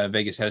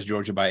 Vegas has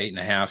Georgia by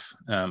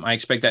 8.5. I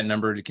expect that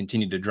number to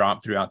continue to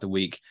drop throughout the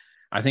week.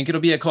 I think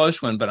it'll be a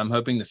close one, but I'm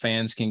hoping the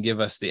fans can give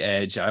us the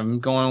edge. I'm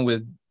going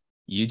with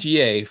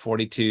UGA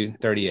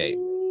 42-38.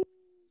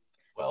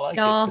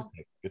 Well,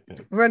 Good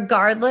pick.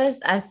 Regardless,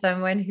 as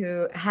someone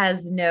who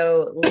has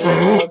no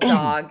literal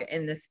dog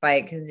in this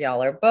fight, because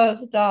y'all are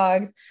both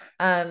dogs,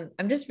 I'm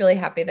just really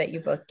happy that you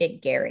both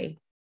get Gary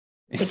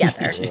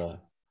together.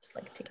 Just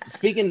like together.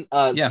 Speaking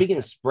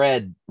of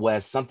spread,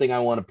 Wes, something I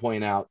want to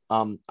point out.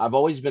 I've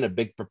always been a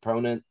big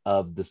proponent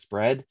of the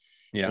spread.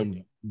 Yeah.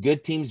 And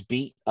good teams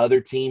beat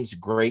other teams,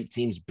 great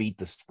teams beat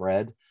the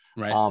spread.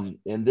 Right.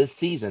 And this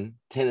season,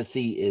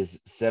 Tennessee is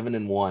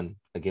 7-1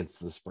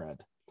 against the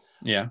spread.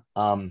 Yeah.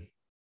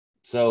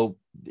 So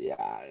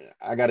yeah,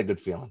 I got a good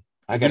feeling.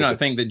 I do not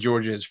think that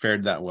Georgia has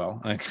fared that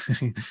well,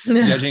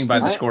 judging by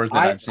the scores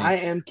that I've seen. I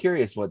am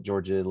curious what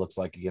Georgia looks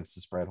like against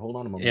the spread. Hold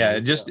on a moment. Yeah,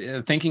 just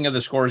thinking of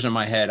the scores in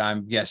my head,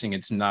 I'm guessing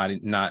it's not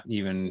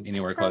even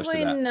anywhere close to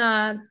that. Probably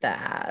not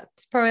that.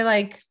 It's probably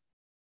like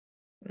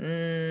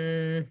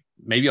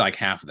maybe like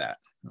half of that.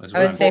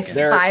 I would say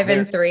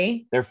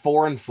 5-3. They're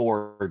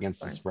 4-4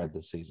 against the spread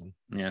this season.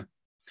 Yeah,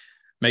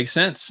 makes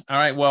sense. All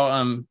right.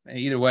 Well,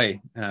 either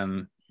way,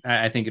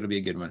 I think it'll be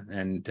a good one.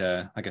 And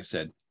like I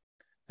said,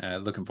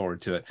 looking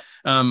forward to it.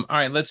 All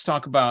right, let's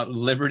talk about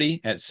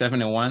Liberty at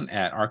 7-1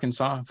 at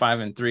Arkansas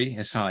 5-3.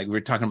 It's not like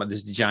we're talking about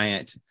this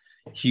giant,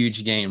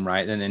 huge game,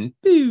 right? And then,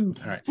 boo.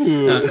 All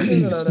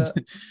right.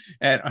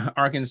 At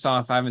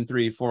Arkansas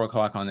 5-3,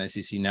 4:00 on the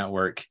SEC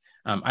Network.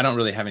 I don't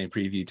really have any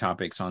preview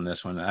topics on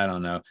this one. I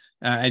don't know.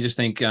 I just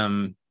think,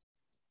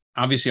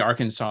 obviously,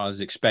 Arkansas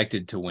is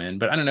expected to win,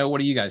 but I don't know. What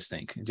do you guys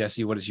think?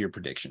 Jesse, what is your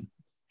prediction?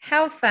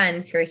 How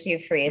fun for Hugh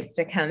Freeze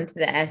to come to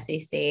the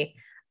SEC.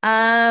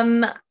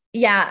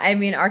 Yeah, I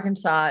mean,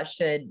 Arkansas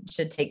should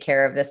take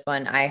care of this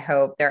one. I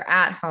hope. They're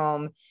at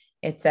home.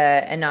 It's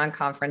a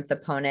non-conference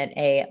opponent,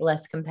 a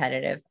less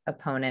competitive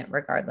opponent,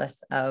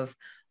 regardless of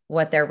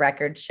what their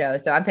record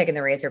shows. So I'm picking the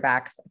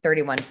Razorbacks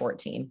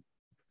 31-14.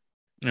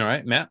 All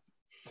right, Matt.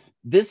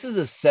 This is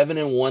a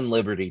 7-1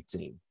 Liberty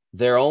team.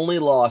 Their only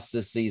loss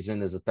this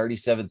season is a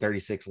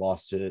 37-36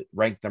 loss to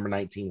ranked number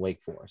 19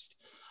 Wake Forest.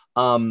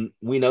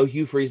 We know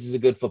Hugh Freeze is a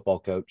good football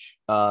coach.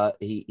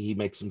 He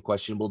makes some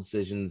questionable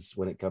decisions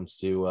when it comes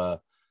to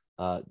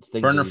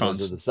things burner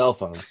phones, the cell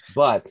phones.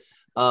 But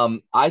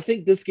I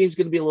think this game's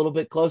going to be a little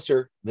bit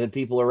closer than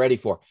people are ready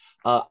for.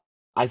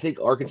 I think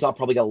Arkansas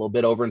probably got a little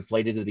bit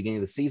overinflated at the beginning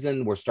of the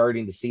season. We're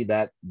starting to see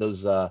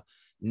those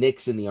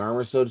nicks in the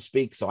armor, so to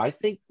speak. So I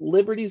think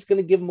Liberty's going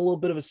to give them a little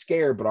bit of a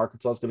scare, but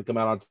Arkansas is going to come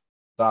out on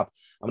top.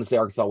 I'm going to say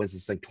Arkansas wins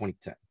this thing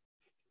 20-10.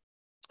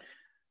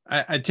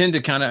 I tend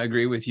to kind of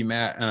agree with you,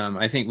 Matt.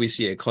 I think we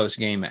see a close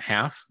game at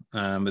half,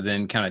 but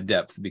then kind of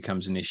depth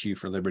becomes an issue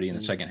for Liberty in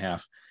the second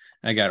half.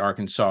 I got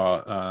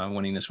Arkansas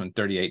winning this one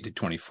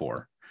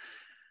 38-24.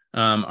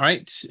 All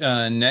right.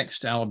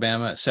 Next,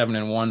 Alabama at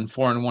 7-1,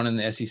 4-1 in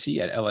the SEC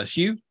at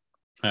LSU.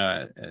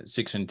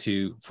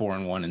 6-2,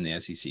 4-1 in the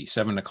SEC,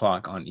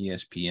 7:00 on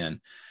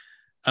ESPN.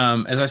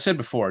 As I said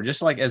before,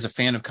 just like as a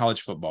fan of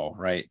college football,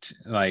 right?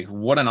 Like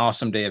what an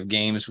awesome day of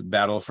games with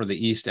Battle for the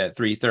East at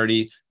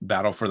 3:30,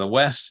 Battle for the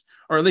West,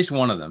 or at least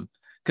one of them,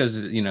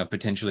 because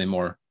potentially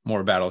more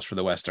battles for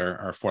the West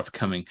are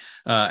forthcoming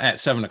at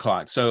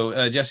 7:00.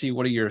 So Jesse,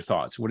 what are your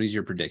thoughts? What is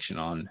your prediction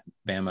on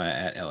Bama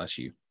at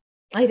LSU?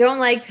 I don't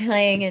like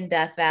playing in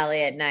Death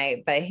Valley at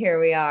night, but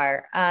here we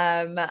are.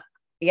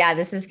 Yeah,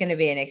 this is going to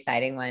be an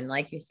exciting one.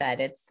 Like you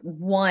said, it's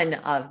one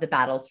of the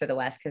battles for the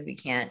West because we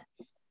can't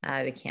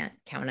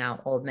count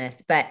out Ole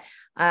Miss, but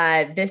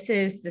this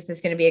is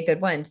going to be a good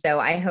one. So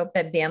I hope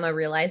that Bama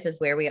realizes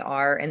where we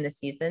are in the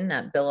season,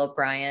 that Bill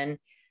O'Brien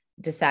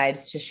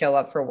decides to show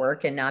up for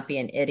work and not be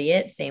an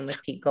idiot. Same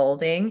with Pete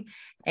Golding.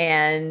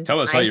 And tell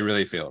us how you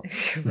really feel.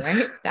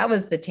 Right. That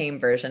was the tame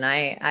version.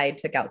 I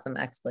took out some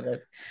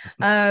expletives.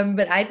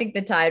 But I think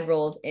the tide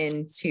rolls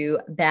into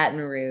Baton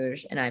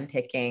Rouge and I'm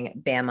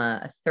picking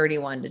Bama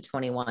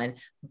 31-21.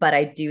 But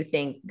I do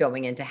think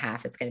going into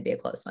half, it's going to be a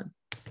close one.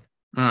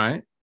 All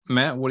right.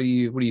 Matt, what do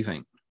you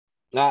think?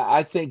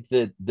 I think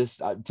that this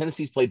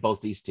Tennessee's played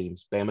both these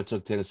teams. Bama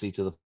took Tennessee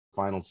to the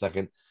final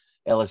second.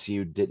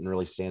 LSU didn't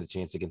really stand a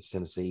chance against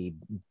Tennessee.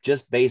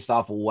 Just based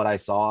off of what I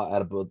saw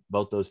out of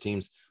both those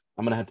teams,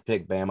 I'm going to have to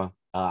pick Bama.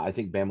 I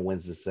think Bama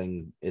wins this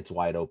thing. It's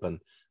wide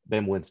open.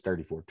 Bama wins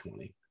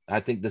 34-20.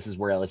 I think this is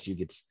where LSU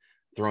gets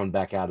thrown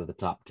back out of the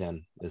top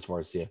 10 as far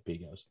as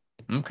CFP goes.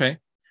 Okay.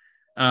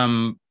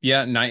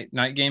 Yeah,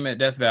 night game at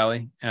Death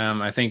Valley.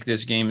 I think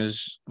this game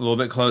is a little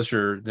bit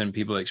closer than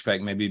people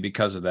expect, maybe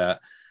because of that.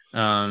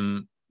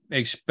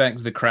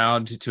 Expect the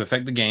crowd to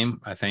affect the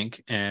game, I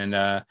think, and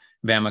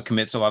Bama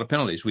commits a lot of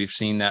penalties. We've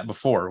seen that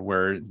before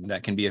where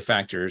that can be a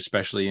factor,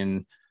 especially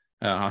in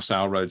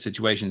hostile road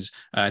situations.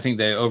 I think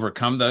they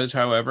overcome those,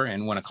 however,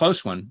 and win a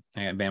close one.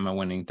 Bama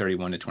winning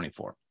 31-24.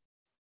 All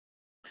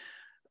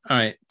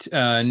right.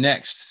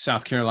 Next,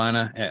 South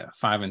Carolina at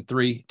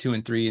 5-3,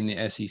 2-3 in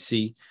the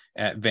SEC.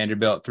 At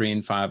Vanderbilt,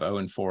 3-5,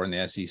 0-4 in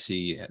the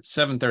SEC. At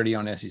 7:30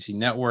 on SEC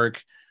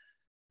Network.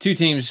 Two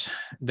teams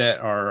that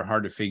are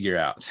hard to figure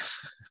out.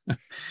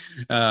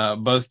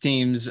 Both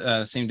teams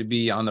seem to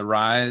be on the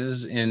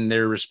rise in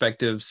their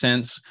respective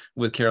sense,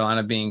 with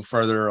Carolina being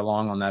further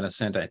along on that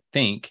ascent, I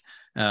think.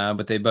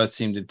 But they both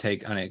seem to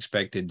take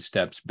unexpected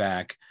steps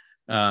back.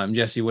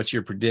 Jesse, what's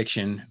your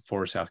prediction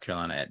for South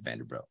Carolina at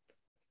Vanderbilt?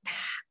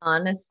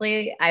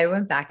 Honestly, I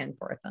went back and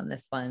forth on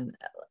this one.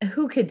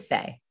 Who could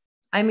say?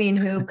 I mean,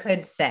 who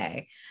could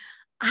say?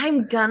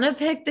 I'm gonna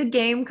pick the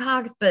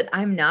Gamecocks, but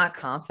I'm not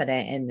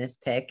confident in this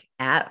pick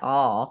at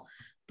all.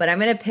 But I'm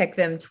gonna pick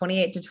them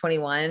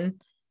 28-21.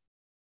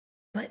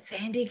 But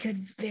Vandy could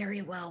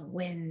very well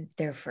win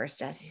their first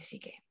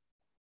SEC game.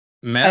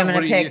 Matt, I'm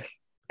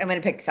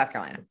gonna pick South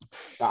Carolina.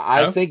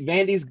 I think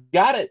Vandy's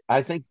got it.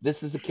 I think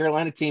this is a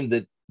Carolina team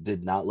that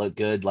did not look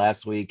good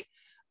last week.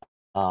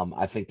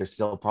 I think they're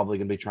still probably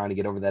going to be trying to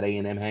get over that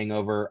A&M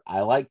hangover.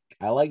 I like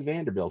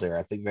Vanderbilt here.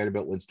 I think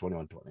Vanderbilt wins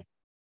 21-20.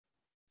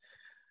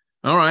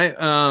 All right.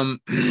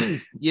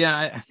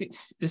 Yeah, I think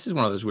this is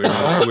one of those weird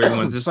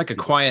ones. It's like a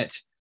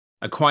quiet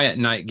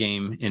night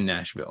game in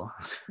Nashville,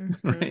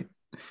 right?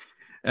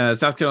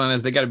 South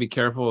Carolina's, they got to be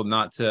careful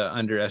not to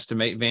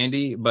underestimate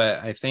Vandy, but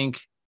I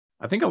think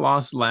a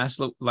loss last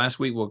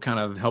week will kind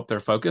of help their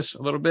focus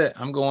a little bit.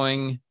 I'm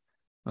going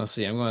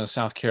to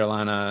South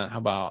Carolina. How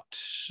about,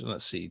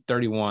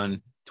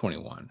 31-21.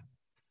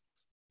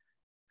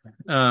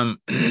 All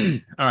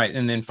right.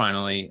 And then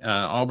finally,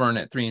 Auburn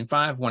at 3-5,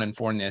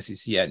 1-4 in the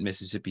SEC at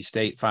Mississippi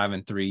State,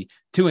 5-3,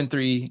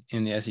 2-3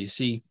 in the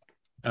SEC,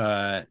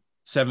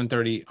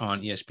 7:30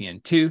 on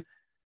ESPN2.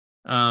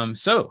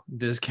 So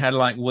does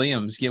Cadillac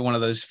Williams get one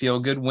of those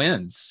feel-good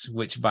wins,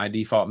 which by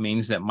default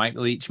means that Mike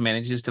Leach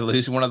manages to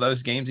lose one of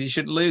those games he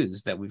should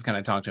lose that we've kind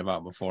of talked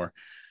about before?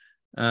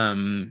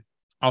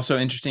 Also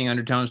interesting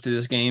undertones to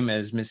this game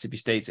as Mississippi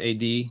State's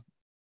AD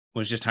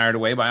was just hired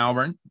away by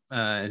Auburn.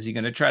 Is he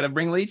going to try to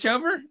bring Leach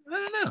over? I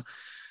don't know.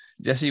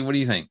 Jesse, what do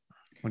you think?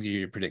 What are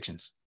your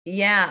predictions?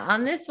 Yeah,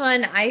 on this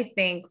one, I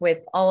think with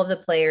all of the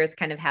players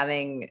kind of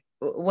having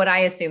what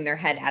I assume their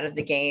head out of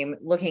the game,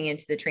 looking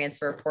into the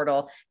transfer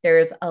portal,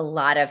 there's a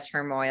lot of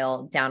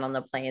turmoil down on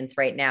the plains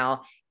right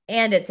now,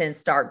 and it's in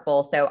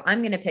Starkville. So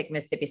I'm going to pick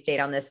Mississippi State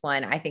on this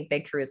one. I think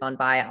they cruise on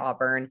by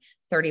Auburn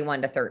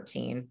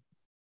 31-13.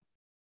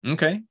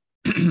 Okay.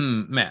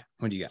 Matt,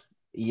 what do you got?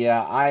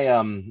 Yeah, I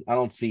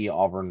don't see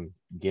Auburn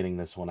getting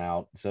this one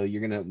out. So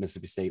you're going to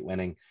Mississippi State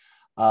winning.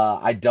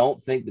 I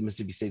don't think that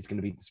Mississippi State's going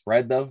to beat the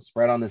spread, though.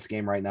 Spread on this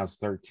game right now is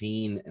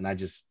 13, and I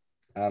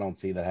don't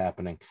see that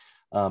happening.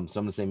 So I'm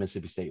going to say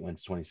Mississippi State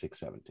wins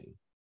 26-17.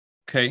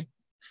 Okay.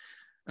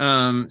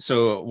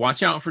 So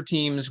watch out for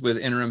teams with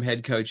interim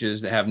head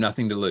coaches that have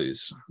nothing to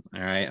lose.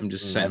 All right. I'm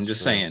just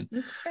saying.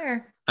 That's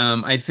fair.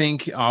 I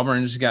think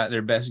Auburn's got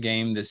their best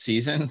game this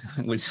season,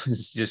 which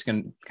is just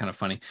kind of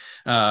funny.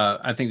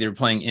 I think they're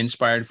playing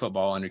inspired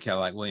football under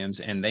Cadillac Williams,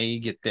 and they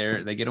get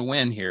a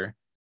win here,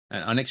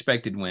 an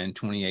unexpected win,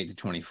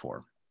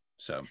 28-24.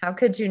 So how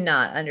could you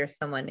not under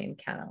someone named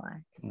Cadillac?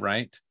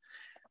 Right.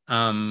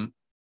 I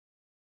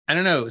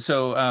don't know.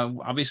 So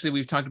obviously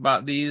we've talked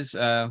about these.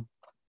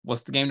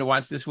 What's the game to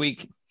watch this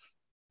week?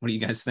 What do you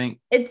guys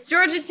think? It's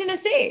Georgia,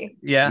 Tennessee.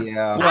 Yeah.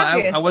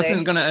 Well, I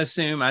wasn't going to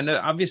assume. I know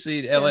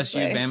obviously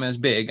LSU, Bama is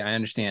big. I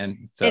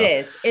understand. So. It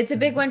is. It's a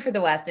big one for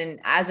the West. And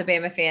as a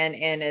Bama fan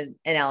and as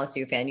an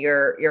LSU fan,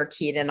 you're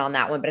keyed in on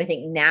that one. But I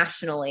think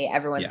nationally,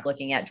 everyone's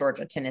looking at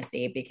Georgia,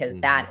 Tennessee, because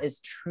that is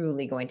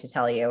truly going to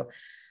tell you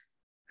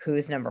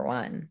who's number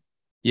one.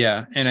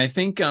 Yeah, and I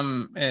think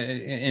in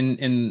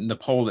the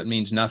poll that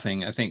means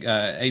nothing. I think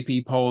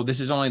AP poll. This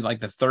is only like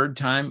the third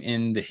time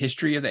in the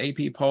history of the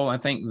AP poll. I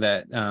think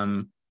that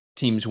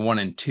teams 1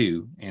 and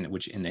 2,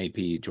 which in the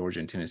AP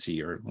Georgia and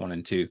Tennessee are 1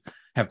 and 2,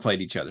 have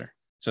played each other.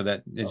 So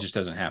that it just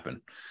doesn't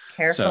happen.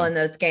 Careful in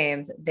those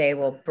games; they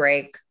will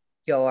break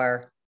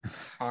your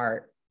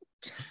heart.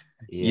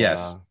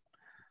 Yes.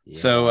 Yeah.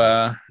 So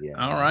all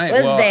right.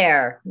 Was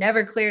there?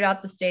 Never cleared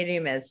out the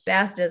stadium as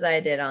fast as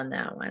I did on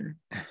that one.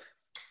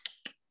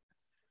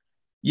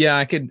 Yeah,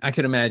 I could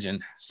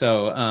imagine.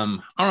 So,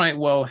 all right.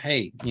 Well,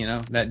 hey,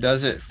 that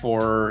does it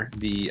for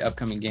the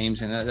upcoming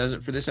games, and that does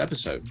it for this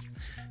episode,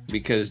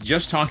 because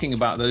just talking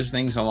about those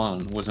things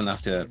alone was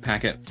enough to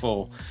pack it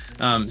full.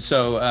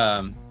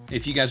 So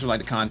if you guys would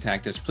like to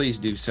contact us, please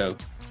do so.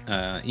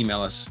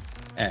 Email us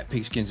at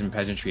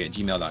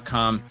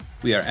pigskinsandpeasantry@gmail.com.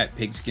 We are at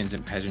Pigskins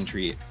and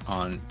Peasantry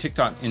on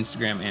TikTok,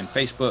 Instagram, and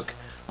Facebook.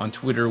 On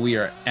Twitter, we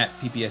are at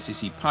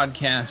PPSCC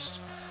Podcast.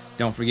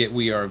 Don't forget,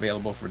 we are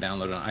available for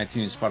download on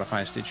iTunes,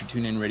 Spotify, Stitcher,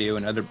 TuneIn Radio,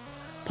 and other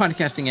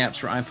podcasting apps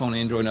for iPhone,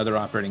 Android, and other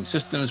operating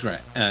systems. We're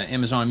at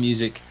Amazon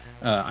Music,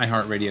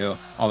 iHeartRadio,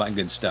 all that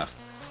good stuff.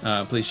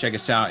 Please check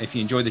us out. If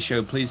you enjoyed the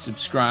show, please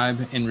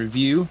subscribe and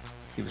review.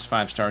 Give us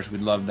 5 stars.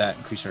 We'd love that.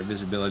 Increase our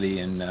visibility,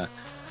 and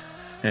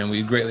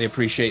we greatly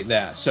appreciate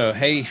that. So,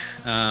 hey,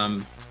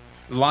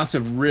 lots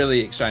of really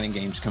exciting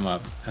games coming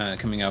up.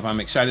 I'm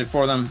excited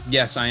for them.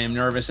 Yes, I am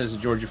nervous as a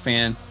Georgia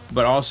fan,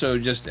 but also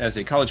just as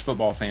a college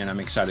football fan, I'm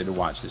excited to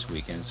watch this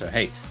weekend. So,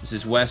 hey, this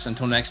is Wes.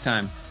 Until next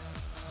time,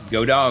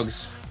 go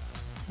Dogs.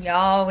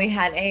 Y'all, we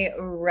had a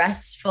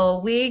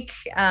restful week,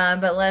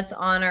 but let's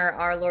honor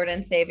our Lord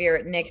and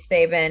Savior, Nick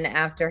Saban,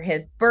 after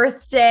his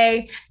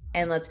birthday,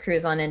 and let's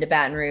cruise on into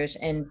Baton Rouge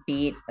and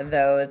beat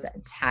those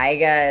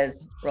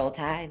Tigers. Roll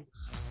Tide.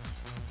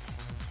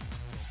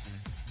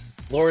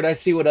 Lord, I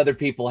see what other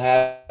people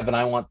have, and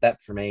I want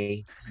that for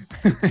me.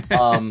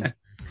 Come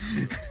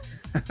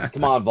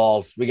on,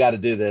 Vols. We got to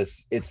do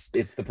this. It's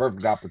the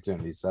perfect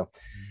opportunity. So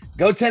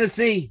go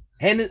Tennessee.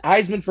 Hand it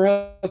Heisman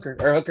for Hooker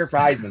or Hooker for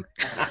Heisman.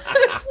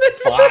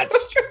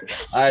 Botched.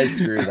 I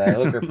screw that.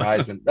 Hooker for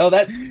Heisman. Oh,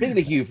 that speaking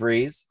of Hugh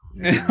Freeze.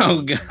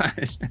 Oh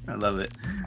gosh, I love it.